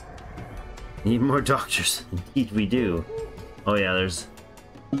 Need more doctors. Indeed we do. Oh yeah, there's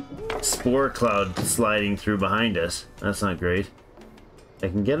spore cloud sliding through behind us. That's not great. I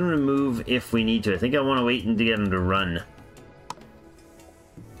can get him to move if we need to. I think I want to wait to get him to run.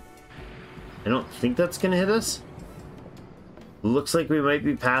 I don't think that's gonna hit us. Looks like we might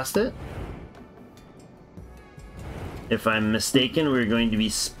be past it. If I'm mistaken, we're going to be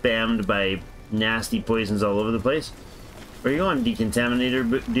spammed by nasty poisons all over the place. Where are you going,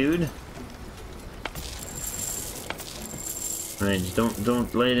 decontaminator dude? Alright,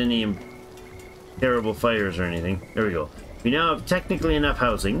 don't light any terrible fires or anything. There we go. We now have technically enough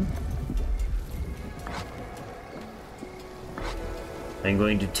housing. I'm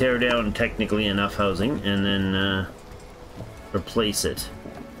going to tear down technically enough housing and then replace it.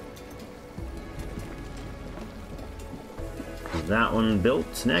 That one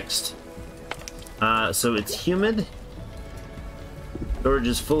built next. So it's humid. Storage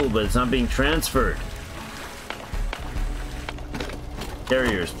is full, but it's not being transferred.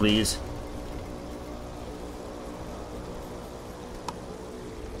 Carriers, please.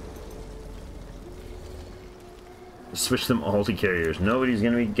 Switch them all to carriers. Nobody's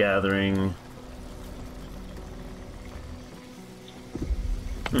gonna be gathering.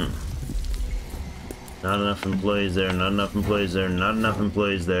 Not enough employees there, not enough employees there, not enough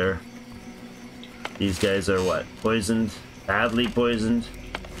employees there. These guys are what? Poisoned? Badly poisoned?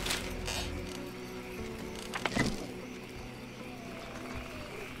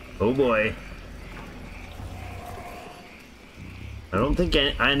 Oh boy. I don't think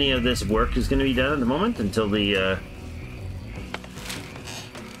any of this work is going to be done at the moment until the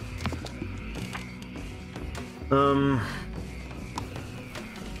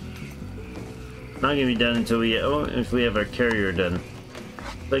not gonna be done until we if we have our carrier done.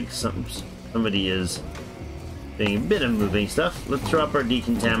 Like somebody is doing a bit of moving stuff. Let's drop our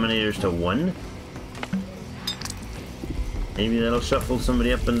decontaminators to 1. Maybe that'll shuffle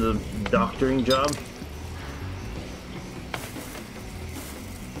somebody up into the doctoring job.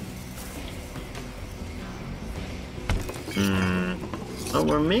 Oh,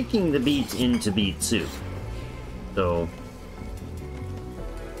 we're making the beet into beet soup. So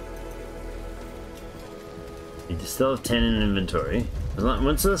we still have 10 in inventory.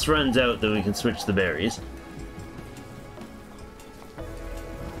 Once this runs out, then we can switch the berries.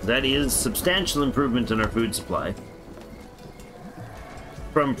 That is substantial improvement in our food supply.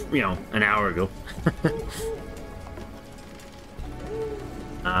 From, you know, an hour ago.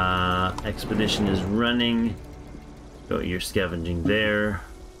 Expedition is running. Go, you're scavenging there.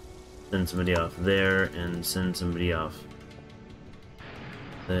 Send somebody off there, and send somebody off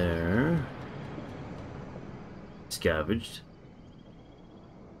there. Scavenged.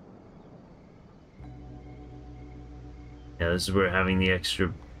 Yeah, this is where having the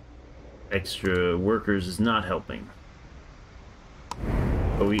extra workers is not helping.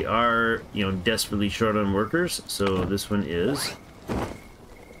 But we are, you know, desperately short on workers, so this one is.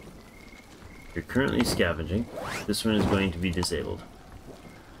 You're currently scavenging. This one is going to be disabled.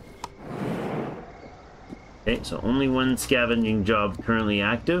 Okay, so only one scavenging job currently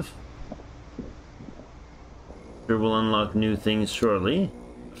active. Sure, we'll unlock new things shortly.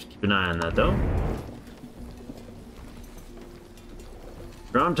 Just keep an eye on that, though.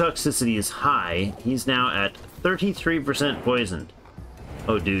 Ground toxicity is high. He's now at 33% poisoned.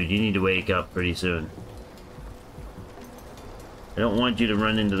 Oh, dude, you need to wake up pretty soon. I don't want you to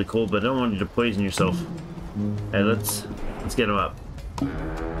run into the cold, but I don't want you to poison yourself. Hey, let's get him up.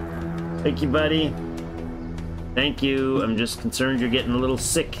 Thank you, buddy. Thank you. I'm just concerned you're getting a little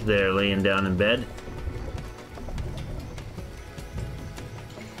sick there, laying down in bed.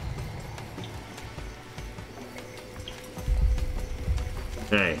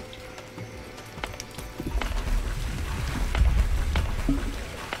 Okay.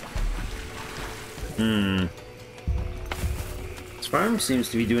 This farm seems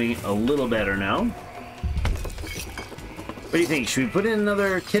to be doing a little better now. What do you think? Should we put in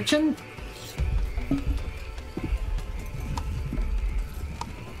another kitchen?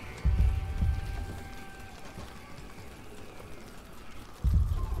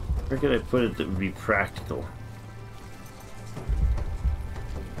 Where could I put it that would be practical?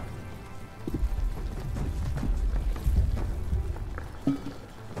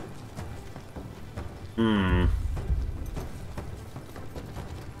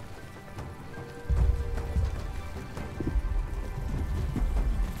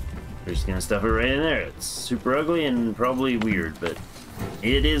 We're just gonna stuff it right in there. It's super ugly and probably weird, but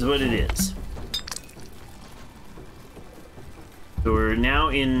it is what it is. So we're now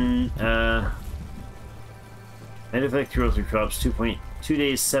in night effect through crops 2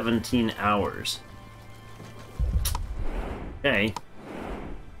 days 17 hours. Okay.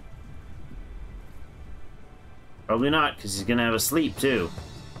 Probably not, because he's gonna have a sleep too.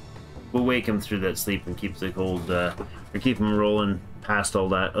 We'll wake him through that sleep and keep the cold or keep him rolling past all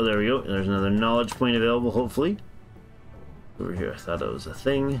that. Oh, there we go. There's another knowledge point available, hopefully. Over here, I thought it was a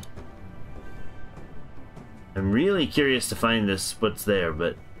thing. I'm really curious to find this, what's there,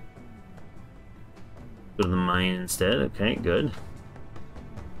 but... Go to the mine instead. Okay, good.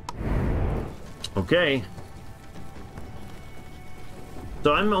 Okay.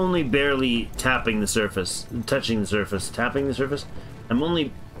 So I'm only barely tapping the surface, touching the surface, tapping the surface. I'm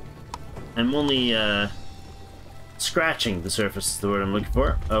only scratching the surface is the word I'm looking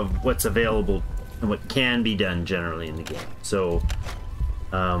for, of what's available and what can be done generally in the game. So,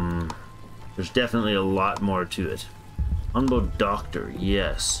 there's definitely a lot more to it. Unbow Doctor,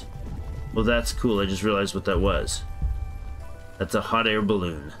 yes. Well, that's cool. I just realized what that was. That's a hot air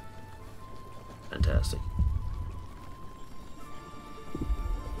balloon. Fantastic.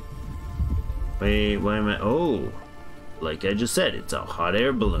 Wait, why am I... Oh! Like I just said, it's a hot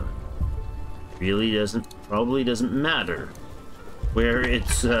air balloon. Really doesn't... Probably doesn't matter where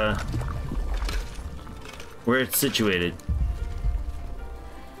it's situated.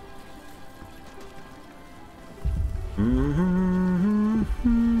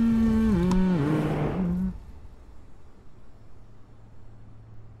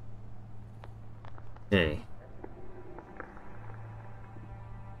 Okay.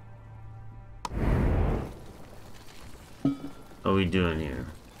 What are we doing here?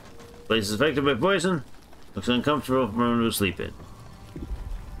 Place is affected by poison. Looks uncomfortable for him to sleep in.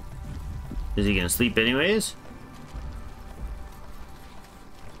 Is he gonna sleep anyways?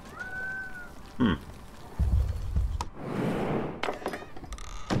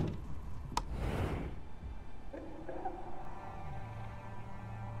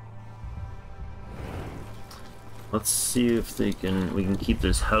 Let's see if we can keep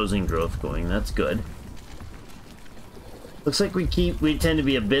this housing growth going. That's good. Looks like we tend to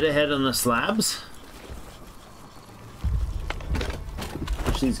be a bit ahead on the slabs.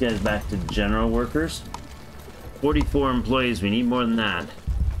 Push these guys back to general workers. 44 employees, we need more than that.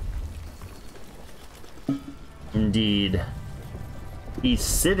 Indeed. He's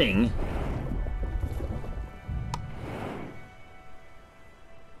sitting.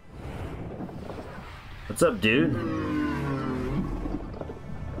 What's up, dude?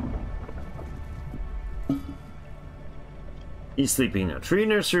 He's sleeping now. Tree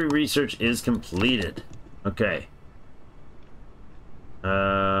nursery research is completed. Okay.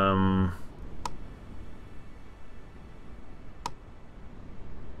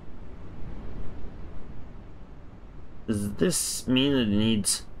 Does this mean that it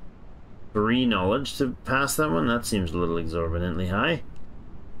needs 3 knowledge to pass that one? That seems a little exorbitantly high.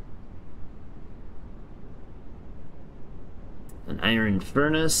 An iron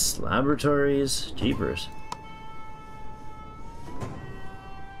furnace, laboratories, jeepers.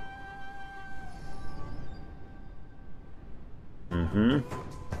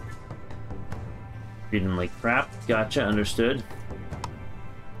 Treating like crap. Gotcha, understood.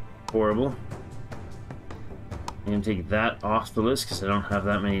 Horrible. I'm gonna take that off the list because I don't have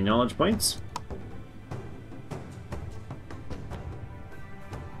that many knowledge points.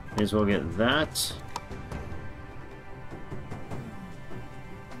 May as well get that.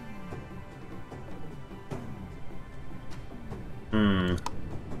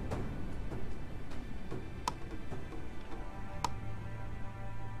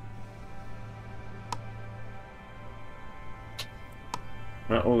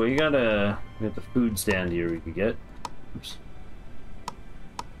 Oh, we got the food stand here we could get. Oops.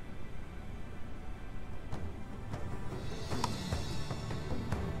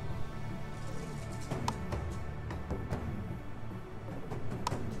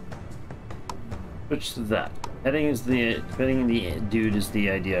 Switch to that. Petting the dude is the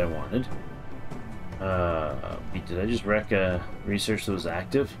idea I wanted. Did I just wreck a research that was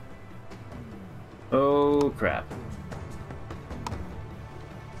active? Oh crap.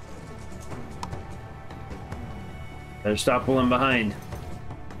 Better stop pulling behind.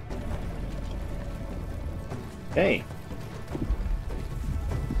 Hey.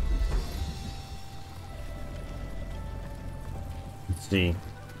 Let's see.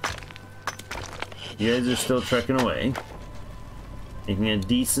 You guys are still trekking away. Making a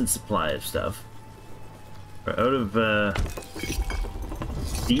decent supply of stuff. We're out of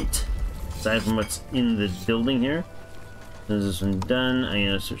feet, aside from what's in the building here. This is one done. I'm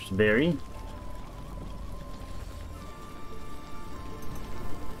gonna search the berry.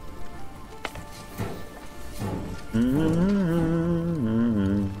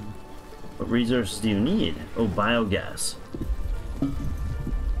 What resources do you need? Oh, biogas.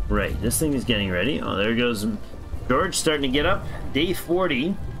 Right, this thing is getting ready. Oh, there goes George starting to get up. Day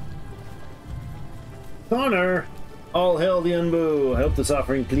 40. Connor! All hail the Unboo. I hope this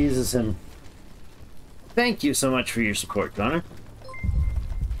offering pleases him. Thank you so much for your support, Connor.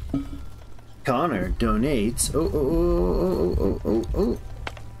 Connor donates. Oh.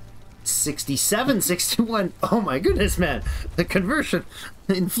 67, 61. Oh my goodness, man. The conversion,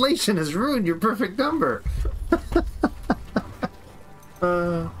 inflation has ruined your perfect number.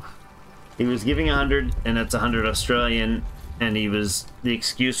 He was giving 100, and that's 100 Australian, and the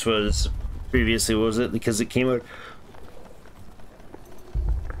excuse was, previously, what was it? Because it came out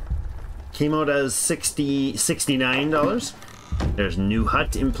as $69. There's new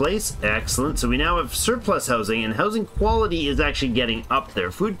hut in place. Excellent. So we now have surplus housing, and housing quality is actually getting up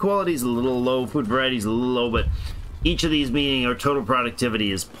there. Food quality is a little low, food variety is a little low, but each of these meaning our total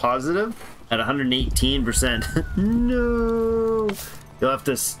productivity is positive at 118%. No! You'll have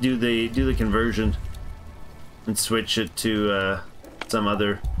to do the conversion and switch it to some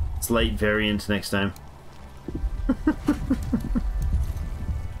other slight variant next time.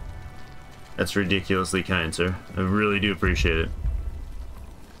 That's ridiculously kind, sir. I really do appreciate it.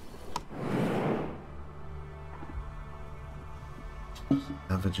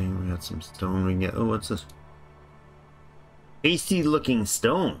 Salvaging, we got some stone we can get. Oh, what's this? Tasty looking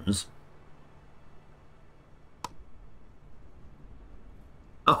stones.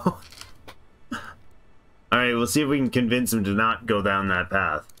 Oh. Alright, we'll see if we can convince him to not go down that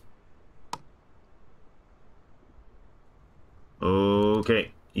path.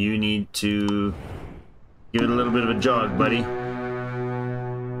 Okay. You need to give it a little bit of a jog, buddy.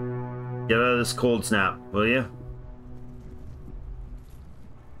 Get out of this cold snap, will you?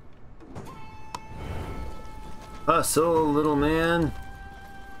 Hustle, little man.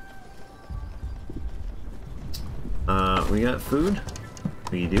 We got food?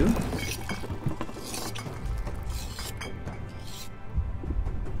 We do.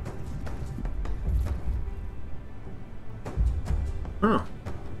 Huh.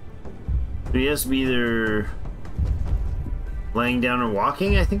 So he has to be either laying down or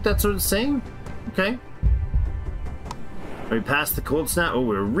walking, I think that's what it's saying. Okay. Are we past the cold snap? Oh,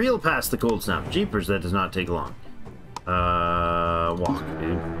 we're real past the cold snap. Jeepers, that does not take long. Walk,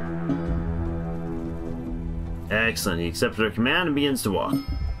 dude. Excellent. He accepted our command and begins to walk.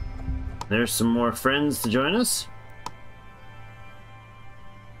 There's some more friends to join us.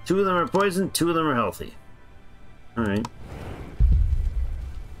 2 of them are poisoned, 2 of them are healthy. Alright.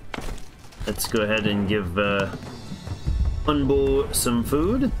 Let's go ahead and give Unbo some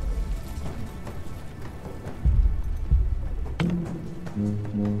food.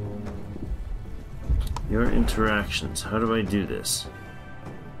 Your interactions. How do I do this?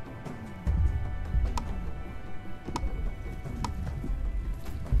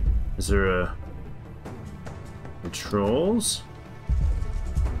 Is there a controls?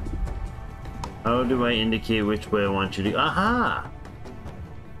 How do I indicate which way I want you to go? Aha!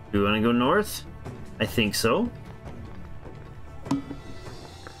 Do you want to go north? I think so.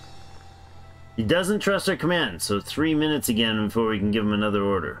 He doesn't trust our command, so 3 minutes again before we can give him another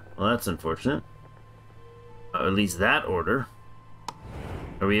order. Well, that's unfortunate. At least that order.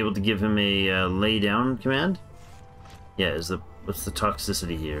 Are we able to give him a lay down command? Yeah, what's the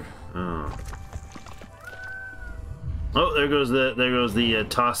toxicity here? Oh. Oh, there goes the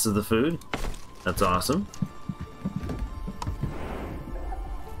toss of the food. That's awesome.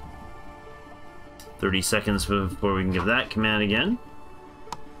 30 seconds before we can give that command again.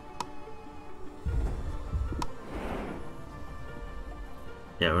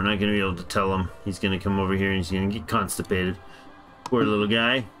 Yeah, we're not going to be able to tell him. He's going to come over here and he's going to get constipated. Poor little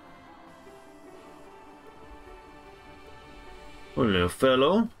guy. Poor little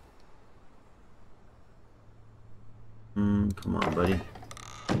fellow. Come on, buddy.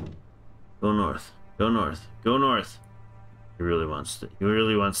 Go north. Go north. Go north. He really wants to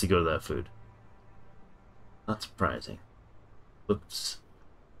go to that food. Not surprising. Looks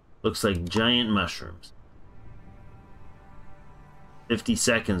like giant mushrooms. 50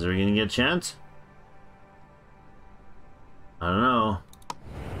 seconds. Are we gonna get a chance? I don't know.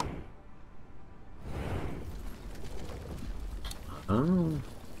 Oh.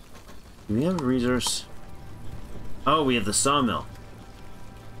 Do we have a resource? Oh, we have the sawmill.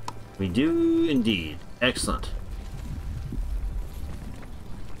 We do indeed. Excellent.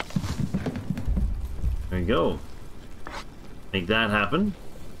 There we go. Make that happen.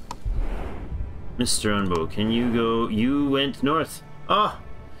 Mr. Unbo, can you go? You went north. Oh,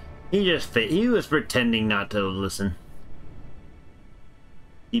 he was pretending not to listen.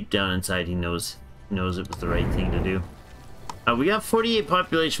 Deep down inside, he knows it was the right thing to do. We got 48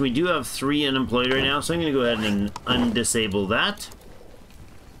 population. We do have 3 unemployed right now, so I'm going to go ahead and undisable that.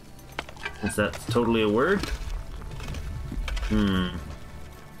 Is that totally a word?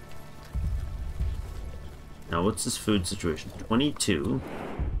 Now, what's this food situation? 22.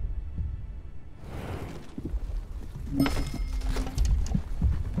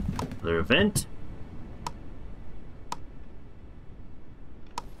 Another event.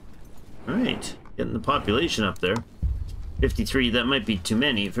 Alright, getting the population up there. 53, that might be too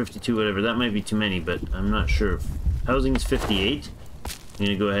many. 52, whatever, that might be too many, but I'm not sure. Housing is 58. I'm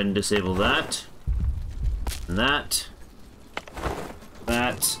gonna go ahead and disable that. And that.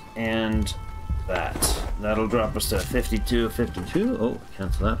 That. And that. That'll drop us to 52, 52. Oh,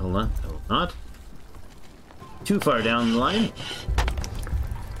 cancel that, hold on. I will not. Too far down the line.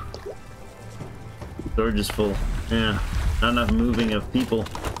 Storage is full. Yeah, not enough moving of people.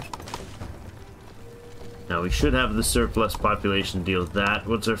 Now we should have the surplus population deal with that.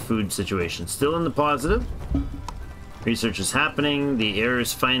 What's our food situation? Still in the positive. Research is happening. The air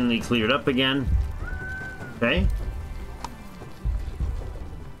is finally cleared up again. Okay.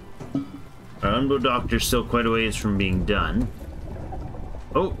 Our Unbo Doctor's still quite a ways from being done.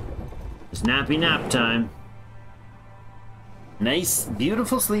 Oh, it's nappy nap time. Nice,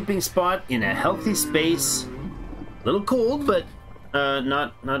 beautiful sleeping spot in a healthy space. A little cold, but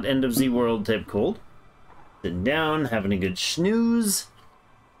not end of Z world type cold. Sitting down, having a good snooze.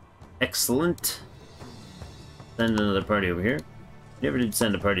 Excellent. Send another party over here. Never did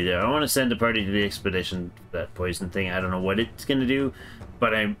send a party there. I want to send a party to the expedition, that poison thing. I don't know what it's going to do,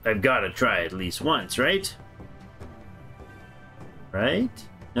 but I've got to try at least once, right? Right?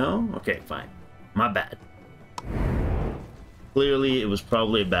 No? Okay, fine. My bad. Clearly, it was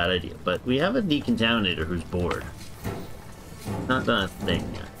probably a bad idea, but we have a decontaminator who's bored. Not done a thing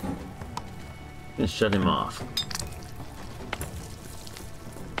yet. I'm gonna shut him off.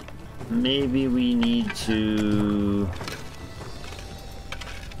 Maybe we need to...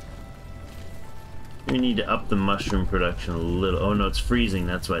 We need to up the mushroom production a little. Oh no, it's freezing,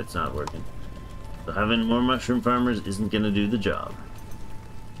 that's why it's not working. So having more mushroom farmers isn't gonna do the job.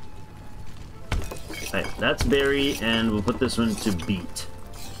 Alright, that's berry, and we'll put this one to beet.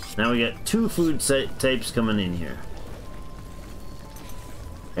 Now we got 2 food types coming in here.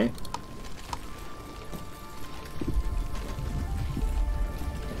 Okay.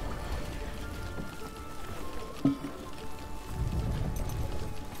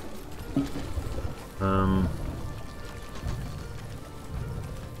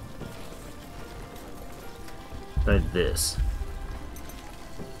 Like this.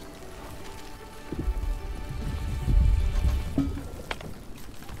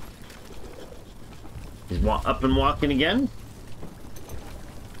 He's up and walking again.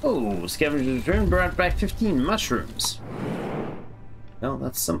 Oh, scavenger's return brought back 15 mushrooms. Well,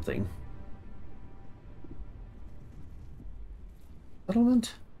 that's something.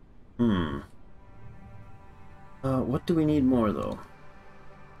 Settlement? What do we need more, though?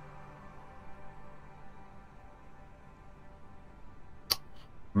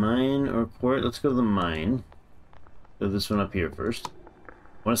 Mine or port? Let's go to the mine. Go this one up here first. I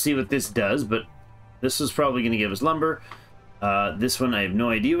want to see what this does, but this is probably going to give us lumber. This one, I have no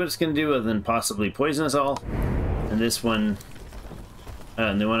idea what it's going to do other than possibly poison us all. And this one,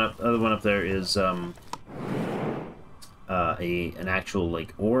 and the other one up there is an actual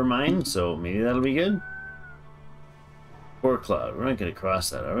like ore mine, so maybe that'll be good. Ore cloud. We're not going to cross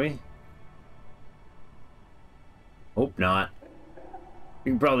that, are we? Hope not.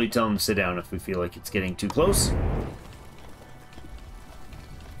 We can probably tell them to sit down if we feel like it's getting too close.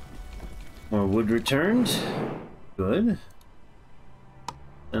 More wood returned. Good.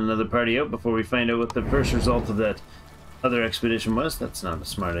 And another party out before we find out what the first result of that other expedition was. That's not a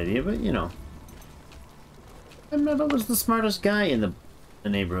smart idea, but you know. I'm not always the smartest guy in the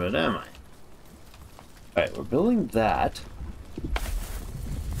neighborhood, am I? Alright, we're building that.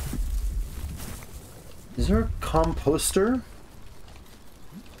 Is there a composter?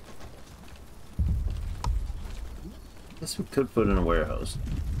 Guess we could put in a warehouse.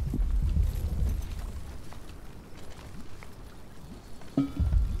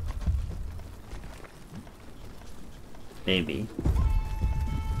 Maybe.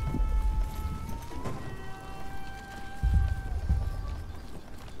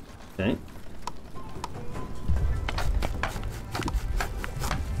 Okay.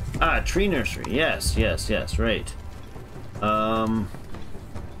 Ah, tree nursery. Yes, yes, yes, right.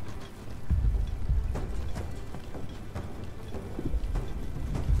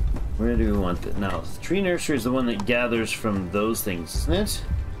 Where do we want it? Now, the tree nursery is the one that gathers from those things, isn't it?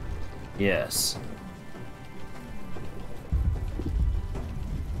 Yes.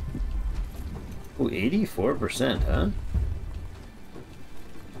 Oh, 84%, huh?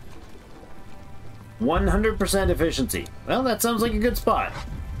 100% efficiency. Well, that sounds like a good spot.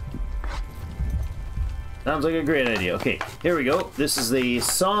 Sounds like a great idea. Okay, here we go. This is the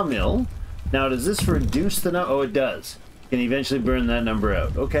sawmill. Now, does this reduce the number? Oh, it does. Can eventually burn that number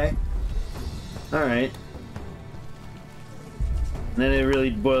out. Okay. Alright. And then it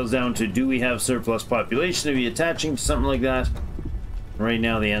really boils down to, do we have surplus population to be attaching to something like that? Right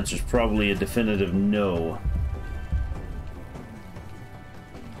now, the answer is probably a definitive no.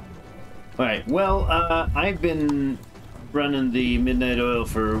 Alright, well, I've been running the midnight oil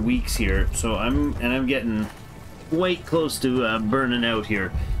for weeks here, so I'm getting quite close to burning out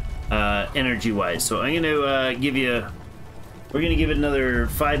here, energy-wise. So I'm gonna we're gonna give it another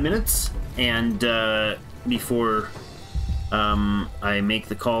 5 minutes, and before I make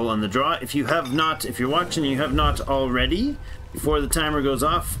the call on the draw. If you're watching and you have not already, before the timer goes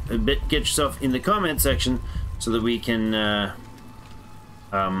off, get yourself in the comment section so that we can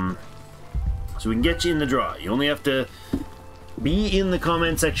get you in the draw. You only have to be in the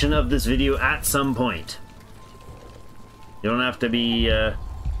comment section of this video at some point. You don't have to be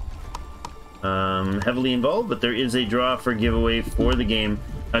heavily involved, but there is a draw for giveaway for the game,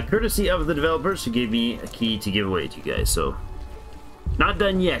 courtesy of the developers who gave me a key to give away to you guys. So, not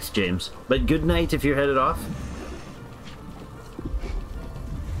done yet, James, but good night if you're headed off.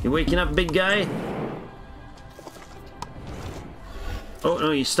 You waking up, big guy? Oh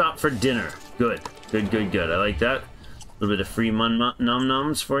no, you stopped for dinner. Good, good, good, good. I like that. A little bit of free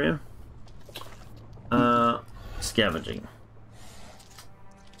num-nums for you. Scavenging.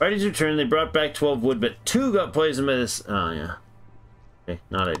 Parties returned. They brought back 12 wood, but 2 got poisoned by this. Oh yeah. Okay,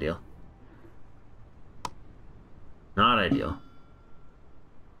 not ideal. Not ideal.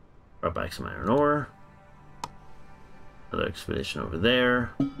 Brought back some iron ore. Another expedition over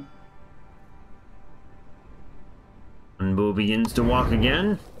there. And Bo begins to walk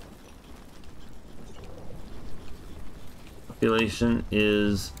again. Population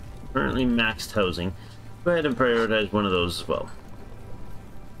is currently maxed housing. Go ahead and prioritize one of those as well.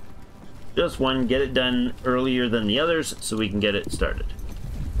 Just one, get it done earlier than the others so we can get it started.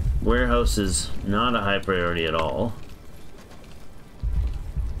 Warehouse is not a high priority at all.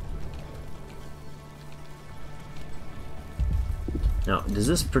 Now, does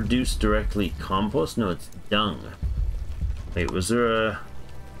this produce directly compost? No, it's dung. Wait, was there a...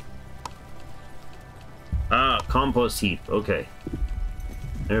 Ah, compost heap. Okay.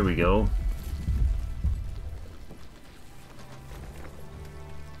 There we go.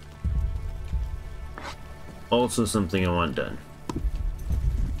 Also something I want done.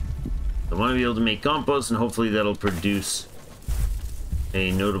 I want to be able to make compost, and hopefully that'll produce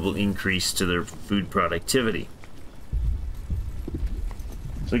a notable increase to their food productivity.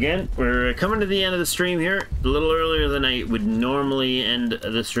 So again, we're coming to the end of the stream here, a little earlier than I would normally end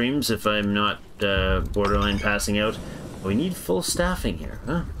the streams if I'm not borderline passing out. We need full staffing here,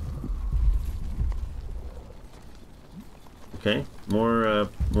 huh? Okay, more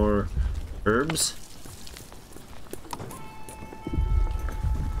herbs.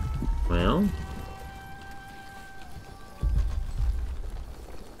 Well,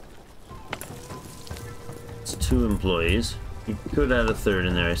 it's 2 employees. You could add a 3rd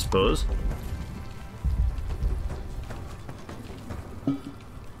in there, I suppose.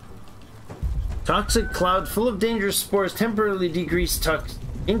 Toxic cloud full of dangerous spores temporarily increase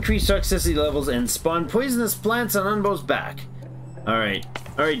toxicity levels and spawn poisonous plants on Unbo's back. Alright,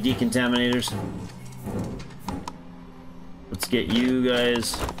 decontaminators. Let's get you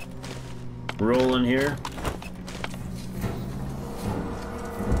guys rolling here.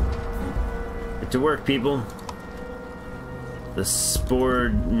 Get to work, people. The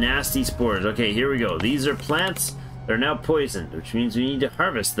nasty spores. Okay, here we go. These are plants that are now poisoned, which means we need to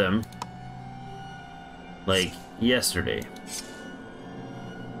harvest them like yesterday.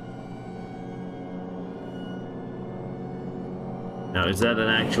 Now, is that an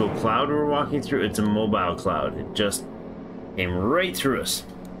actual cloud we're walking through? It's a mobile cloud. It just came right through us.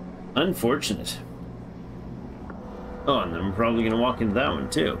 Unfortunate. Oh, and then we're probably going to walk into that one,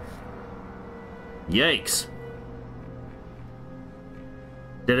 too. Yikes.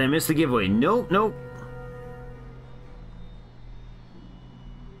 Did I miss the giveaway? Nope, nope.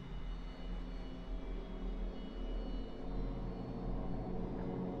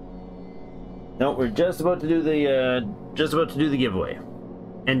 No, we're just about to do the giveaway.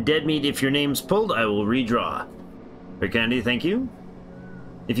 And dead meat, if your name's pulled, I will redraw. Very Candy, thank you.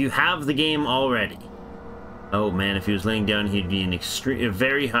 If you have the game already. Oh man, if he was laying down, he'd be in a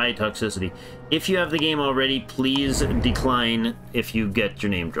very high toxicity. If you have the game already, please decline if you get your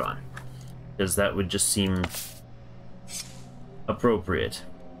name drawn, because that would just seem appropriate.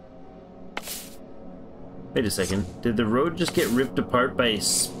 Wait a second, did the road just get ripped apart by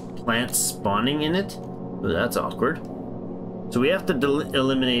plants spawning in it? Oh, that's awkward. So we have to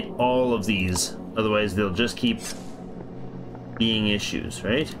eliminate all of these, otherwise they'll just keep being issues,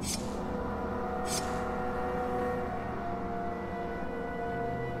 right?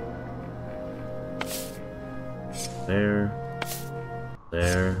 There.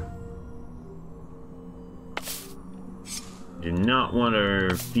 There. Do not want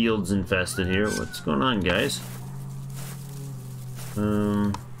our fields infested here. What's going on, guys?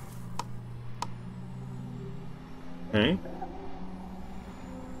 Okay.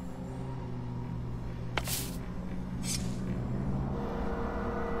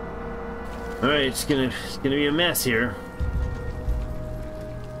 Alright, it's gonna be a mess here.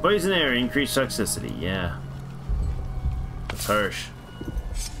 Poison air, increased toxicity, yeah. That's harsh.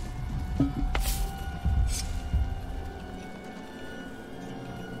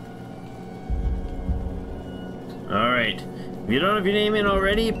 Alright. If you don't have your name in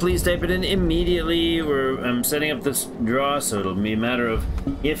already, please type it in immediately. I'm setting up this draw, so it'll be a matter of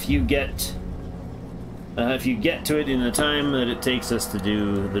if you get to it in the time that it takes us to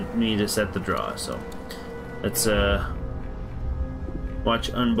do me to set the draw. So let's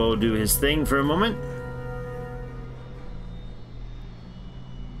watch Unbo do his thing for a moment.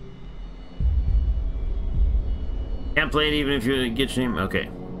 Can't play it even if you get your name. Okay,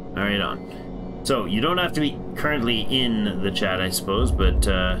 all right, on. So you don't have to be currently in the chat, I suppose, but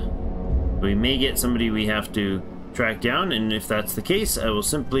we may get somebody we have to track down, and if that's the case, I will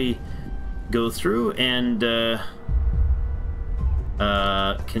simply go through and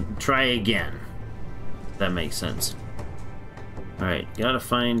can try again. That makes sense. All right, gotta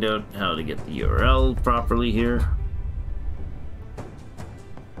find out how to get the URL properly here.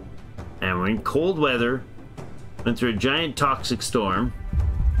 And we're in cold weather. Went through a giant toxic storm.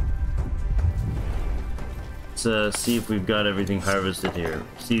 Let's see if we've got everything harvested here.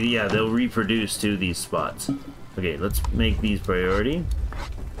 See, yeah, they'll reproduce to these spots. Okay, let's make these priority.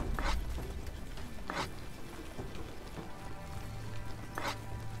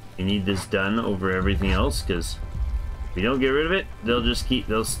 We need this done over everything else, because if we don't get rid of it, they'll just keep,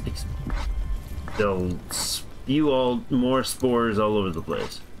 they'll spew all more spores all over the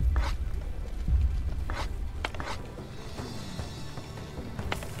place.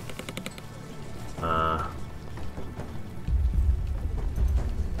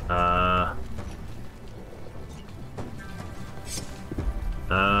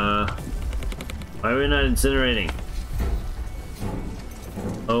 Why are we not incinerating?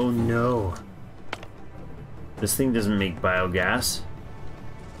 Oh no. This thing doesn't make biogas.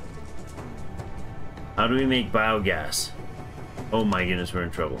 How do we make biogas? Oh my goodness, we're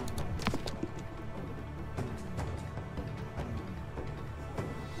in trouble.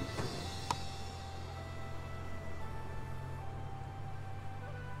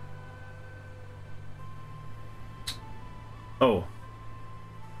 Oh.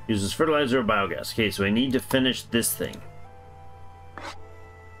 Uses fertilizer or biogas. Okay, so I need to finish this thing.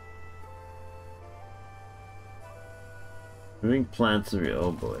 Moving plants through.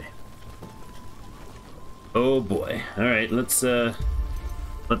 Oh boy. Oh boy. Alright, let's let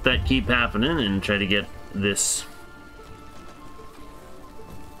that keep happening and try to get this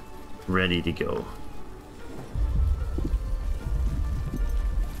ready to go.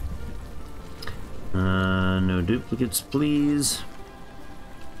 No duplicates, please.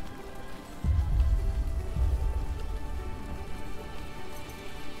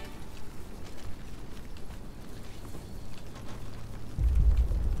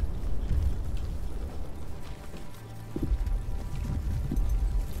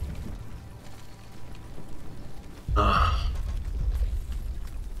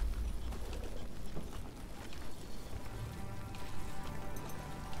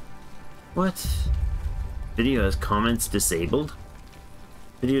 What? Video has comments disabled?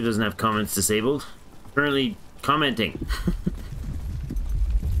 Video doesn't have comments disabled. Currently commenting.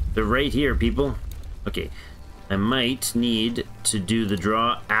 They're right here, people. Okay. I might need to do the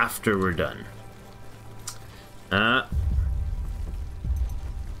draw after we're done.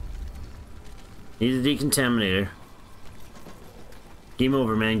 Need a decontaminator. Game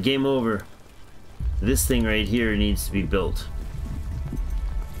over, man. Game over. This thing right here needs to be built.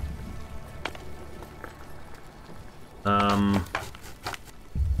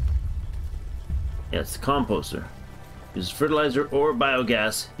 Yeah, it's the composter. Uses fertilizer or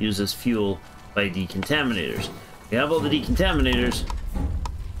biogas, uses fuel by decontaminators. We have all the decontaminators,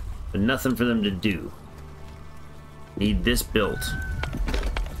 but nothing for them to do. Need this built.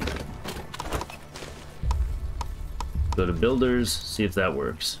 Go to builders, see if that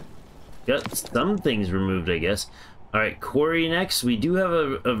works. Got some things removed, I guess. Alright, quarry next. We do have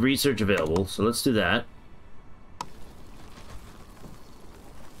a research available, so let's do that.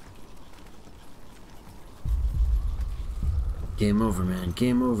 Game over, man.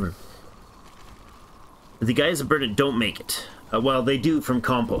 Game over. The guys that burn it don't make it. Well, they do from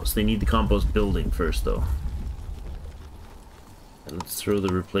compost. They need the compost building first, though. Let's throw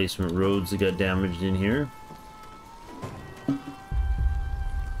the replacement roads that got damaged in here.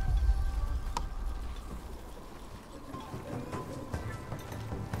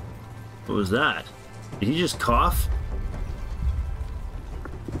 What was that? Did he just cough?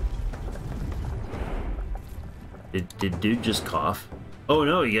 Did dude just cough? Oh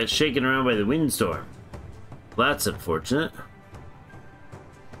no, he got shaken around by the windstorm. That's unfortunate.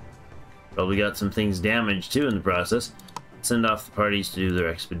 Probably got some things damaged too in the process. Send off the parties to do their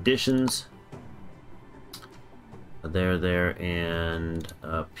expeditions. There, and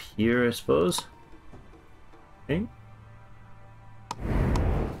up here, I suppose. Okay.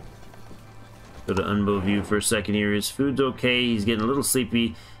 Go to Unbow View for a second here. His food's okay. He's getting a little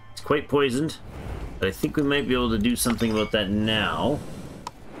sleepy. He's quite poisoned. But I think we might be able to do something about that now.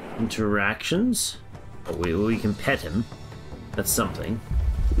 Interactions. Oh, we can pet him. That's something.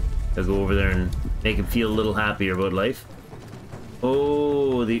 I'll go over there and make him feel a little happier about life.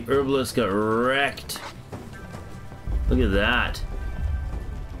 Oh, the herbalist got wrecked. Look at that.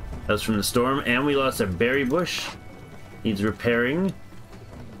 That was from the storm, and we lost our berry bush. Needs repairing.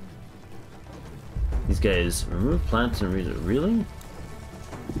 These guys remove plants and really?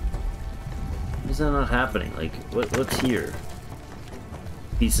 Why is that not happening? Like, what's here?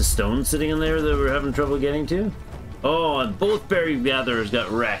 Piece of stone sitting in there that we're having trouble getting to? Oh, and both berry gatherers got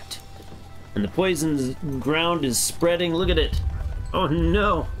wrecked. And the poisoned ground is spreading. Look at it. Oh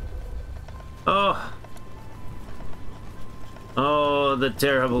no. Oh. Oh, the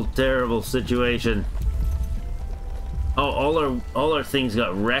terrible, terrible situation. Oh, all our things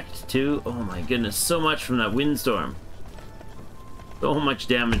got wrecked too. Oh my goodness, so much from that windstorm. So much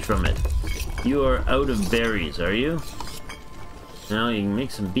damage from it. You are out of berries, are you? Now you can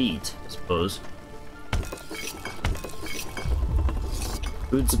make some beet, I suppose.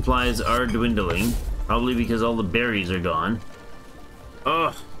 Food supplies are dwindling, probably because all the berries are gone.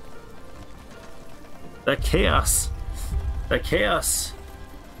 Oh, that chaos. That chaos.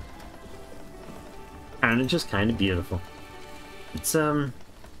 And it's just kind of beautiful. It's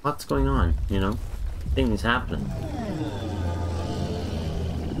lots going on, you know. Things happening.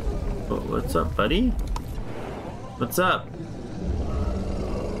 Oh, what's up, buddy? What's up?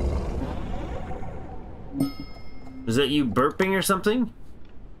 Is that you burping or something?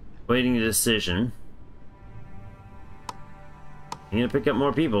 Waiting a decision. I'm gonna pick up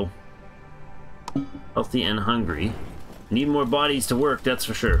more people. Healthy and hungry. Need more bodies to work, that's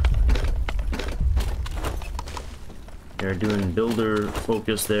for sure. They're doing builder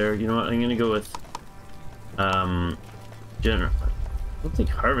focus there. You know what? I'm gonna go with general. I don't think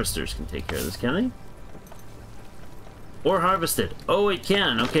harvesters can take care of this, can they? Or harvested. Oh, it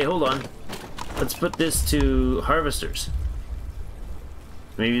can. Okay, hold on. Let's put this to harvesters.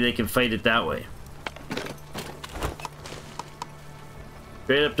 Maybe they can fight it that way.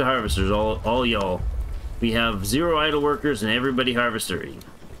 Straight up to harvesters, all y'all. We have 0 idle workers and everybody harvestering.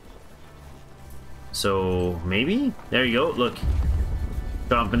 So, maybe? There you go, look.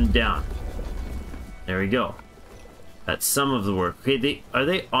 Chomping down. There we go. That's some of the work. Okay, are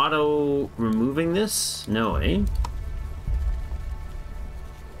they auto-removing this? No, eh?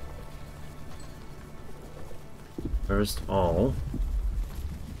 First all.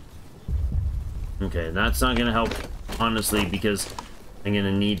 Okay, that's not gonna help, honestly, because I'm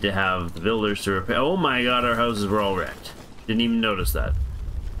gonna need to have the builders to repair. Oh my god, our houses were all wrecked. Didn't even notice that.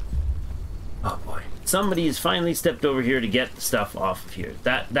 Oh boy. Somebody has finally stepped over here to get the stuff off of here.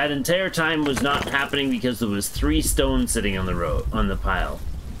 That entire time was not happening because there was 3 stones sitting on the road, on the pile.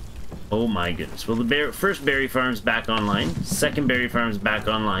 Oh my goodness. Well, the first berry farm's back online. Second berry farm's back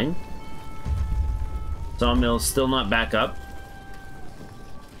online. Sawmill's still not back up.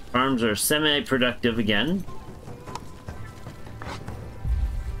 Farms are semi-productive again.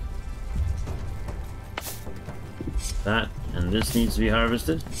 That and this needs to be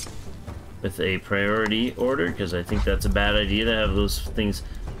harvested with a priority order, because I think that's a bad idea to have those things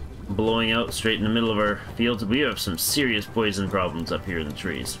blowing out straight in the middle of our fields. We have some serious poison problems up here in the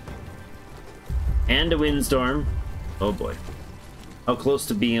trees. And a windstorm. Oh boy. How close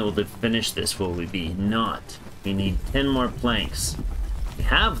to being able to finish this will we be? Not. We need 10 more planks. We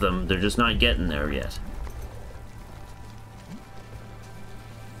have them, they're just not getting there yet.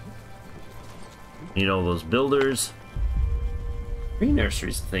 Need all those builders. Tree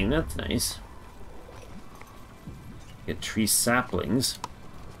nursery's a thing, that's nice. Get tree saplings.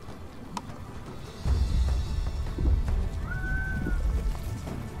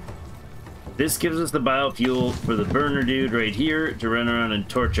 This gives us the biofuel for the burner dude right here to run around and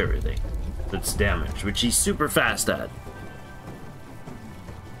torch everything that's damaged, which he's super fast at.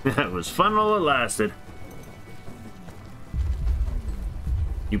 That was fun while it lasted.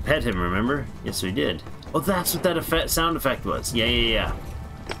 You pet him, remember? Yes, we did. Oh, that's what that sound effect was. Yeah.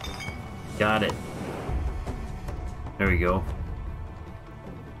 Got it. There we go.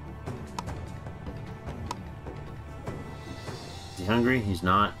 Is he hungry? He's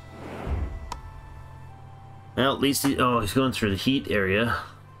not. Well, at least he's going through the heat area.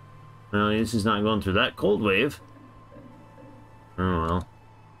 Well, at least he's not going through that cold wave. Oh well.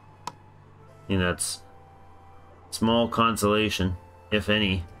 I think that's small consolation, if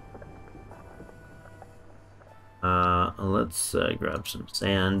any. Let's grab some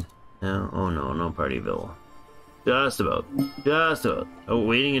sand. No, oh no, no partyville. Just about.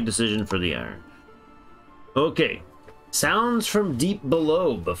 Awaiting a decision for the iron. Okay. Sounds from deep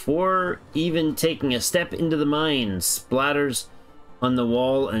below before even taking a step into the mine. Splatters on the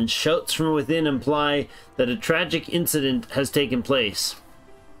wall and shouts from within imply that a tragic incident has taken place.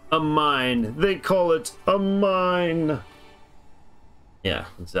 A mine. They call it a mine. Yeah,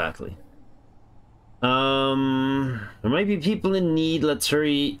 exactly. There might be people in need. Let's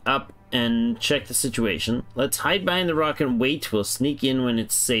hurry up and check the situation. Let's hide behind the rock and wait. We'll sneak in when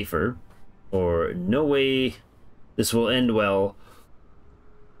it's safer. Or no way this will end well.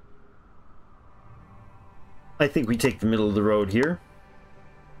 I think we take the middle of the road here.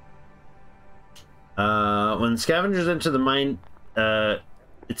 When scavengers enter the mine,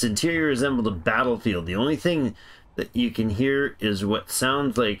 its interior resembles a battlefield. The only thing that you can hear is what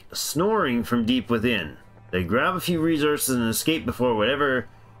sounds like snoring from deep within. They grab a few resources and escape before whatever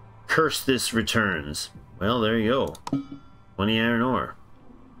curse this returns. Well, there you go. 20 iron ore.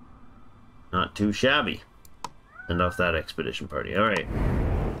 Not too shabby. Send off that expedition party. Alright.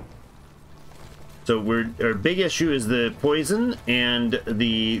 So our big issue is the poison and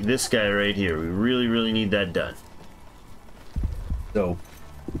this guy right here. We really need that done. So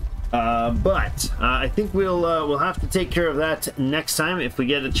I think we'll have to take care of that next time if we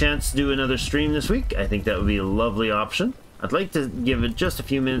get a chance to do another stream this week. I think that would be a lovely option. I'd like to give it just a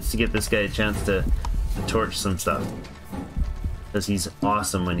few minutes to get this guy a chance to torch some stuff, because he's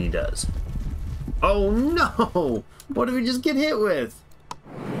awesome when he does. Oh no! What did we just get hit with?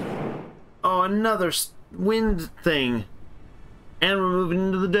 Oh, another wind thing. And we're moving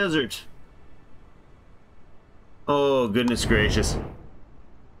into the desert. Oh, goodness gracious.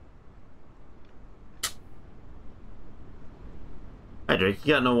 Hi, Drake.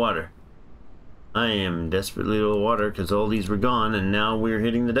 You got no water. I am desperately low water because all these were gone and now we're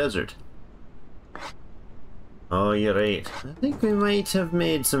hitting the desert. Oh, you're right. I think we might have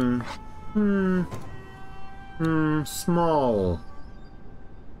made some... small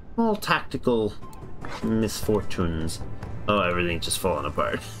tactical misfortunes. Oh, everything's just falling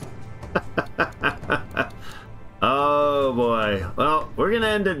apart. Oh boy. Well, we're gonna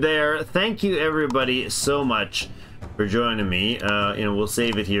end it there. Thank you everybody so much for joining me. We'll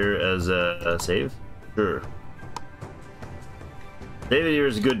save it here as a save. Sure. Save it here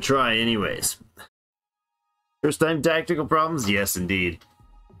is a good try anyways. First time tactical problems? Yes, indeed.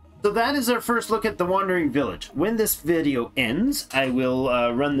 So that is our first look at the Wandering Village. When this video ends, I will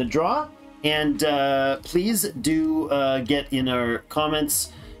run the draw, and please do get in our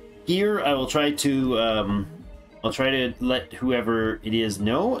comments here. I will try to let whoever it is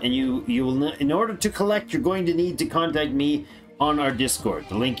know, and you will, in order to collect, you're going to need to contact me on our Discord.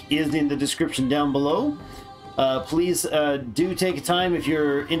 The link is in the description down below. Please do take a time, if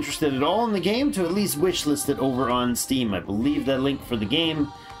you're interested at all in the game, to at least wishlist it over on Steam. I believe that link for the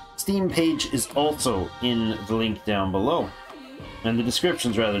game Steam page is also in the link down below, and the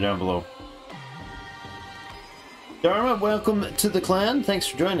description's rather down below. Dharma, welcome to the clan. Thanks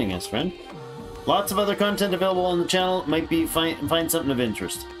for joining us, friend. Lots of other content available on the channel. Might be find something of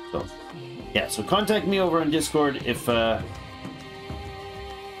interest. So yeah, so contact me over on Discord if the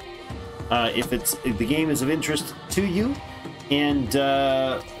game is of interest to you, and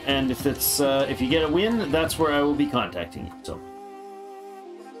if you get a win, that's where I will be contacting you. So.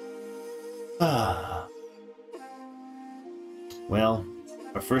 Well,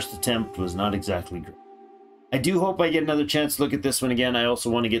 our first attempt was not exactly great. I do hope I get another chance to look at this one again. I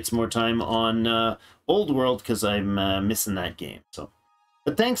also want to get some more time on Old World, because I'm missing that game. So,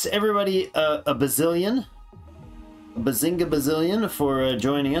 but thanks everybody, a bazinga bazillion for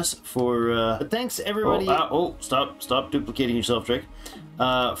joining us. But thanks everybody. Stop duplicating yourself, Drake.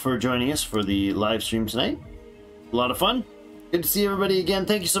 For joining us for the live stream tonight. A lot of fun. Good to see everybody again.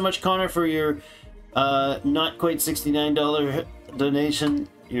 Thank you so much, Connor, for your not quite $69 donation.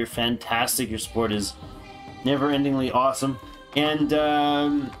 You're fantastic. Your support is never-endingly awesome. And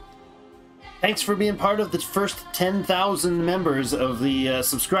thanks for being part of the first 10,000 members of the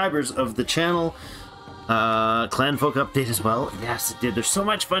subscribers of the channel. Clanfolk update as well. Yes, it did. There's so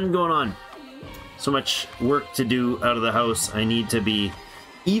much fun going on. So much work to do out of the house. I need to be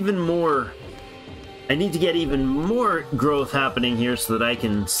even more... I need to get even more growth happening here so that I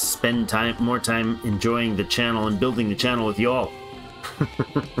can spend more time enjoying the channel and building the channel with y'all.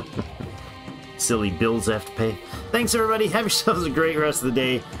 Silly bills I have to pay. Thanks, everybody. Have yourselves a great rest of the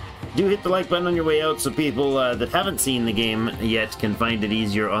day. Do hit the like button on your way out so people that haven't seen the game yet can find it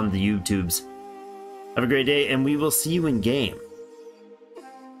easier on the YouTubes. Have a great day, and we will see you in game.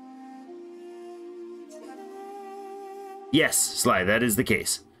 Yes, Sly, that is the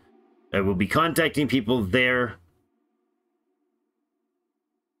case. I will be contacting people there.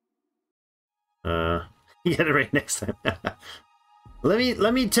 You get it right next time.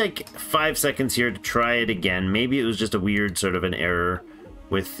 Let me take 5 seconds here to try it again. Maybe it was just a weird sort of an error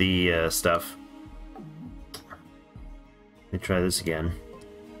with the stuff. Let me try this again.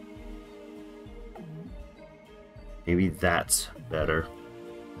 Maybe that's better.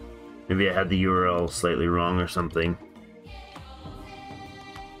 Maybe I had the URL slightly wrong or something.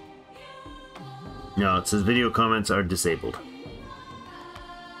 No, it says video comments are disabled.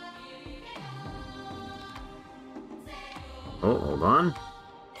 Oh, hold on.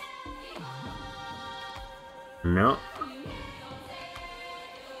 No.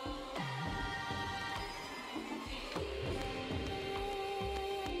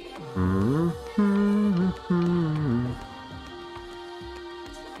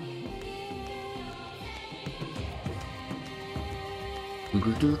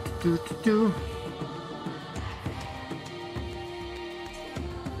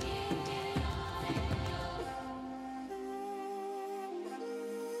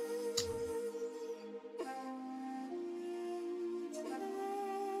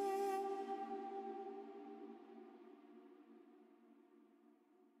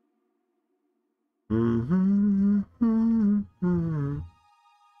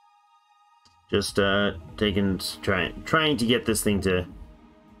 Just trying to get this thing to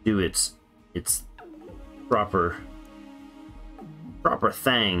do its proper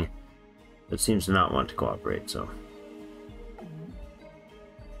thing. It seems to not want to cooperate, so.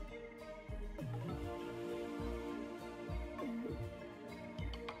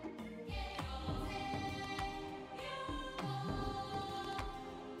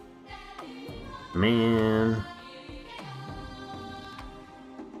 Man.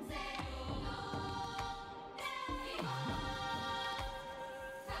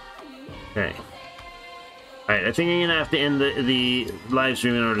 Okay. Alright, I think I'm gonna have to end the live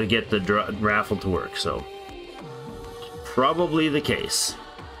stream in order to get the raffle to work, so. Probably the case.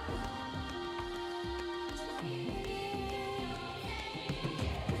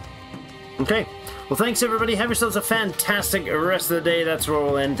 Okay. Well, thanks, everybody. Have yourselves a fantastic rest of the day. That's where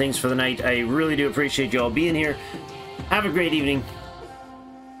we'll end things for the night. I really do appreciate you all being here. Have a great evening.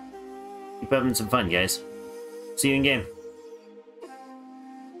 Keep having some fun, guys. See you in game.